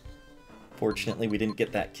 Fortunately, we didn't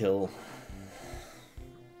get that kill.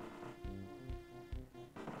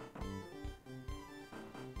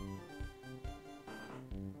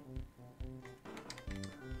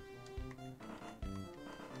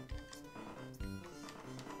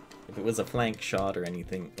 If it was a flank shot or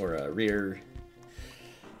anything, or a rear,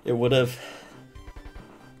 it would have.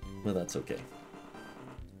 Well, that's okay.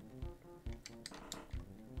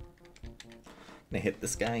 Gonna hit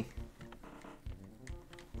this guy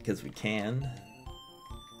because we can.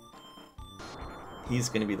 He's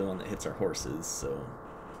gonna be the one that hits our horses, so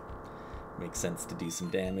makes sense to do some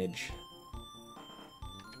damage.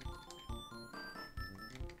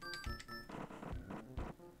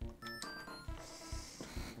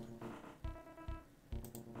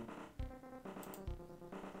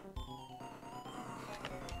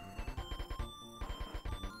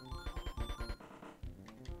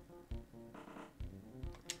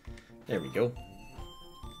 There we go.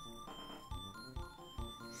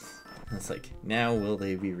 It's like, now will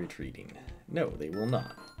they be retreating? No, they will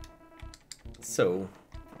not. So,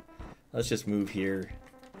 let's just move here,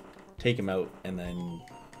 take him out, and then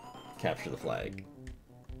capture the flag.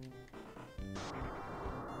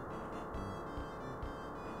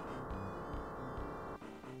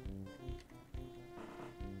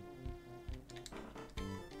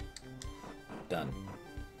 Done.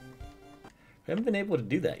 I haven't been able to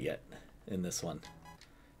do that yet in this one.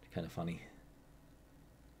 It's kind of funny.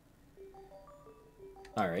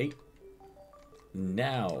 Alright.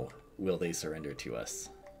 Now will they surrender to us?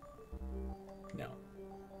 No.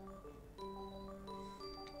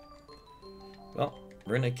 Well,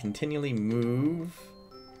 we're going to continually move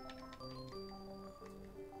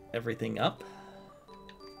everything up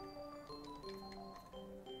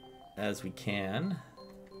as we can.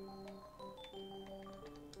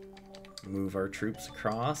 Move our troops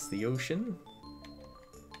across the ocean.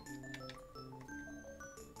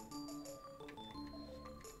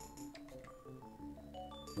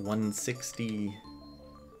 $160,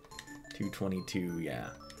 $222, yeah.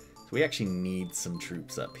 So we actually need some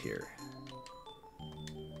troops up here.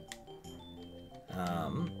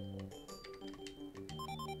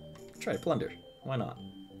 Try plunder. Why not?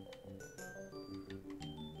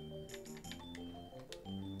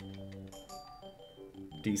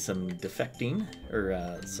 Do some defecting,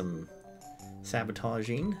 or some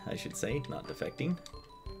sabotaging, I should say, not defecting.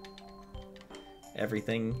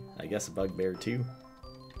 Everything, I guess a bugbear too.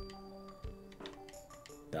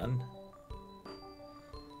 Done.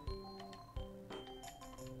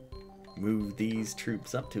 Move these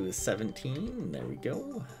troops up to a 17, there we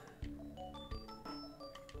go.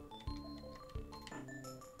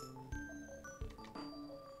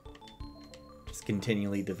 Just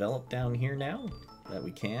continually develop down here now that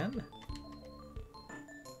we can.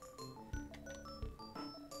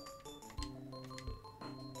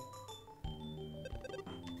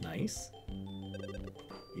 Nice.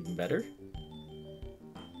 Even better.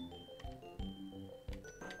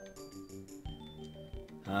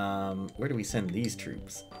 Where do we send these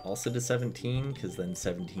troops? Also to 17, because then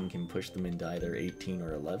 17 can push them into either 18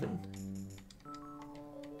 or 11.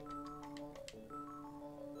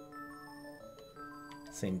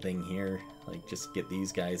 Same thing here, like just get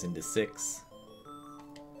these guys into 6.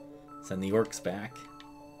 Send the orcs back.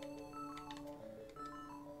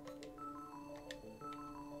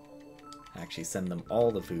 Actually send them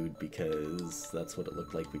all the food because that's what it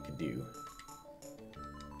looked like we could do.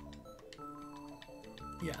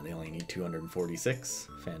 Yeah, they only need 246.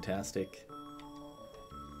 Fantastic.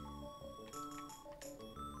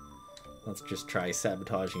 Let's just try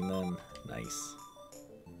sabotaging them. Nice.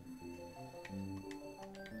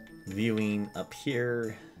 Viewing up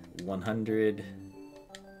here, 100. Can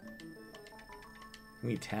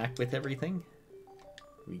we attack with everything?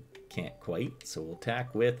 We can't quite, so we'll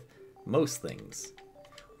attack with most things.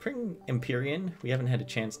 Bring Empyrean. We haven't had a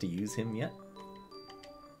chance to use him yet.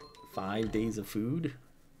 5 days of food.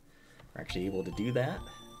 We're actually able to do that.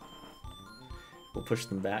 We'll push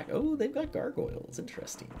them back. Oh, they've got gargoyles.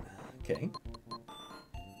 Interesting. Okay.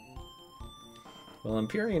 Well,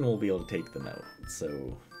 Empyrean will be able to take them out,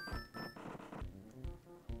 so...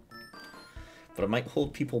 But I might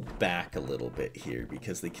hold people back a little bit here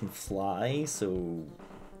because they can fly, so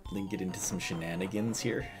they can get into some shenanigans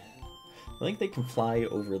here. I think they can fly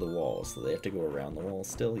over the wall, so they have to go around the wall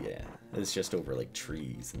still. Yeah, it's just over like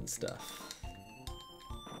trees and stuff.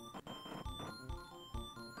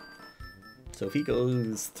 So if he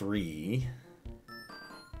goes 3,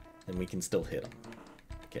 then we can still hit him.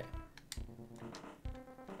 Okay.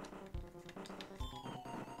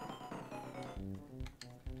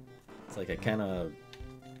 It's like I kind of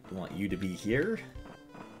want you to be here,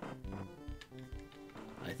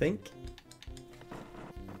 I think.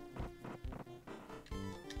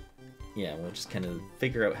 Yeah, we'll just kind of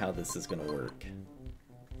figure out how this is going to work.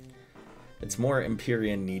 It's more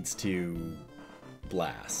Empyrean needs to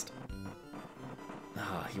blast.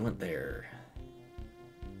 Ah, he went there.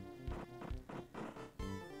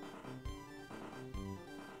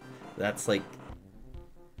 That's like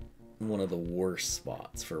one of the worst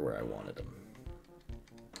spots for where I wanted him.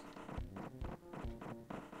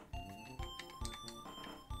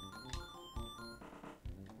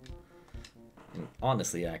 And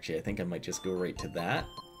honestly, actually, I think I might just go right to that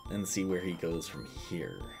and see where he goes from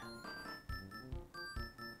here.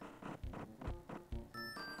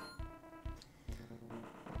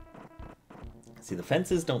 See, the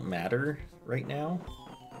fences don't matter right now.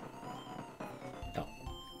 Oh.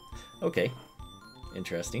 Okay.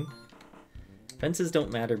 Interesting. Fences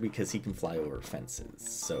don't matter because he can fly over fences,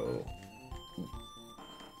 so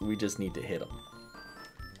we just need to hit him.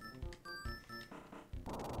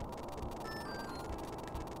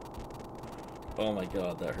 Oh my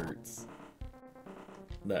god, that hurts.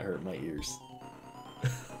 That hurt my ears.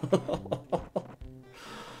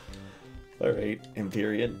 Alright,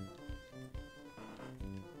 Empyrean.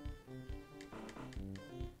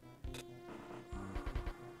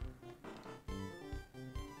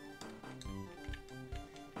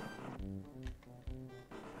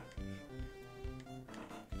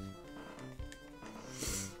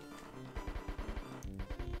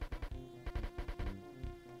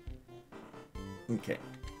 Okay.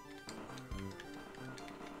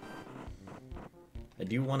 I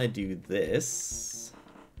do want to do this.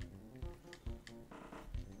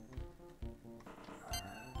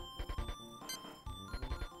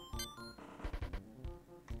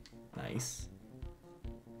 Nice.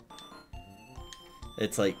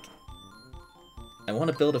 It's like, I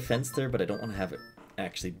want to build a fence there, but I don't want to have it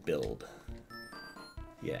actually build.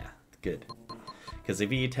 Yeah, good. Because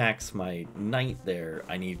if he attacks my knight there,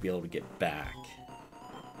 I need to be able to get back.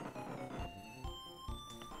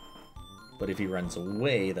 But if he runs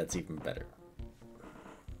away, that's even better.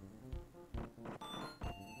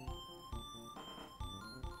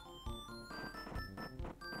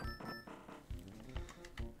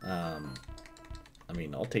 I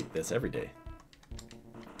mean, I'll take this every day.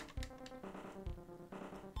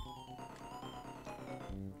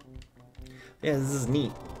 Yeah, this is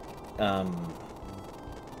neat.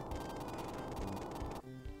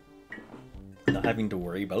 Not having to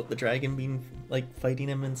worry about the dragon being, like, fighting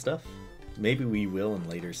him and stuff. Maybe we will in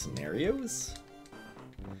later scenarios?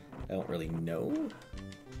 I don't really know.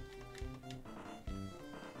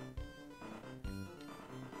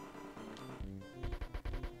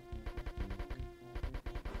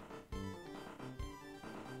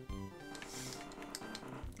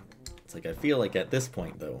 It's like, I feel like at this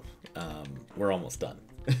point, though, we're almost done.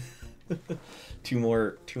 two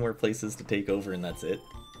more places to take over and that's it.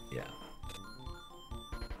 Yeah.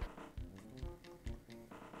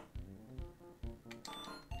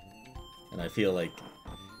 And I feel like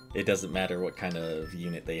it doesn't matter what kind of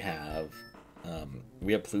unit they have.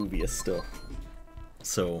 We have Pluvius still.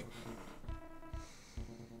 So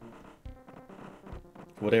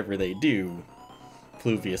whatever they do,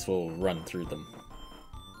 Pluvius will run through them.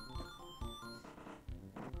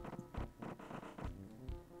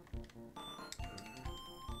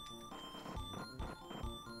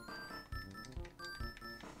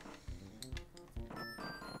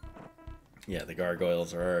 Yeah, the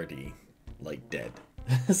gargoyles are already, like, dead.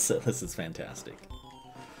 So this is fantastic.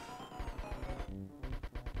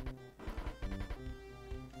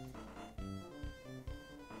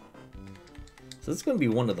 So this is going to be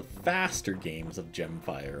one of the faster games of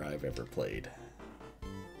Gemfire I've ever played.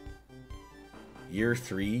 Year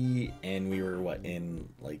 3, and we were, what, in,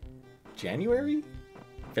 like, January?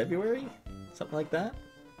 February? Something like that?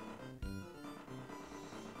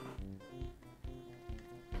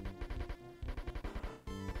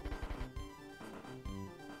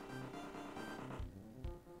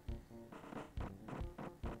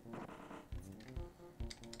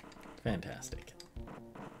 Fantastic.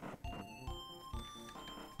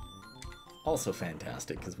 Also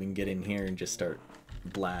fantastic, because we can get in here and just start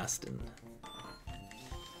blasting.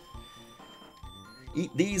 Eat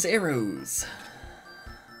these arrows!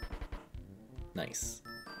 Nice.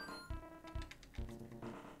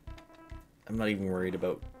 I'm not even worried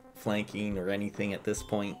about flanking or anything at this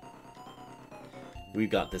point. We've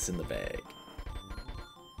got this in the bag.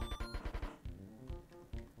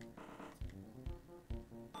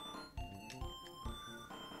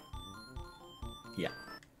 Yeah.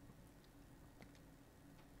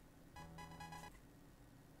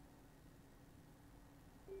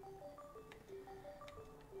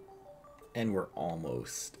 And we're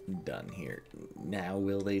almost done here. Now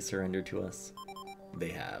will they surrender to us? They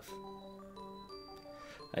have.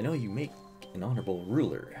 I know you make an honorable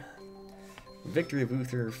ruler. Victory of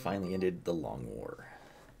Uther finally ended the long war.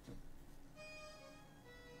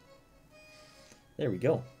 There we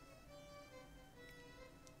go.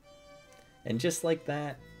 And just like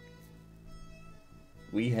that,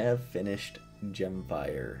 we have finished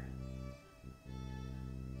Gemfire.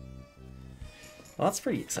 Well, that's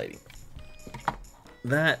pretty exciting.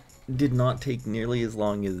 That did not take nearly as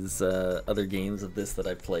long as other games of this that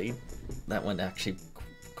I played. That went actually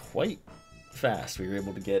quite fast. We were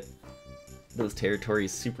able to get those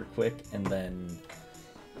territories super quick and then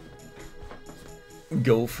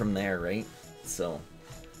go from there, right? So,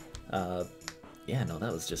 yeah, no,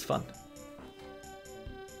 that was just fun.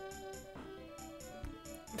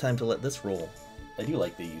 Time to let this roll. I do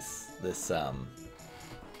like this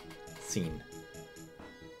scene.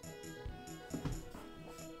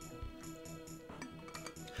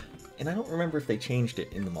 And I don't remember if they changed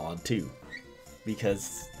it in the mod too,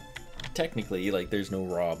 because technically, like, there's no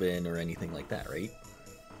Robin or anything like that, right?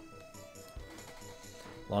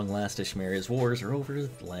 Long last, Ishmeria's wars are over.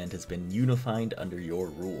 The land has been unified under your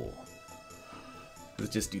rule.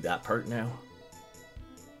 Let's just do that part now.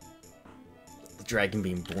 The dragon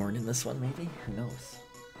being born in this one, maybe? Who knows?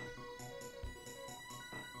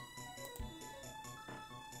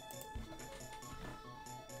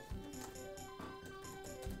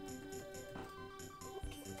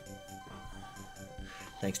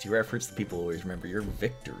 Thanks to your efforts, the people always remember your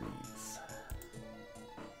victories.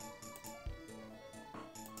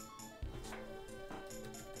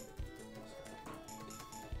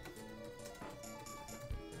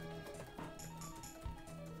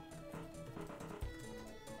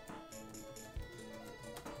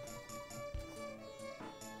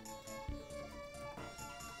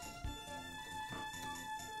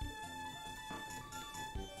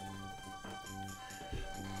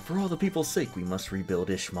 For all the people's sake, we must rebuild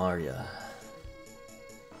Ishmeria.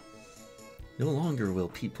 No longer will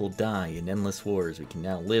people die in endless wars. We can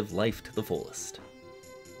now live life to the fullest.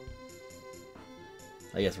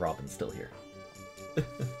 I guess Robin's still here.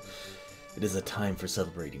 It is a time for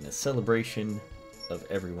celebrating, a celebration of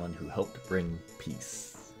everyone who helped bring peace.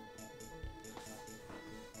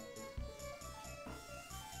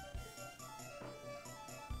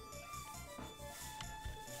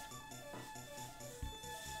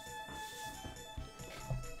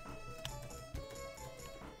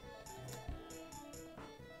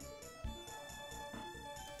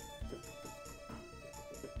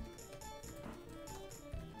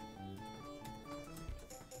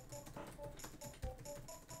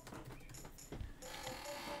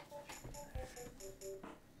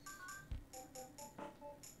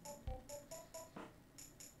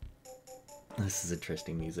 This is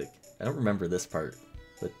interesting music. I don't remember this part,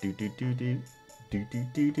 but do do do do do do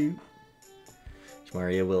do do.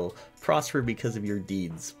 Ishmeria will prosper because of your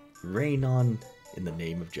deeds. Reign on in the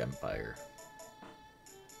name of Gemfire.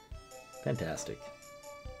 Fantastic.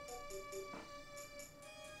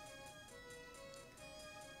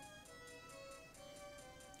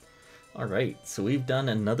 Alright, so we've done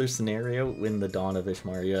another scenario in the Dawn of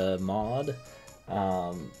Ishmeria mod.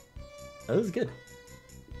 That was good.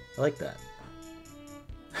 I like that.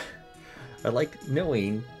 I like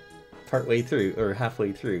knowing partway through, or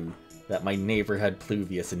halfway through, that my neighbor had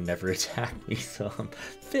Pluvius and never attacked me, so I'm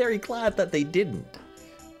very glad that they didn't.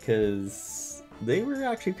 Because they were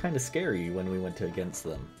actually kind of scary when we went against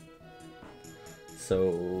them.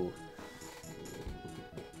 So...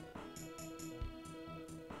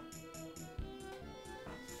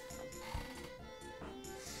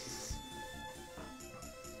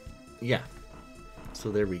 yeah. So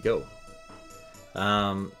there we go.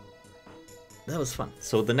 That was fun.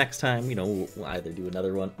 So the next time, you know, we'll either do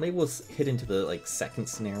another one. Maybe we'll hit into the like second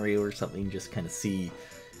scenario or something, just kind of see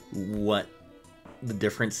what the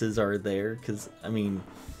differences are there. Because I mean,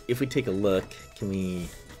 if we take a look, can we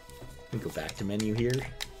go back to menu here?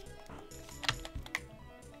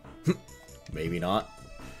 Maybe not.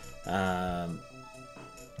 Because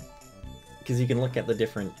you can look at the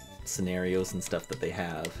different scenarios and stuff that they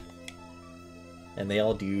have, and they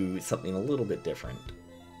all do something a little bit different.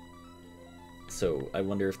 So I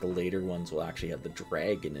wonder if the later ones will actually have the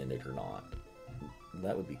dragon in it or not.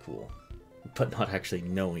 That would be cool. But not actually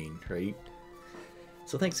knowing, right?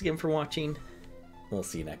 So thanks again for watching. We'll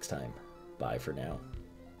see you next time. Bye for now.